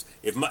Wesley Snipes.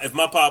 If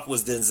my pop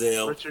was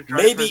Denzel,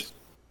 maybe.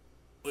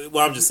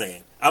 Well, I'm just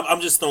saying.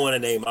 I'm just throwing a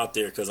name out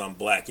there because I'm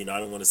black. I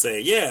don't want to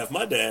say if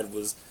my dad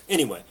was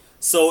anyway.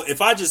 So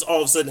if I just all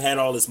of a sudden had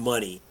all this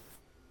money,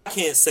 I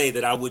can't say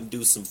that I wouldn't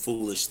do some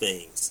foolish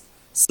things.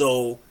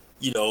 So,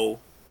 that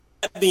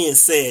being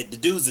said, the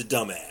dude's a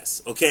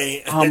dumbass,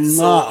 okay? I'm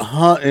not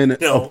hunting a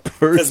person.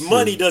 Because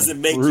money doesn't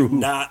make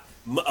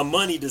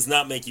money does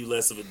not make you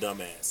less of a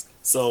dumbass.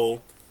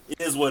 So,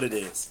 it is what it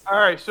is. All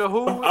right,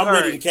 so I'm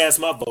ready to cast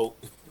my vote.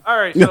 All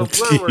right, so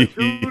Blurward,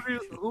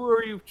 who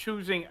are you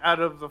choosing out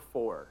of the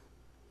four?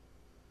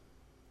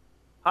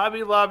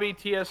 Hobby Lobby,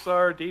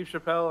 TSR, Dave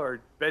Chappelle, or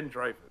Ben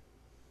Dreyfuss?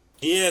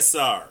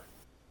 TSR.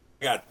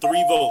 I got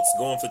 3 votes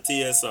going for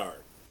TSR.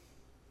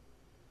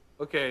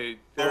 Okay.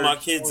 Call my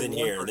kids in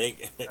here.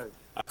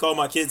 I call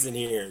my kids in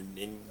here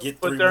and get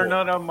 3 But they're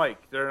not on mic.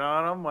 They're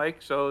not on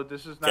mic, so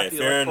this is not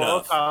the Electoral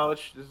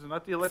College. This is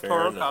not the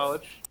Electoral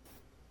College.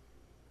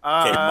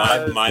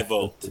 Okay, my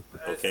vote.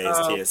 Okay, it's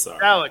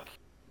TSR. Alec.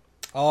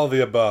 All of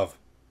the above.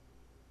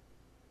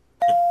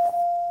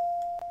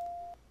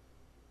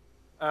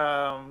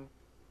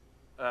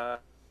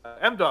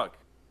 M-Dog.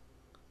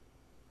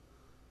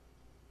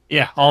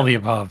 Yeah, all the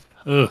above.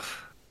 Ugh.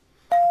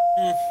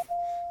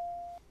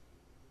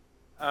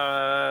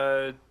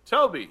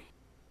 Toby.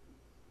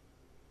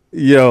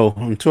 Yo,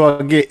 until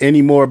I get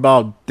any more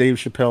about Dave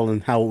Chappelle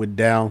and how it went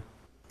down,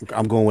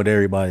 I'm going with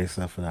everybody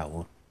except for that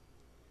one.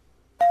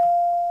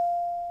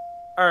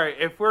 All right,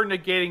 if we're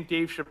negating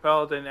Dave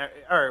Chappelle, then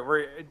all right,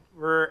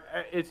 we're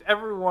it's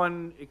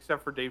everyone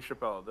except for Dave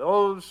Chappelle.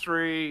 Those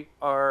 3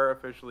 are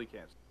officially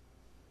canceled.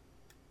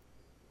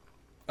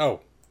 Oh.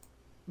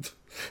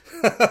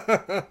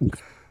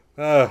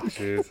 Oh,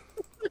 jeez.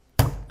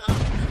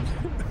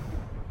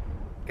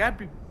 Gotta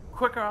be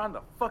quicker on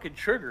the fucking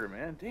trigger,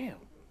 man. Damn.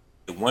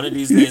 One of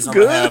these days I'm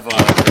gonna have a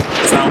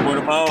soundboard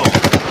of my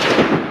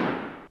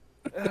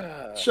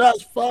own.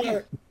 Shots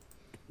fired.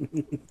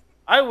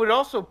 I would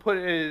also put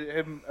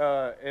him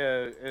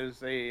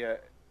as an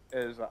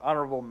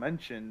honorable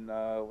mention.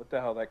 What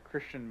the hell? That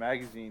Christian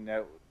magazine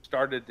that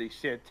started the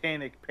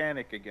Satanic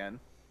Panic again.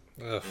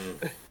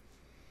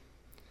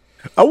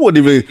 I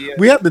wouldn't even.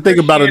 We have to think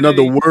about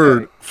another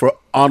word for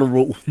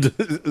honorable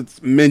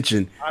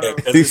mention.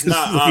 It's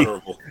not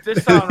honorable.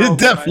 It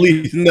definitely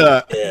is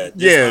not.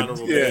 Yeah.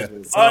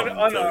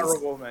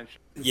 Unhonorable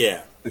mention.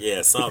 Yeah.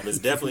 Something. It's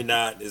definitely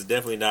not. It's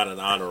definitely not an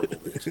honorable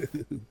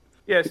mention.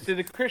 Yes, to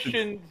the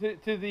Christian,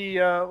 to the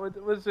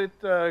what was it?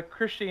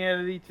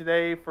 Christianity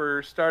Today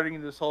for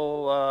starting this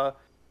whole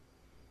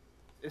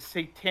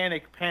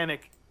Satanic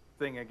Panic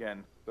thing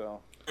again. So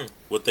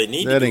what they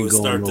need to do is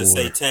start the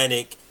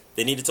satanic.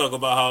 They need to talk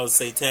about how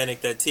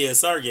satanic that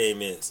TSR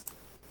game is.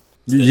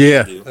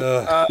 Yeah. Do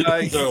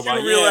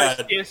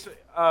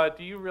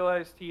you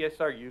realize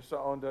TSR used to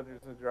own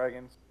Dungeons and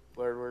Dragons?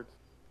 Blurred words.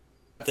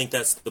 I think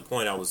that's the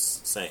point I was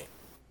saying.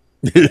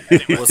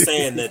 I was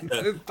saying that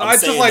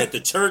that the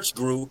church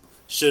group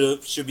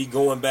should be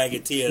going back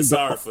at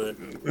TSR for.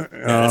 Yeah,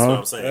 that's what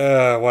I'm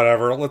saying.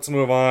 Whatever. Let's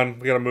move on.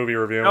 We got a movie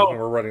review, and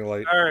we're running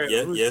late. All right.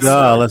 Yes.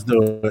 Let's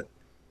do it.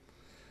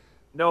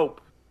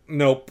 Nope.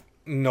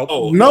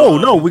 Oh,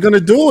 No, we're gonna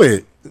do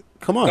it.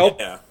 Come on. Nope.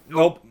 Yeah.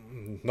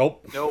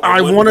 Nope.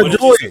 I want to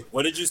do it.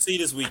 What did you see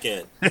this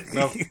weekend?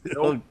 Nope.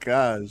 Oh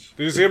gosh.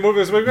 Did you see a movie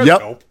this weekend?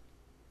 Yep.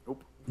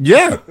 Nope.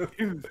 Yeah.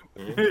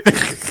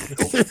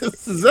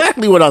 That's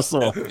exactly what I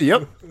saw.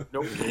 Yep.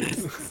 Nope.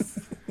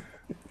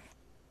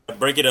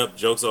 Break it up.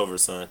 Joke's over,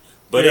 son.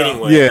 But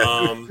Yeah.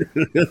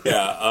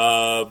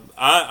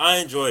 I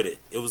enjoyed it.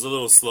 It was a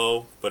little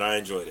slow, but I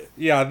enjoyed it.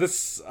 Yeah,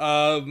 this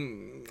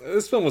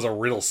film was a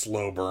real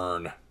slow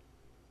burn.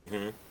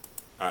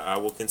 I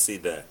will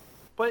concede that.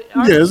 But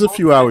Yeah, it's a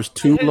few hours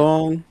too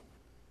long.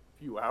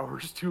 Few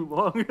hours too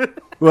long.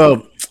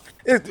 Well,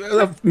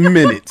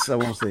 minutes. I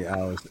won't say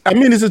hours. I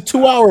mean, it's a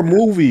 2-hour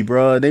movie,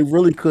 bro. They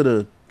really could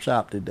have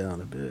chopped it down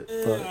a bit.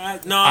 But I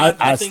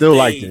think still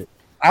liked it.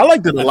 I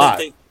liked it a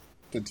lot. I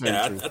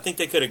think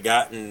they could have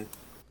gotten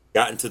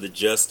to the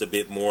gist a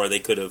bit more. They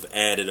could have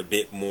added a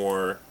bit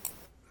more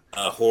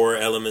horror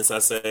elements. I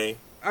say.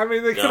 I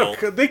mean, they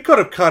could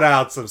have cut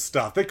out some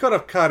stuff. They could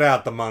have cut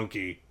out the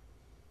monkey.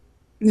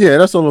 Yeah,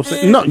 that's all I'm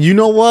saying. No, you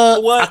know what?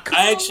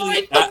 I was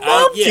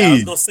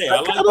gonna say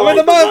I like.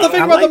 The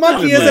thing about the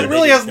monkey is it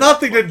really has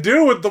nothing to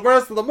do with the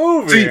rest of the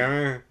movie. See,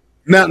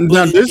 now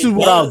this is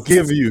what I'll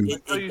give you.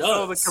 Until you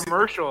saw the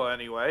commercial,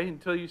 anyway.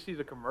 Until you see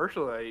the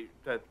commercial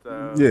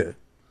that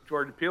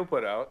Jordan Peele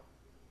put out.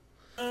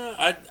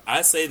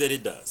 I say that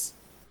it does,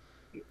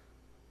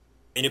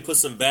 and it puts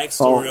some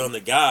backstory on the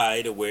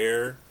guy to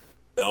where,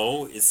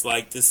 it's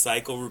like this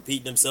cycle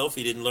repeating himself.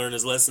 He didn't learn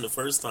his lesson the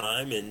first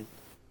time, and.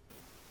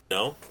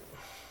 No,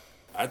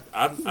 I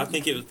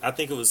think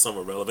it was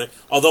somewhat relevant.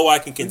 Although I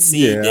can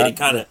concede that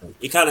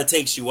it kind of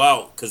takes you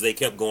out because they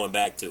kept going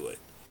back to it.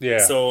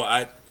 Yeah. So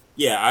I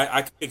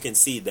can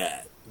concede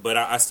that, but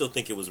I still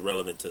think it was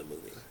relevant to the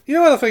movie. You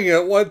know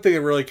one thing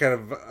that really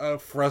kind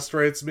of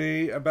frustrates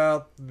me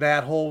about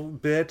that whole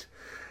bit.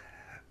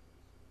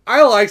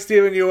 I like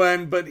Steven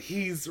Yeun, but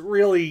he's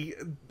really.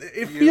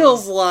 It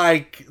feels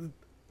like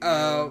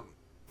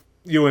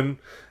Yeun,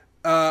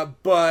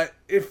 but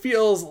it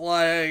feels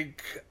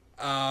like.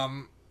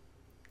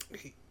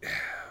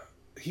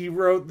 He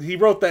wrote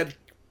that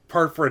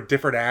part for a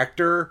different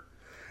actor,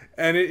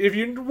 and if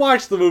you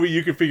watch the movie,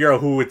 you can figure out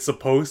who it's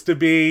supposed to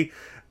be.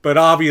 But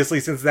obviously,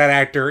 since that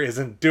actor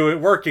isn't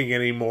working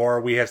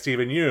anymore, we have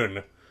Steven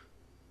Yeun.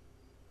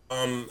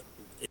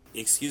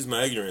 Excuse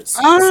my ignorance.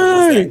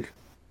 Right.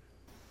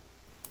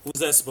 Who's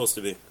that supposed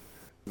to be?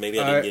 Maybe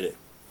I didn't get it.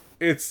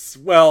 It's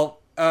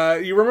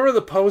you remember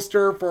the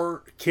poster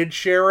for Kid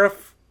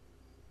Sheriff?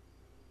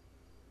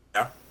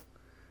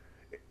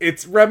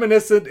 It's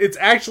reminiscent. It's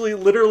actually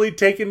literally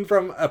taken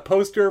from a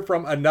poster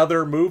from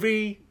another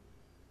movie.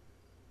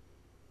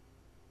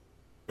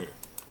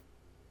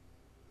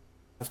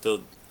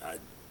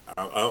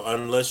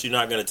 Unless you're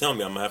not going to tell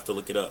me, I'm gonna have to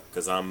look it up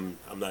because I'm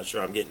not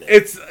sure I'm getting it.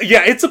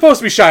 It's supposed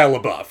to be Shia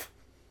LaBeouf.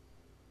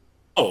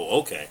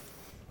 Oh, okay.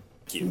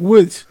 Cute.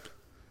 Which,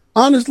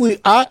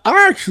 honestly, I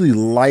actually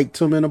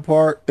liked him in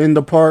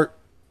the part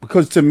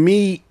because to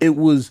me it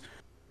was.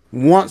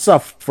 Once I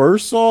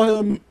first saw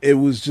him, it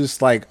was just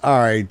like, all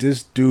right,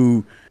 this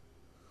dude,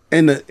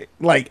 and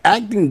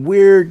acting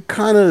weird,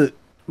 kind of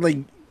like,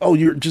 oh,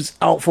 you're just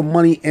out for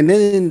money, and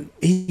then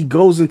he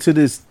goes into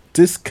this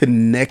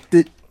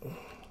disconnected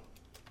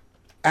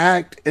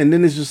act, and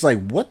then it's just like,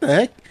 what the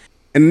heck?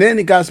 And then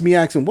it got me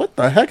asking, what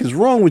the heck is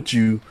wrong with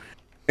you?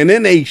 And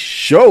then they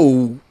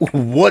show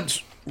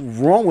what's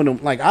wrong with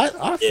him. Like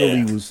I feel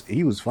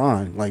he was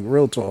fine. Like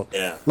real talk.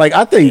 Yeah. Like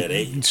I think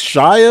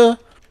Shia,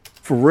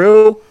 for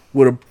real,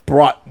 would have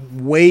brought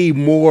way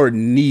more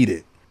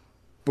needed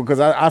because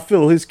I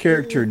feel his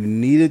character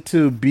needed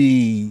to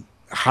be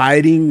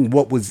hiding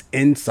what was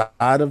inside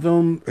of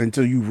him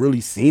until you really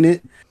seen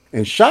it.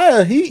 And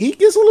Shia, he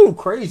gets a little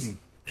crazy.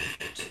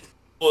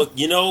 Well,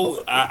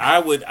 I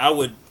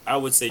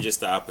would say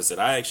just the opposite.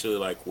 I actually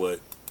like what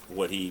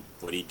he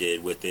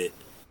did with it,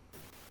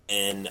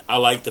 and I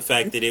like the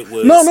fact that it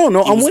was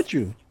no. I'm with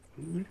you.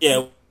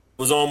 Yeah, it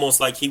was almost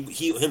like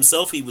he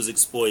himself was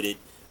exploited.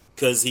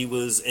 Because he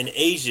was an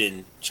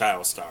Asian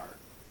child star,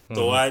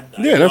 so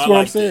that's what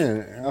I'm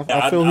saying.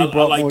 I feel he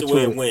brought like more the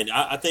way to it went.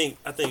 I think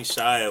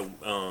Shia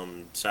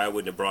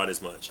wouldn't have brought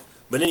as much.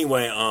 But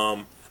anyway,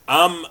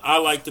 I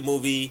like the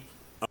movie.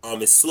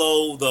 It's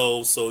slow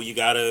though, so you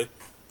gotta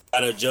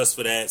adjust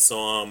for that. So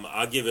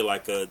I'll give it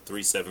like a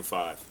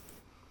 3.75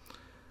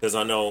 because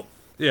I know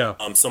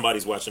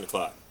somebody's watching the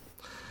clock.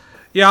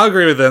 Yeah, I'll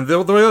agree with them. The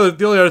only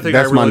other thing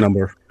that's my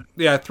number.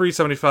 Yeah,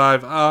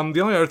 3.75.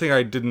 The only other thing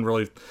I didn't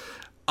really.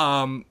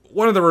 Some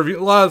of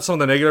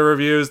the negative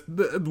reviews,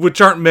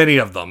 which aren't many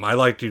of them, I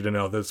like you to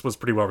know this was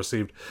pretty well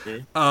received.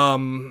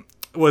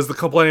 Was the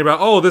complaining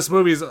about this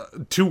movie's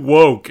too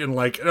woke and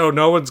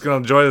no one's gonna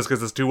enjoy this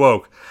because it's too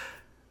woke.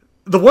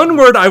 The one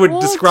word I would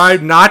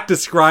not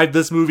describe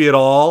this movie at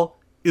all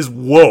is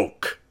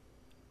woke.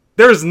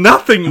 There's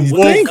nothing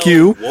woke Thank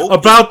you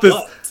about this.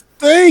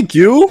 Thank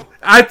you.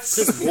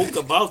 Just woke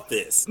about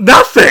this.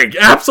 Nothing.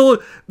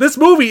 Absolutely. This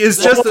movie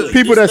is just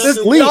people that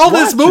sleep. all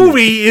this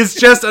movie is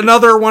just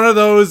another one of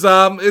those.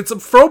 It's a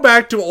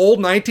throwback to old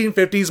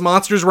 1950s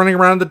monsters running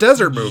around in the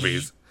desert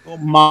movies. Oh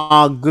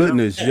my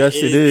goodness, yes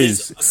it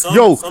is.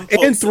 Some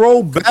And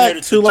throw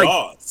back to like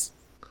Jaws.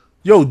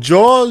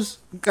 Jaws.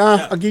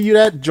 I'll give you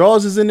that.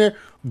 Jaws is in there.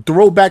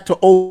 Throw back to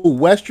old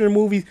Western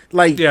movies.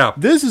 Like,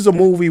 this is a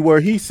movie where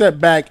he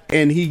sat back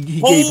and he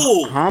gave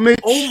homage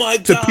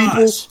to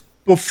people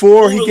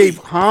before. He gave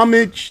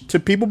homage to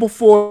people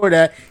before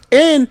that.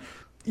 And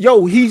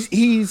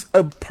he's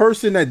a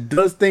person that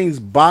does things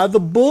by the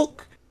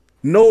book,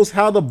 knows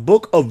how the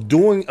book of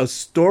doing a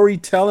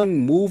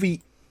storytelling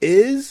movie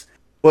is,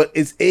 but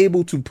is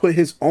able to put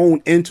his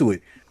own into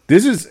it.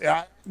 This is,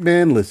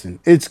 man, listen,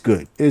 it's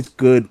good. It's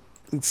good.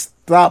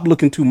 Stop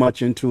looking too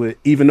much into it,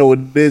 even though it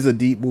is a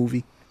deep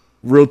movie.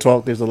 Real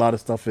talk, there's a lot of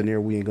stuff in there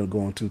we ain't gonna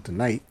go into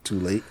tonight. Too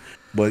late,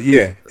 but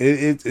yeah,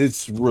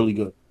 it's really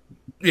good.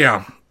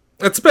 Yeah,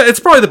 it's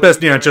probably the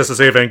best Neon Justice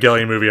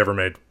Evangelion movie ever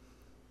made.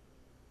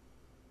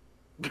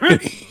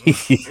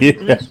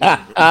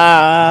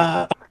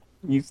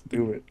 You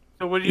stupid.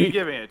 So what are you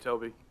giving it,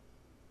 Toby?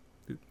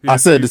 I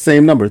said the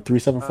same number,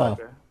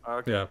 375.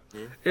 Okay. Yeah,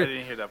 I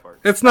didn't hear that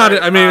part. it's not.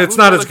 I mean, it's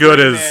not as good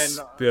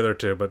as the other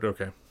two, but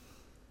okay.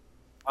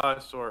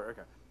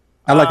 Okay.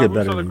 I like it who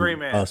better saw the than Gray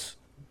Man? us.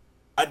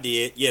 I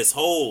did. Yes,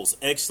 holes.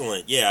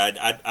 Excellent.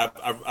 Yeah,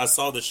 I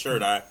saw the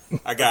shirt. I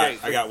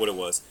got what it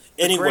was.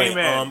 Anyway,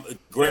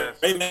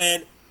 Gray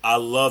Man. I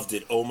loved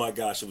it. Oh my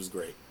gosh, it was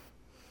great.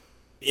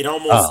 It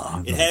almost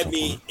it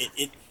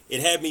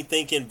had me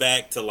thinking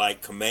back to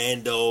like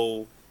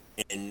Commando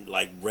and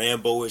like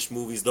Rambo-ish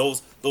movies.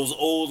 Those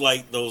old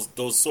like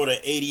those sort of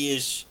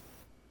 80-ish,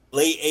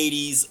 late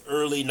 80s,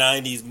 early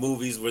 90s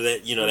movies where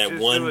that that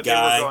one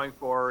guy going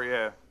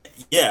for,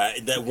 yeah,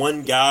 that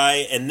one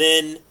guy, and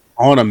then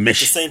on a at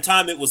mission. the same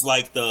time it was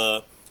like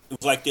the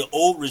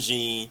old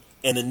regime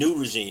and the new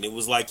regime. It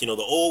was like the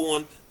old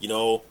one,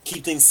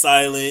 keep things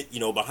silent,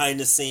 behind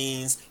the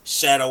scenes,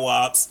 shadow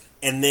ops,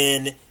 and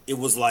then it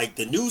was like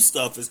the new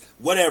stuff is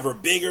whatever,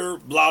 bigger,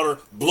 louder,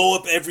 blow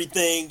up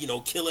everything,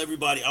 kill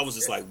everybody. I was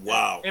just like,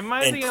 wow. Am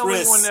I the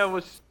only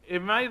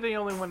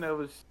one that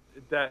was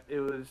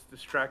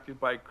distracted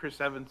by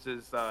Chris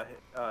Evans's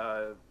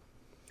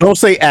Don't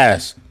say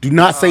ass. Do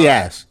not say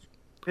ass.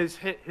 his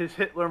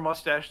Hitler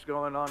mustache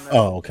going on there?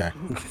 Oh, okay.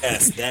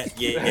 Yes,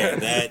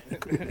 that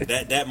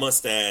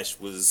mustache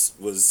was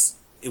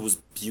it was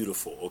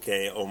beautiful.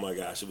 Okay, oh my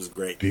gosh, it was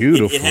great.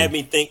 Beautiful. It had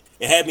me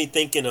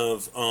thinking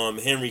of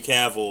Henry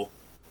Cavill.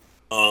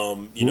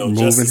 Moving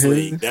Justice his?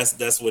 League.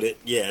 That's what it.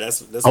 Yeah,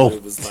 that's what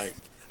it was like.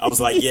 I was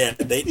like, yeah,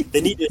 they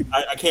need to.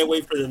 I can't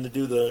wait for them to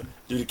do the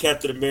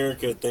Captain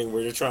America thing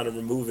where they're trying to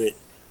remove it.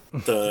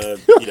 With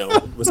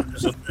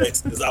special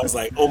effects. Because I was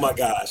like, oh my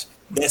gosh,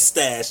 that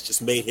stash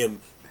just made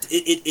him.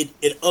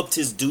 It upped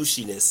his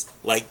douchiness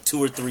like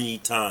 2 or 3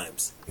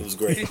 times. It was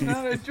great. He's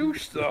not a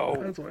douche though.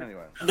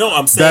 Anyway. No,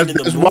 I'm saying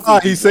That's why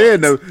he's saying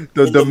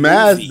the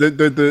mask,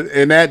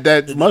 and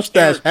that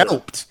mustache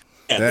helped.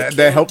 Yeah,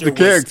 that helped the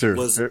character.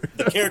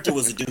 The character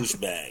was a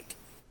douchebag.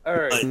 All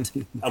right.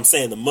 But I'm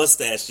saying the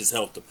mustache just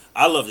helped him.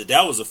 I loved it.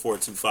 That was a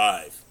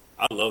 4.25.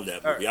 I love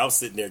that movie. Right. I was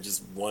sitting there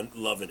just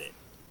loving it.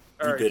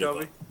 All right,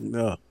 Toby.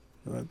 No,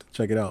 I'll have to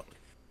check it out.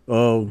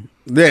 I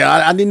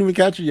didn't even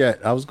catch it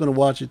yet. I was gonna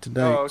watch it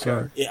tonight. Oh, okay.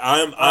 Sorry. Yeah,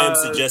 I am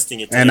suggesting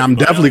it, And I'm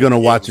definitely gonna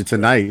watch it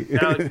tonight.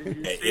 Now, did you see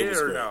It it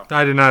was or great. no?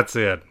 I did not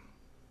see it.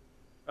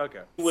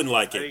 Okay. You wouldn't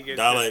like I it. didn't get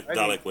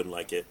Dalek wouldn't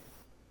like it.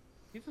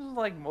 He doesn't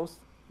like most.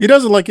 He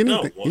doesn't like No,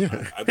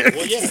 anything.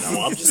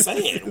 well, I'm just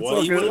saying.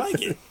 Well, he would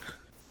like it.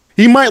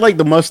 He might like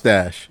the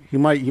mustache. He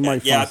might Yeah, I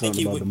find think something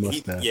he about would. the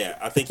mustache.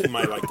 I think he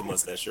might like the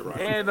mustache. You're right.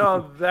 And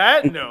on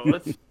that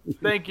note,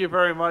 thank you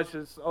very much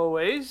as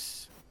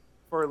always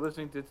for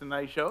listening to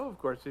tonight's show. Of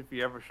course, if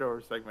you ever show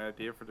or segment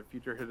idea for the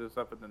future, hit us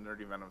up at the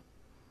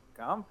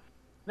nerdykvenoms.com.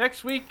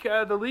 Next week,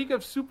 the League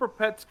of Super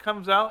Pets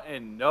comes out,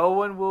 and no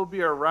one will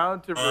be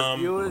around to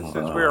review it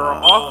since we are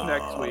off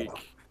next week.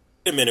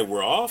 Wait a minute,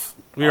 we're off?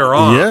 We are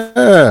on.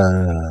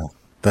 Yeah,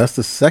 that's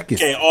the second.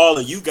 Okay, all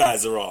of you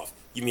guys are off.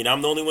 You mean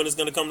I'm the only one that's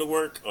going to come to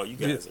work? Oh, you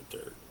guys are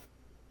third.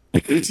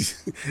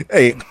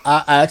 Hey,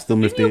 I asked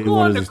them if they Didn't you go on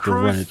wanted a us to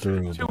run it cruise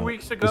through. 2 but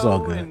weeks it's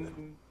all ago? good.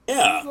 And Yeah.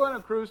 Did you go on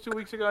a cruise 2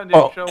 weeks ago and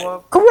didn't show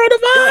up?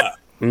 Coronavirus? Yeah,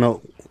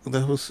 No,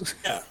 that was.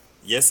 yeah.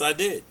 Yes, I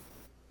did.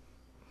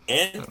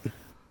 And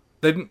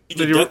Did you you?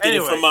 deducted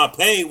Anyway. it from my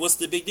pay. What's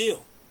the big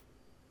deal?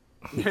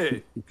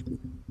 And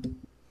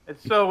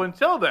so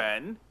until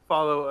then,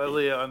 follow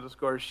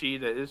Aaliyah_she,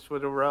 that is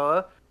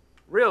Twitterella,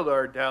 Real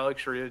Lord Dalek,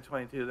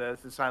 Sharita22, that is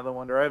the Silent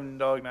Wonder, Evan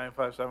Dog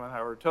 957,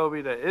 Howard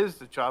Toby, that is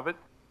the Chobbit.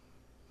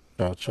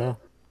 Ciao.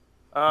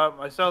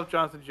 Myself,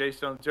 Jonathan J.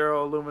 Stone,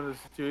 Zero, Luminous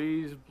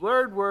 2E's,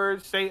 Blurred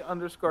Words,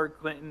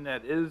 Say_Clinton,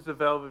 that is the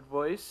Velvet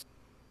Voice.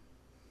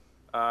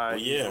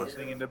 He's yeah.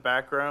 listening in the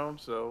background,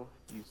 so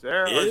he's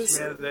there. Is?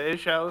 Archman, that is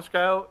Shadow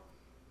Scout.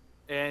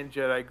 And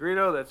Jedi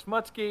Greedo, that's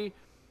Mutsky.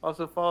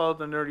 Also follow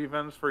the Nerdy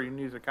Venoms for your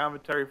news and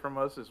commentary from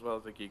us, as well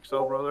as the Geek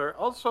Soul Brother.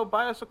 Also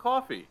buy us a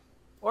coffee.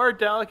 Or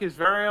Dalek, his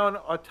very own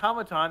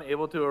automaton,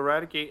 able to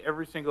eradicate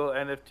every single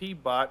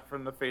NFT bot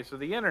from the face of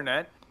the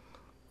internet.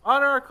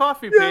 On our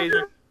coffee page,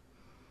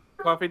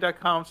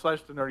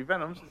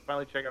 coffee.com/thenerdvenoms. And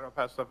finally, check out our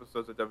past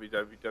episodes at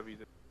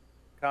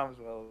www.com, as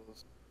well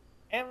as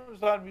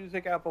Amazon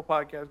Music, Apple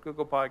Podcasts,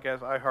 Google Podcasts,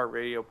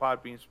 iHeartRadio,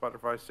 Podbean,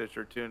 Spotify,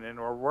 Stitcher, TuneIn,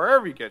 or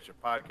wherever you get your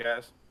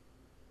podcasts.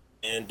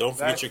 And don't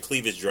forget your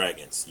cleavage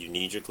dragons. You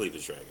need your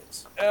cleavage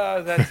dragons.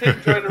 That's it.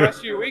 Enjoy the rest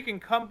of your week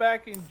and come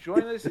back and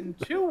join us in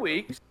 2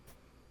 weeks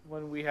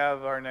when we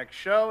have our next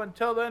show.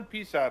 Until then,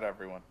 peace out,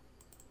 everyone.